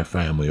cops in my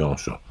family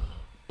also.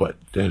 But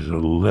there's a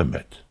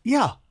limit.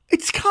 Yeah.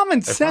 It's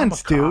common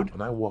sense, dude.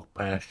 When I walk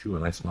past you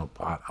and I smell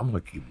pot, I'm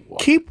going to keep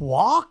walking. Keep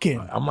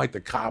walking. I'm like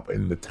the cop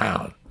in the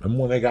town.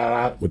 Remember when they got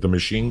out with the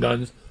machine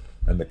guns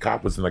and the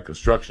cop was in the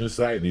construction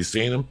site and you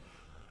seen him?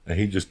 And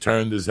he just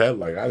turned his head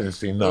like, I didn't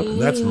see nothing.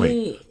 That's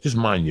me. Just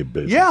mind your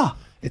business. Yeah.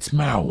 It's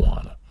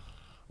marijuana.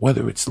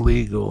 Whether it's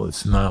legal,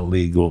 it's not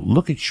legal.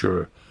 Look at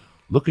your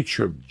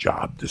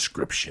job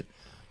description.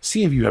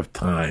 See if you have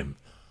time.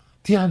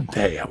 The other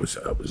day I was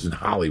in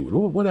Hollywood.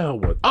 What the hell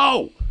was?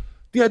 Oh!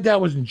 The other day I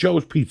was in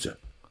Joe's Pizza.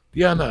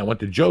 The other night I went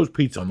to Joe's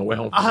Pizza on the way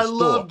home from the store. I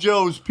love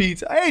Joe's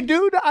Pizza. Hey,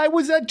 dude, I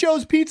was at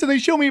Joe's Pizza. They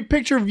showed me a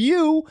picture of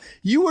you.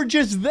 You were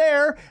just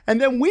there,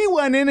 and then we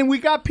went in and we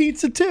got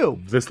pizza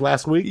too. This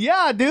last week?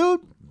 Yeah,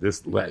 dude.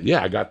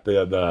 I got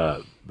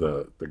the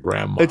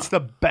grandma. It's the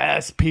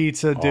best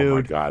pizza, dude. Oh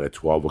my God! At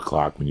 12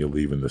 o'clock when you're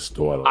leaving the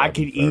store, I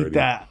could eat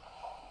that.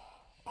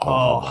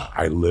 Oh,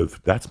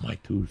 that's my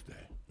Tuesday.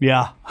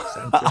 Yeah.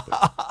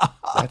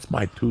 That's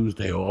my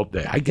Tuesday all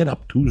day. I get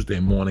up Tuesday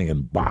morning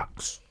and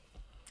box.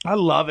 I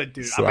love it,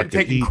 dude. So I've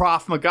been taking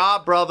Krav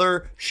Maga,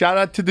 brother. Shout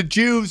out to the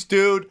Jews,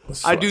 dude.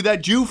 So I do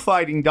that Jew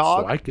fighting,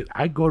 dog. So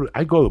I go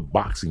to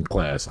boxing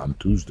class on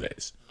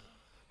Tuesdays.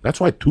 That's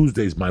why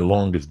Tuesday's my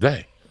longest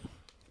day.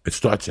 It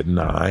starts at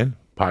 9,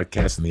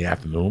 podcast in the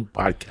afternoon,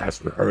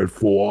 podcast heard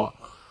 4,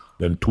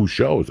 then 2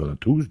 shows on a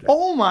Tuesday.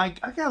 Oh my!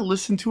 I gotta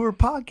listen to her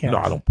podcast. No,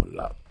 I don't put it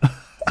up.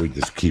 We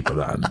just keep it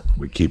on.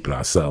 We keep it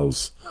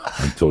ourselves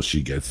until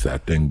she gets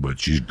that thing.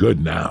 But she's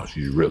good now.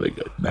 She's really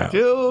good now.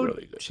 Dude,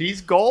 really good. She's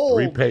gold.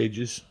 3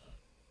 pages.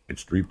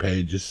 It's 3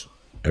 pages.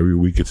 Every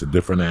week it's a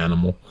different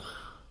animal.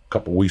 A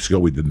couple weeks ago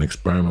we did an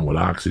experiment with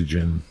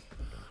oxygen.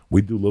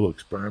 We do little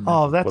experiments.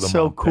 Oh, that's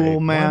so cool,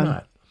 man. Why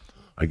not?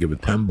 I give her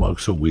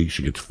 $10 a week.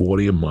 She gets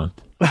 40 a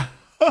month. She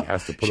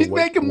has to put She's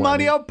away making 20.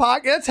 money out of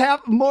pocket.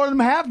 That's more than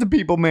half the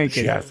people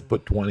making. She has to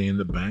put 20 in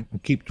the bank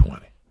and keep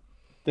 20.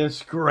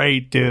 That's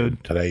great, dude.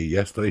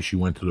 Yesterday, she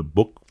went to the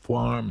book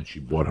farm and she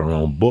bought her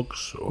own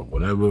books or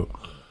whatever.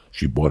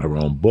 She bought her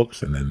own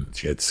books, and then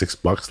she had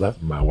 $6 left.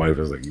 And my wife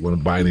was like, "You want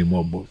to buy any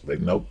more books?" Like,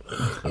 nope.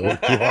 I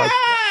worked too hard.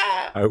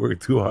 I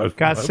worked too hard.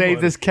 Got to save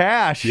this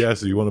cash. Yeah,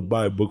 so you want to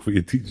buy a book for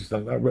your teacher?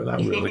 Not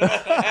really.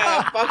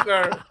 Fuck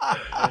her.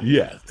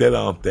 Yeah, they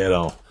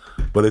don't.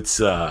 But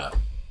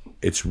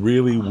it's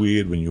really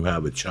weird when you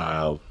have a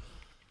child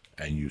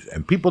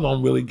and people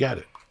don't really get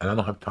it. And I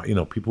don't have time. You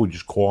know, people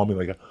just call me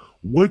like,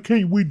 "Why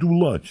can't we do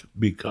lunch?"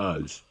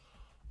 Because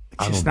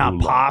it's just not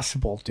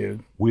possible,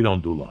 dude. We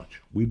don't do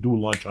lunch. We do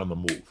lunch on the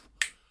move.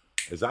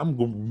 As I'm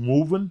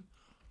moving,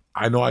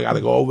 I know I got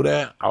to go over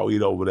there. I'll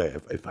eat over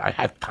there. If I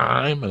have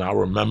time and I'll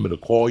remember to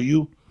call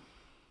you.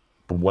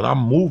 But when I'm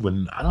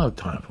moving, I don't have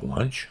time for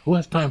lunch. Who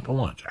has time for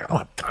lunch? I don't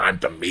have time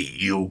to meet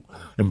you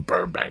in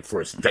Burbank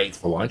for a steak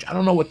for lunch. I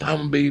don't know what time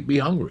I'll be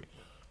hungry.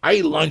 I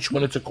eat lunch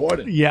when it's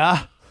according.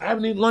 Yeah. I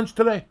haven't eaten lunch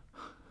today.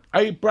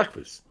 I eat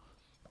breakfast.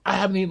 I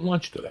haven't eaten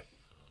lunch today.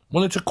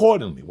 When it's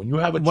accordingly, when you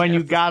have a chance. When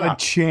you got a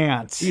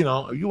chance. You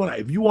know,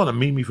 if you want to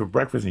meet me for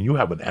breakfast and you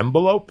have an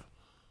envelope,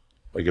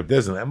 like if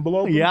there's an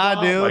envelope, yeah,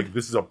 involved, dude. like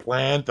this is a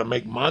plan to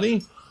make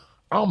money,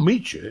 I'll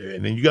meet you,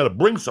 and then you got to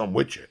bring some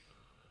with you.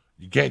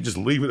 You can't just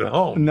leave it at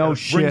home. No you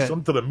shit. Bring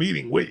some to the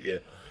meeting with you,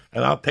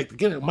 and I'll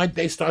take my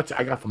day starts.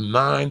 I got from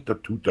 9 to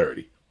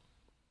 2:30,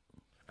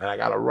 and I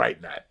got to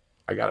write that.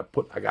 I got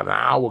an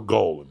hour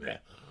goal in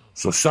there.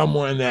 So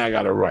somewhere in there, I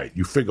got to write.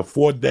 You figure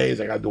 4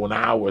 days, I got to do an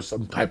hour of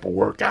some type of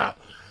workout.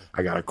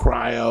 I got to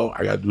cryo.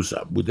 I got to do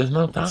something. But there's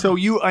no time. So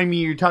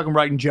you're talking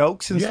writing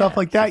jokes and stuff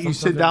like that? You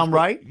sit down,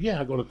 write? Yeah,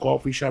 I go to a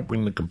coffee shop,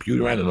 bring the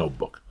computer and a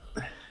notebook.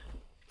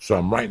 So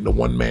I'm writing the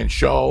one-man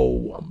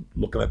show. I'm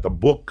looking at the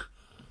book,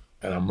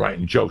 and I'm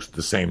writing jokes at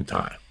the same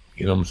time.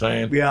 You know what I'm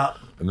saying? Yeah.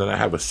 And then I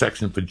have a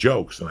section for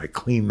jokes, and I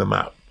clean them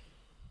out.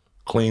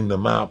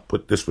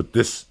 Put this with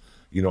this.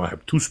 You know, I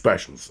have 2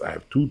 specials. I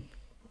have 2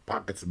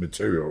 pockets of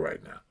material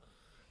right now.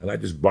 And I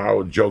just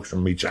borrow jokes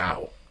from each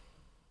hour.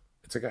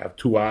 It's like I have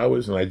 2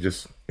 hours, and I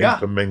just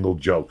intermingle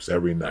jokes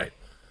every night.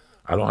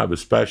 I don't have a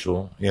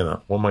special, you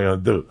know. What am I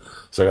going to do?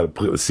 So I got to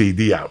put a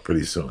CD out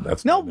pretty soon.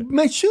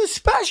 Man, shoot a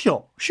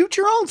special. Shoot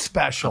your own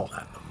special. I'm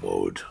not in the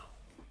mood.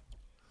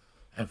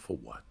 And for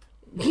what?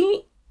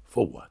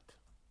 For what?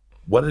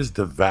 What is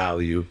the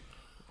value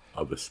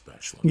of a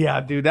special? Yeah,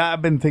 dude,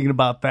 I've been thinking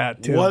about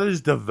that, too. What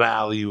is the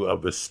value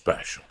of a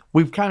special?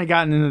 We've kind of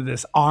gotten into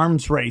this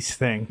arms race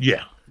thing.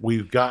 Yeah,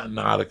 we've gotten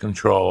out of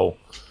control.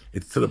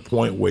 It's to the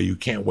point where you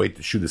can't wait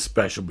to shoot a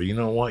special, but you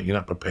know what? You're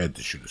not prepared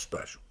to shoot a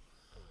special.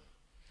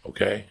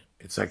 Okay?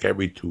 It's like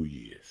every 2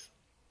 years,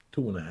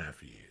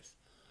 2.5 years.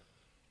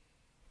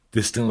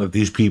 This thing that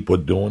these people are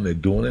doing, they're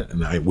doing it,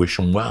 and I wish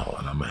them well,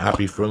 and I'm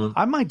happy for them.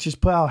 I might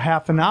just put out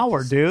half an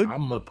hour, dude.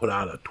 I'm going to put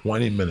out a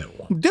 20-minute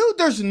one. Dude,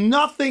 there's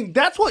nothing.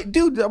 That's what,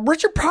 dude,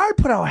 Richard Pryor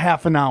put out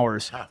half an hour.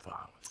 Half hour.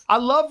 I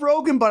love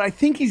Rogan, but I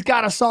think he's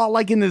got us all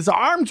like in this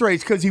arms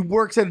race because he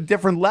works at a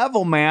different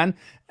level, man.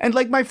 And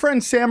like my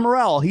friend Sam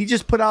Morrell, he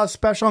just put out a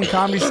special on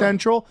Comedy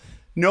Central.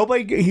 He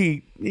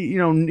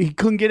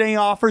couldn't get any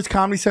offers.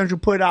 Comedy Central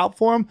put it out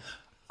for him.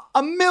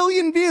 1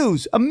 million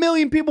views, 1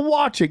 million people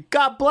watch it.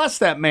 God bless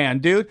that man,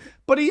 dude.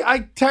 But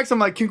I text him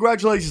like,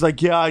 congratulations. He's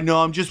like, yeah, I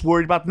know. I'm just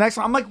worried about the next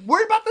one. I'm like,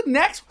 worried about the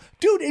next?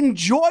 Dude,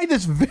 enjoy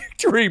this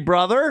victory,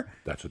 brother.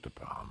 That's what the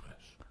problem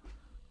is.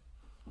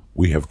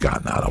 We have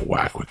gotten out of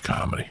whack with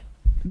comedy.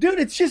 Dude,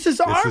 it's just this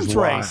arms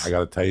race. I got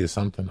to tell you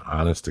something,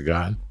 honest to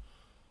God.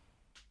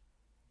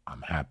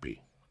 I'm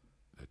happy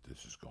that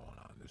this is going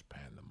on, this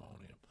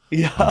pandemonium.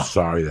 Yeah. I'm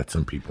sorry that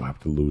some people have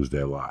to lose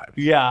their lives.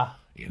 Yeah.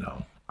 You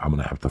know, I'm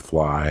going to have to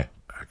fly.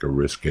 I could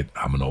risk it.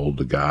 I'm an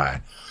older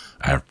guy.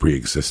 I have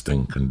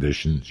pre-existing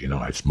conditions. You know,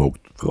 I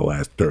smoked for the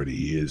last 30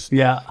 years.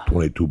 Yeah.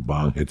 22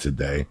 bong hits a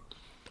day.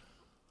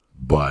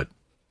 But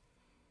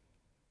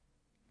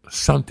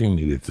something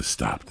needed to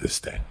stop this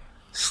thing.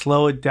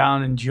 Slow it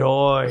down.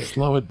 Enjoy.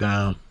 Slow it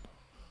down.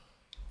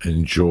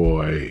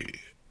 Enjoy.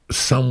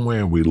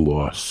 Somewhere we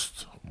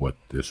lost what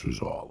this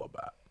was all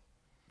about.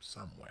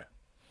 Somewhere.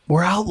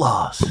 We're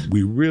outlaws.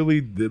 We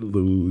really did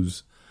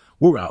lose.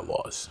 We're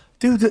outlaws.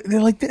 Dude, they're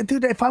like,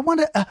 dude, if I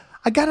want to,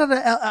 I got out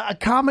of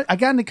comedy. I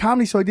got into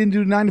comedy, so I didn't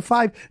do 9 to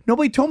 5.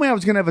 Nobody told me I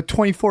was going to have a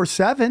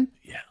 24/7.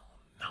 Yeah,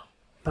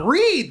 no.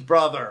 Breathe,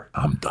 brother.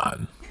 I'm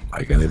done.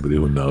 Like anybody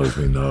who knows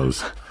me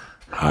knows,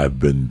 I've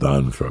been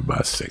done for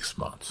about 6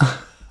 months.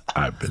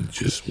 I've been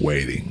just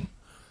waiting,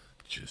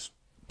 just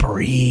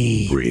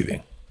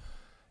breathing.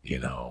 You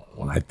know,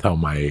 when I tell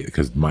my age,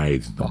 because my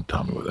aides don't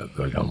tell me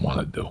what I want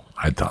to do.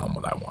 I tell them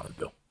what I want to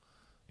do.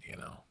 You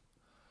know,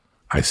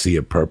 I see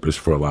a purpose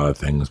for a lot of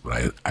things,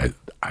 but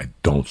I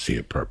don't see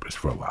a purpose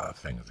for a lot of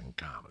things in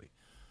comedy.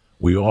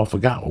 We all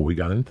forgot what we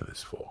got into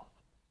this for.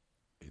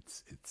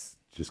 It's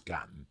just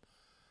gotten,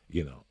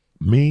 you know,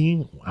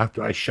 me,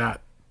 after I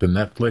shot the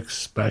Netflix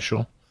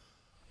special,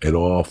 it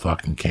all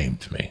fucking came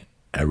to me.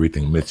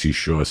 Everything Mitzi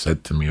Shore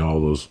said to me all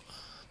those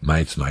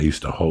nights when I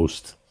used to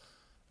host,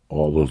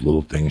 all those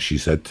little things she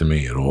said to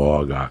me, it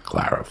all got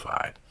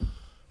clarified.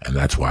 And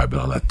that's why I've been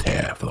on that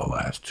tear for the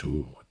last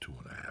 2.5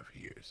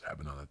 years. years. I've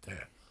been on a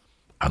tear.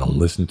 I don't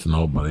listen to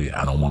nobody.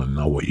 I don't want to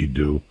know what you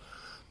do.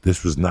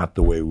 This was not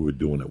the way we were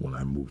doing it when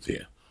I moved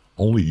here.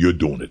 Only you're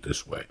doing it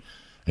this way.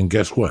 And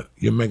guess what?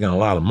 You're making a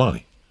lot of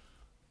money.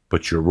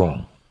 But you're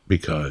wrong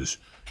because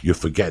you're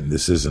forgetting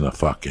this isn't a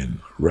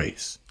fucking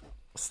race.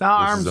 It's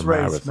not arms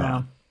race,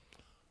 man.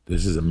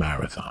 This is a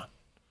marathon.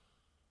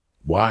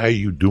 Why are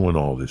you doing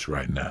all this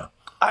right now?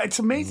 It's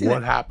amazing.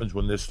 What happens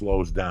when this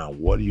slows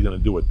down? What are you going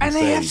to do at this And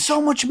they have age?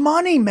 so much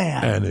money,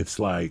 man. And it's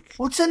like...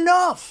 What's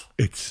enough?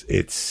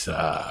 It's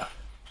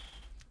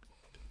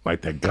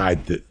like that guy,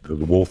 the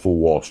Wolf of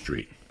Wall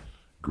Street.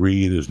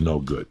 Greed is no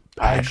good.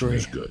 Passion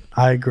is good.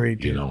 I agree,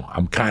 dude. You know,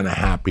 I'm kind of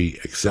happy,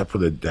 except for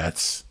the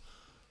deaths.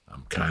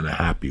 I'm kind of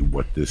happy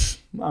what this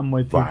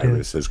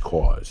virus has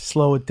caused.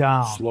 Slow it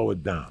down. Slow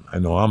it down. I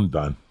know I'm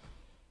done.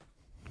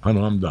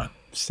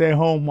 Stay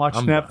home, watch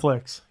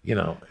Netflix. Done. You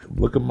know,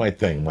 look at my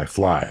thing, my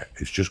flyer.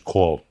 It's just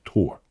called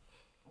Tour.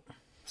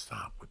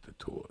 Stop with the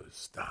tours.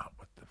 Stop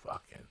with the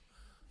fucking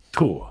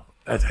tour.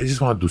 I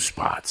just want to do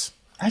spots.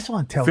 I just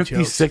want to tell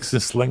 56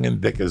 and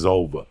slinging dick is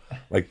over.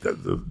 Like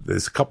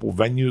there's a couple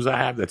venues I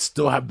have that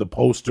still have the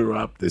poster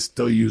up. They're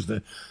still using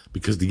it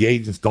because the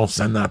agents don't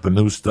send out the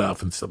new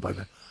stuff and stuff like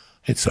that.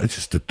 It's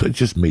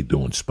just me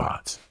doing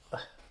spots.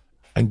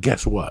 And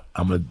guess what?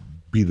 I'm gonna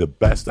be the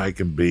best I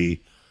can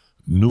be.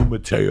 New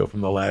material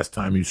from the last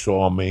time you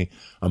saw me.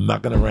 I'm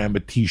not gonna ram a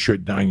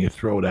T-shirt down your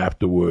throat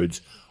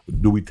afterwards.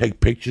 Do we take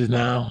pictures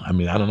now? I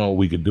mean, I don't know what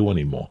we can do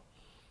anymore.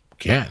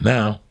 Can't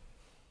now.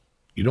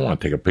 You don't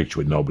want to take a picture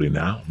with nobody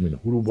now. I mean,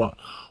 who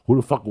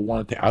the fuck would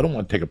want to take? I don't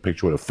want to take a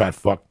picture with a fat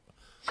fuck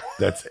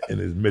that's in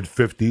his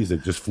mid-50s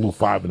that just flew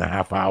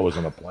 5.5 hours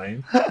on a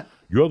plane.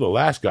 You're the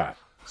last guy.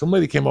 Some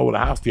lady came over to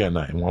the house the other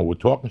night, and while we're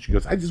talking, she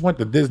goes, I just went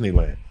to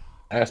Disneyland.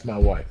 I asked my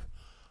wife.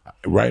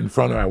 Right in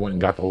front of her, I went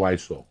and got the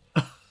Lysol.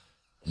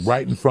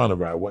 Right in front of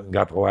her, I went and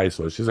got the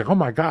Lysol. She's like, oh,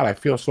 my God, I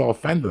feel so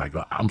offended. I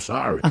go, I'm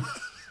sorry.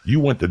 You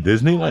went to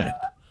Disneyland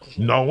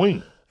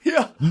knowing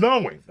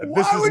that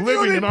this is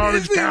living in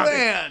Orange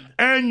County,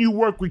 and you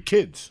work with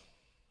kids.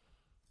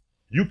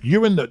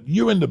 You're in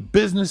the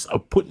business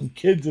of putting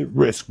kids at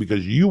risk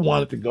because you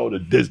wanted to go to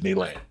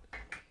Disneyland.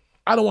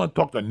 I don't want to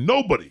talk to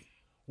nobody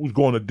who's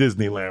going to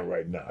Disneyland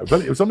right now.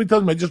 If somebody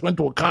tells me I just went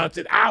to a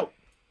concert, out.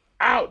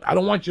 I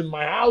don't want you in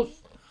my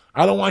house.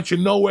 I don't want you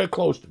nowhere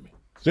close to me.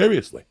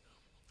 Seriously,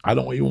 I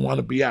don't even want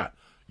to be out.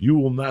 You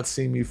will not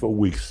see me for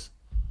weeks.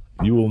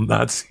 You will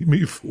not see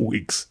me for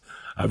weeks.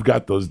 I've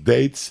got those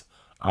dates.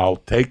 I'll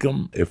take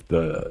them if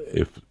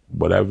you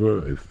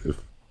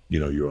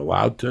know you're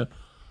allowed to.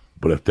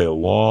 But if they're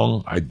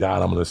long, I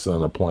doubt I'm going to sit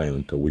on a plane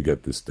until we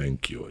get this thing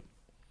cured.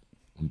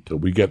 Until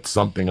we get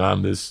something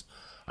on this.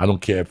 I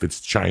don't care if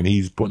it's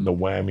Chinese putting the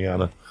whammy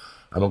on it.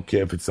 I don't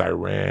care if it's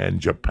Iran,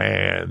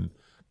 Japan,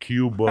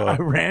 Cuba.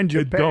 Japan.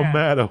 It don't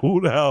matter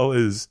who the hell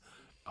is.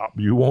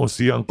 You won't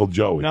see Uncle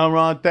Joey. Nothing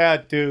wrong with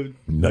that, dude.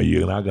 No,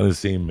 you're not going to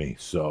see me.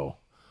 So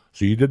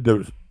you did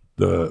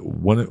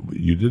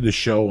you did the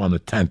show on the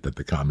 10th at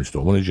the Comedy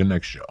Store. When is your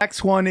next show?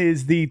 Next one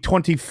is the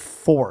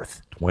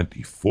 24th.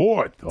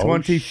 24th? Oh,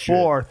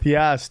 24th, shit.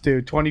 yes,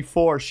 dude.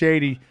 24,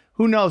 Shady.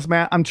 Who knows,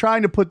 man? I'm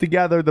trying to put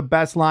together the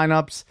best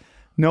lineups.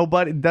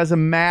 Nobody, it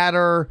doesn't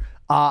matter.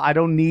 I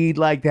don't need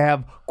to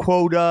have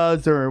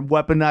quotas or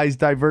weaponized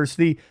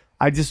diversity.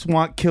 I just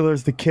want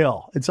killers to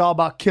kill. It's all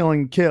about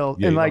killing, kill.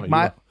 Yeah,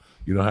 and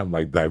you don't have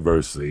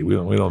diversity. We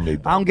don't need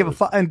diversity. I don't give a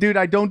fuck. And dude,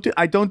 I don't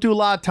do a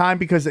lot of time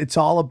because it's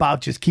all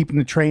about just keeping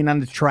the train on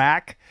the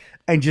track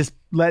and just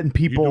letting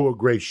people. You do a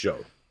great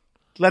show.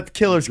 Let the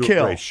killers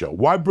kill. Great show.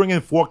 Why bring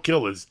in 4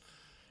 killers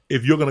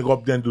if you're going to go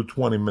up there and do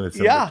 20 minutes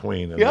in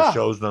between and the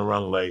show's going to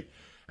run late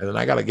and then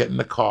I got to get in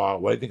the car?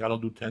 Why do you think I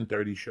don't do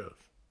 10:30 shows?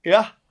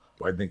 Yeah.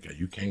 Why do you think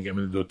you can't get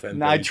me to do a 10:30?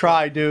 No, I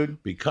try,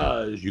 dude.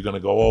 Because you're going to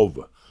go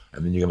over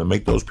and then you're going to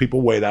make those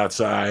people wait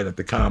outside at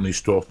the Comedy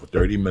Store for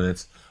 30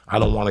 minutes. I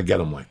don't want to get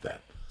them like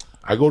that.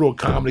 I go to a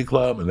comedy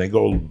club and they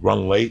go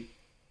run late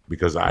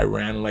because I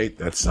ran late.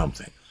 That's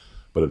something.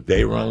 But if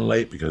they run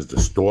late because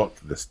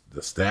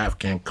the staff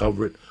can't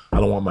cover it, I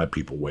don't want my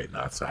people waiting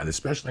outside,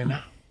 especially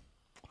now.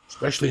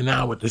 Especially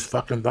now with this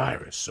fucking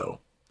virus. So,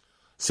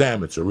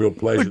 Sam, it's a real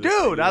pleasure.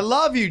 Dude, I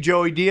love you,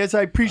 Joey Diaz.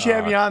 I appreciate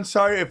having you on.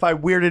 Sorry if I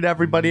weirded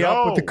everybody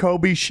up with the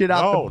Kobe shit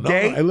out the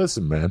gate. No. Hey,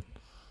 listen, man.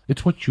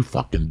 It's what you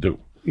fucking do.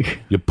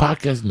 Your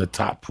podcast in the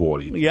top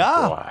 40.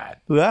 Yeah.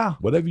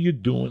 Whatever you're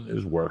doing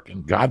is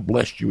working. God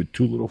blessed you with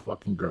 2 little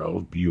fucking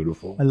girls.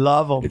 Beautiful. I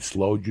love them. It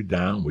slowed you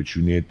down, which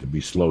you needed to be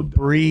slowed down.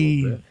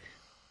 Breathe.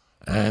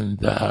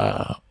 And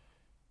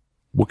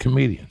we're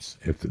comedians.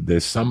 If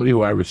there's somebody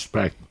who I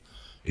respect,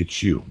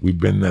 it's you. We've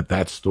been at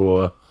that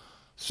store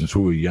since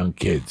we were young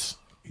kids,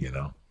 you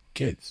know.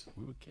 Kids.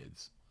 We were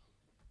kids.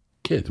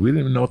 Kids. We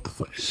didn't even know what the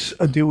fuck.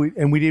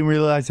 And we didn't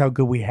realize how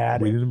good we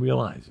had it. We didn't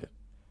realize it.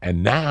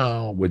 And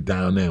now we're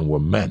down there and we're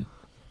men.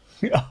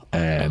 Yeah.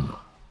 And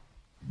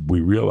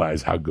we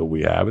realize how good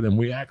we have it and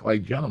we act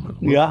like gentlemen.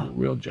 We're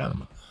real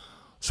gentlemen.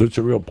 So it's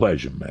a real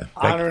pleasure, man.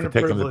 Thank you for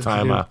taking the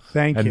time out.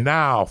 Thank you. And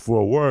now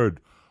for a word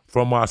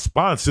from our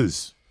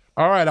sponsors.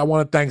 All right, I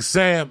want to thank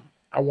Sam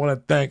I want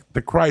to thank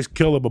the Christ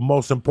Killer, but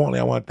most importantly,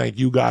 I want to thank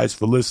you guys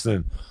for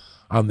listening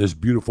on this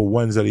beautiful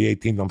Wednesday, the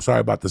 18th. I'm sorry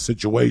about the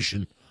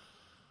situation,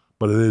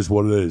 but it is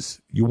what it is.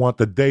 You want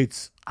the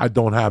dates? I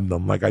don't have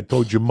them. Like I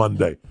told you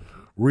Monday,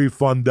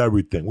 refund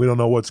everything. We don't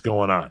know what's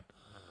going on.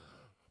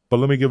 But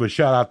let me give a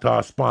shout out to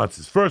our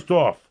sponsors. First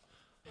off,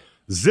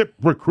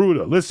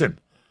 ZipRecruiter. Listen,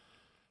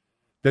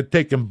 they're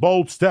taking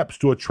bold steps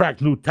to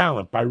attract new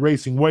talent by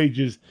raising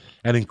wages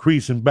and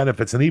increasing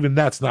benefits, and even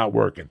that's not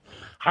working.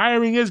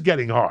 Hiring is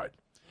getting hard.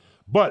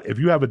 But if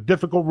you have a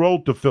difficult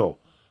role to fill,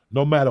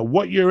 no matter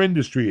what your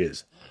industry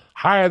is,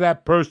 hire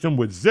that person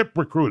with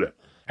ZipRecruiter.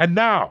 And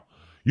now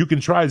you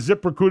can try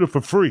ZipRecruiter for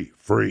free.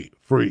 Free.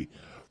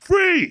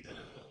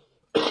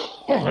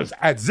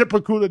 At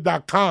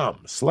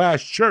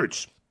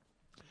ZipRecruiter.com/church.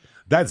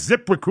 That's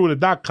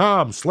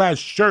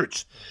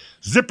ZipRecruiter.com/church.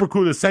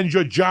 ZipRecruiter sends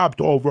your job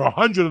to over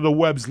 100 of the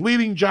web's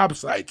leading job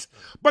sites.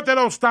 But they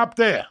don't stop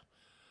there.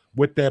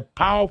 With their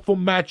powerful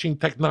matching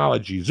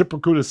technology,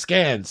 ZipRecruiter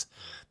scans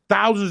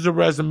thousands of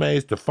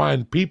resumes to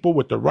find people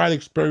with the right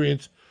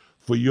experience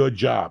for your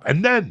job.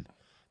 And then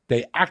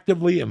they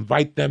actively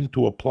invite them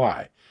to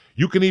apply.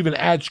 You can even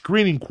add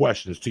screening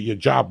questions to your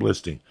job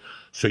listing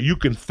so you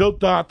can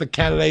filter out the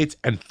candidates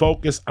and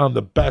focus on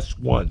the best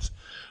ones.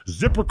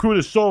 ZipRecruiter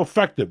is so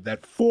effective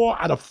that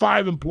 4 out of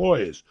 5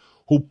 employers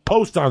who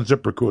post on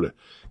ZipRecruiter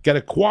get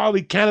a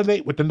quality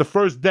candidate within the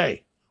first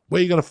day. Where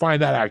are you going to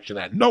find that action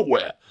at?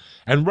 Nowhere.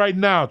 And right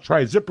now,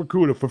 try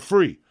ZipRecruiter for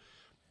free.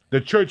 The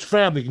church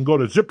family can go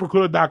to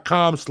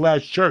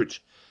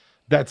ZipRecruiter.com/church.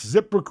 That's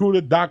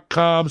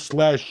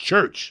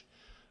ZipRecruiter.com/church.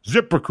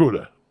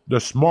 ZipRecruiter, the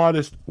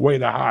smartest way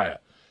to hire.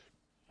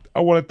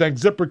 I want to thank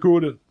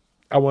ZipRecruiter.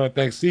 I want to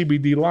thank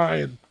CBD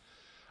Lion.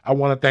 I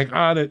want to thank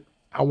Onnit.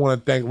 I want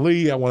to thank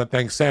Lee. I want to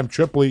thank Sam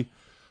Tripoli.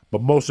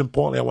 But most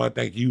importantly, I want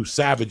to thank you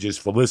savages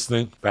for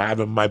listening, for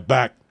having my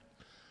back.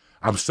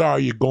 I'm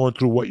sorry you're going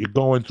through what you're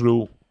going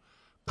through.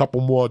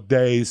 Couple more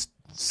days,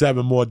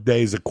 7 more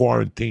days of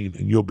quarantine,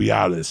 and you'll be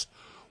out of this.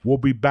 We'll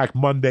be back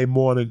Monday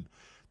morning,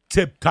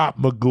 tip-top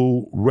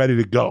Magoo, ready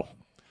to go.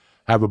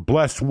 Have a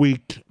blessed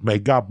week. May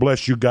God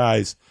bless you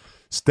guys.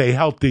 Stay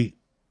healthy,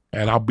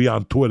 and I'll be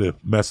on Twitter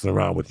messing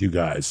around with you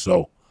guys.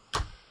 So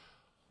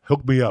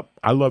hook me up.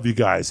 I love you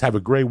guys. Have a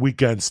great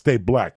weekend. Stay black.